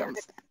 now okay, I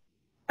understand.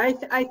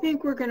 I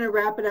think we're going to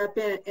wrap it up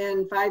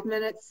in 5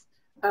 minutes.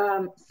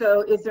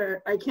 So is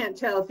there, I can't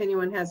tell if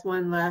anyone has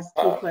one last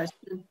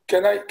question.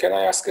 Can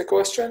I ask a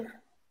question?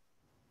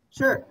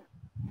 Sure.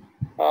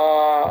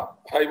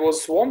 I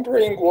was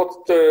wondering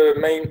what the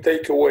main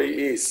takeaway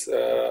is.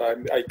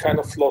 I kind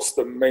of lost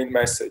the main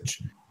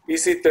message.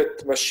 Is it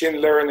that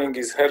machine learning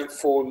is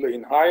helpful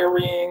in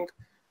hiring?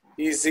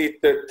 Is it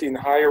that in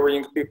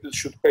hiring people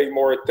should pay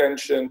more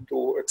attention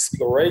to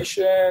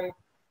exploration?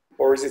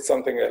 Or is it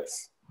something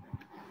else?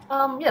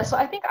 Yeah, so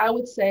I think I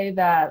would say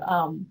that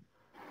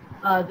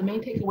the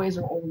main takeaways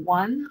are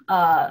one,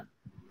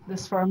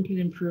 this firm can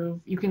improve,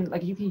 you can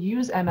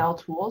use ML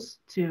tools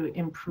to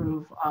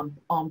improve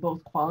on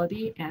both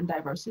quality and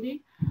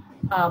diversity,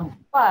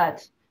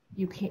 but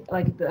you can't,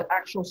 like the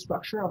actual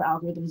structure of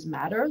algorithms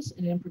matters,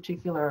 and in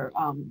particular,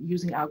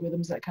 using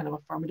algorithms that kind of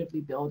affirmatively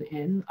build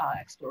in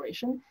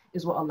exploration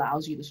is what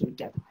allows you to sort of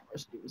get the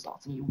diversity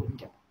results, and you wouldn't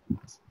get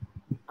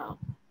them.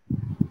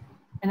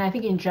 And I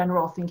think in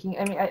general thinking,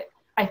 I mean,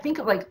 I think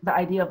of like the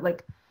idea of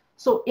like,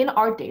 so in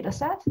our data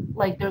set,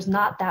 like there's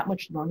not that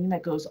much learning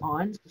that goes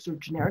on sort of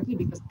generically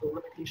because of the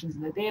limitations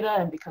in the data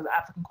and because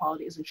applicant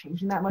quality isn't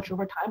changing that much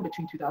over time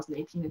between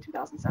 2018 and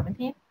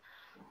 2017.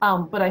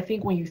 But I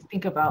think when you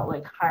think about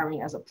like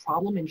hiring as a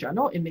problem in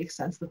general, it makes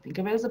sense to think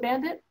of it as a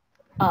bandit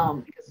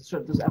because it's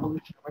sort of there's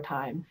evolution over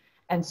time.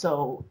 And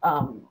so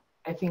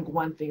I think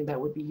one thing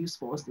that would be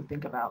useful is to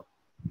think about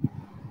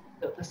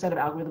the set of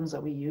algorithms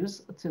that we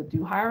use to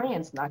do hiring, and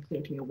it's not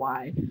clear to me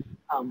why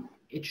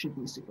it should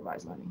be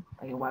supervised learning,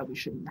 and why we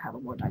shouldn't have a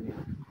more dynamic,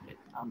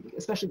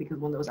 especially because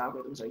when those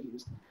algorithms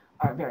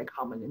are very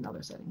common in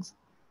other settings.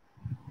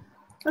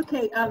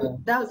 Okay,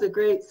 that was a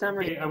great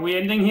summary. Okay, are we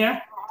ending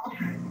here?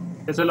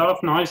 There's a lot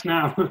of noise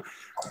now.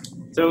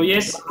 So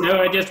yes,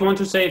 no, I just want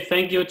to say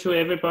thank you to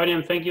everybody,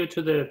 and thank you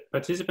to the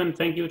participant,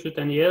 thank you to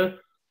Danielle,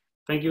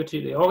 thank you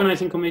to the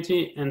organizing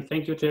committee, and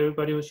thank you to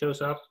everybody who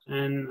shows up.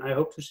 And I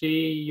hope to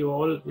see you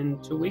all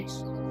in 2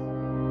 weeks.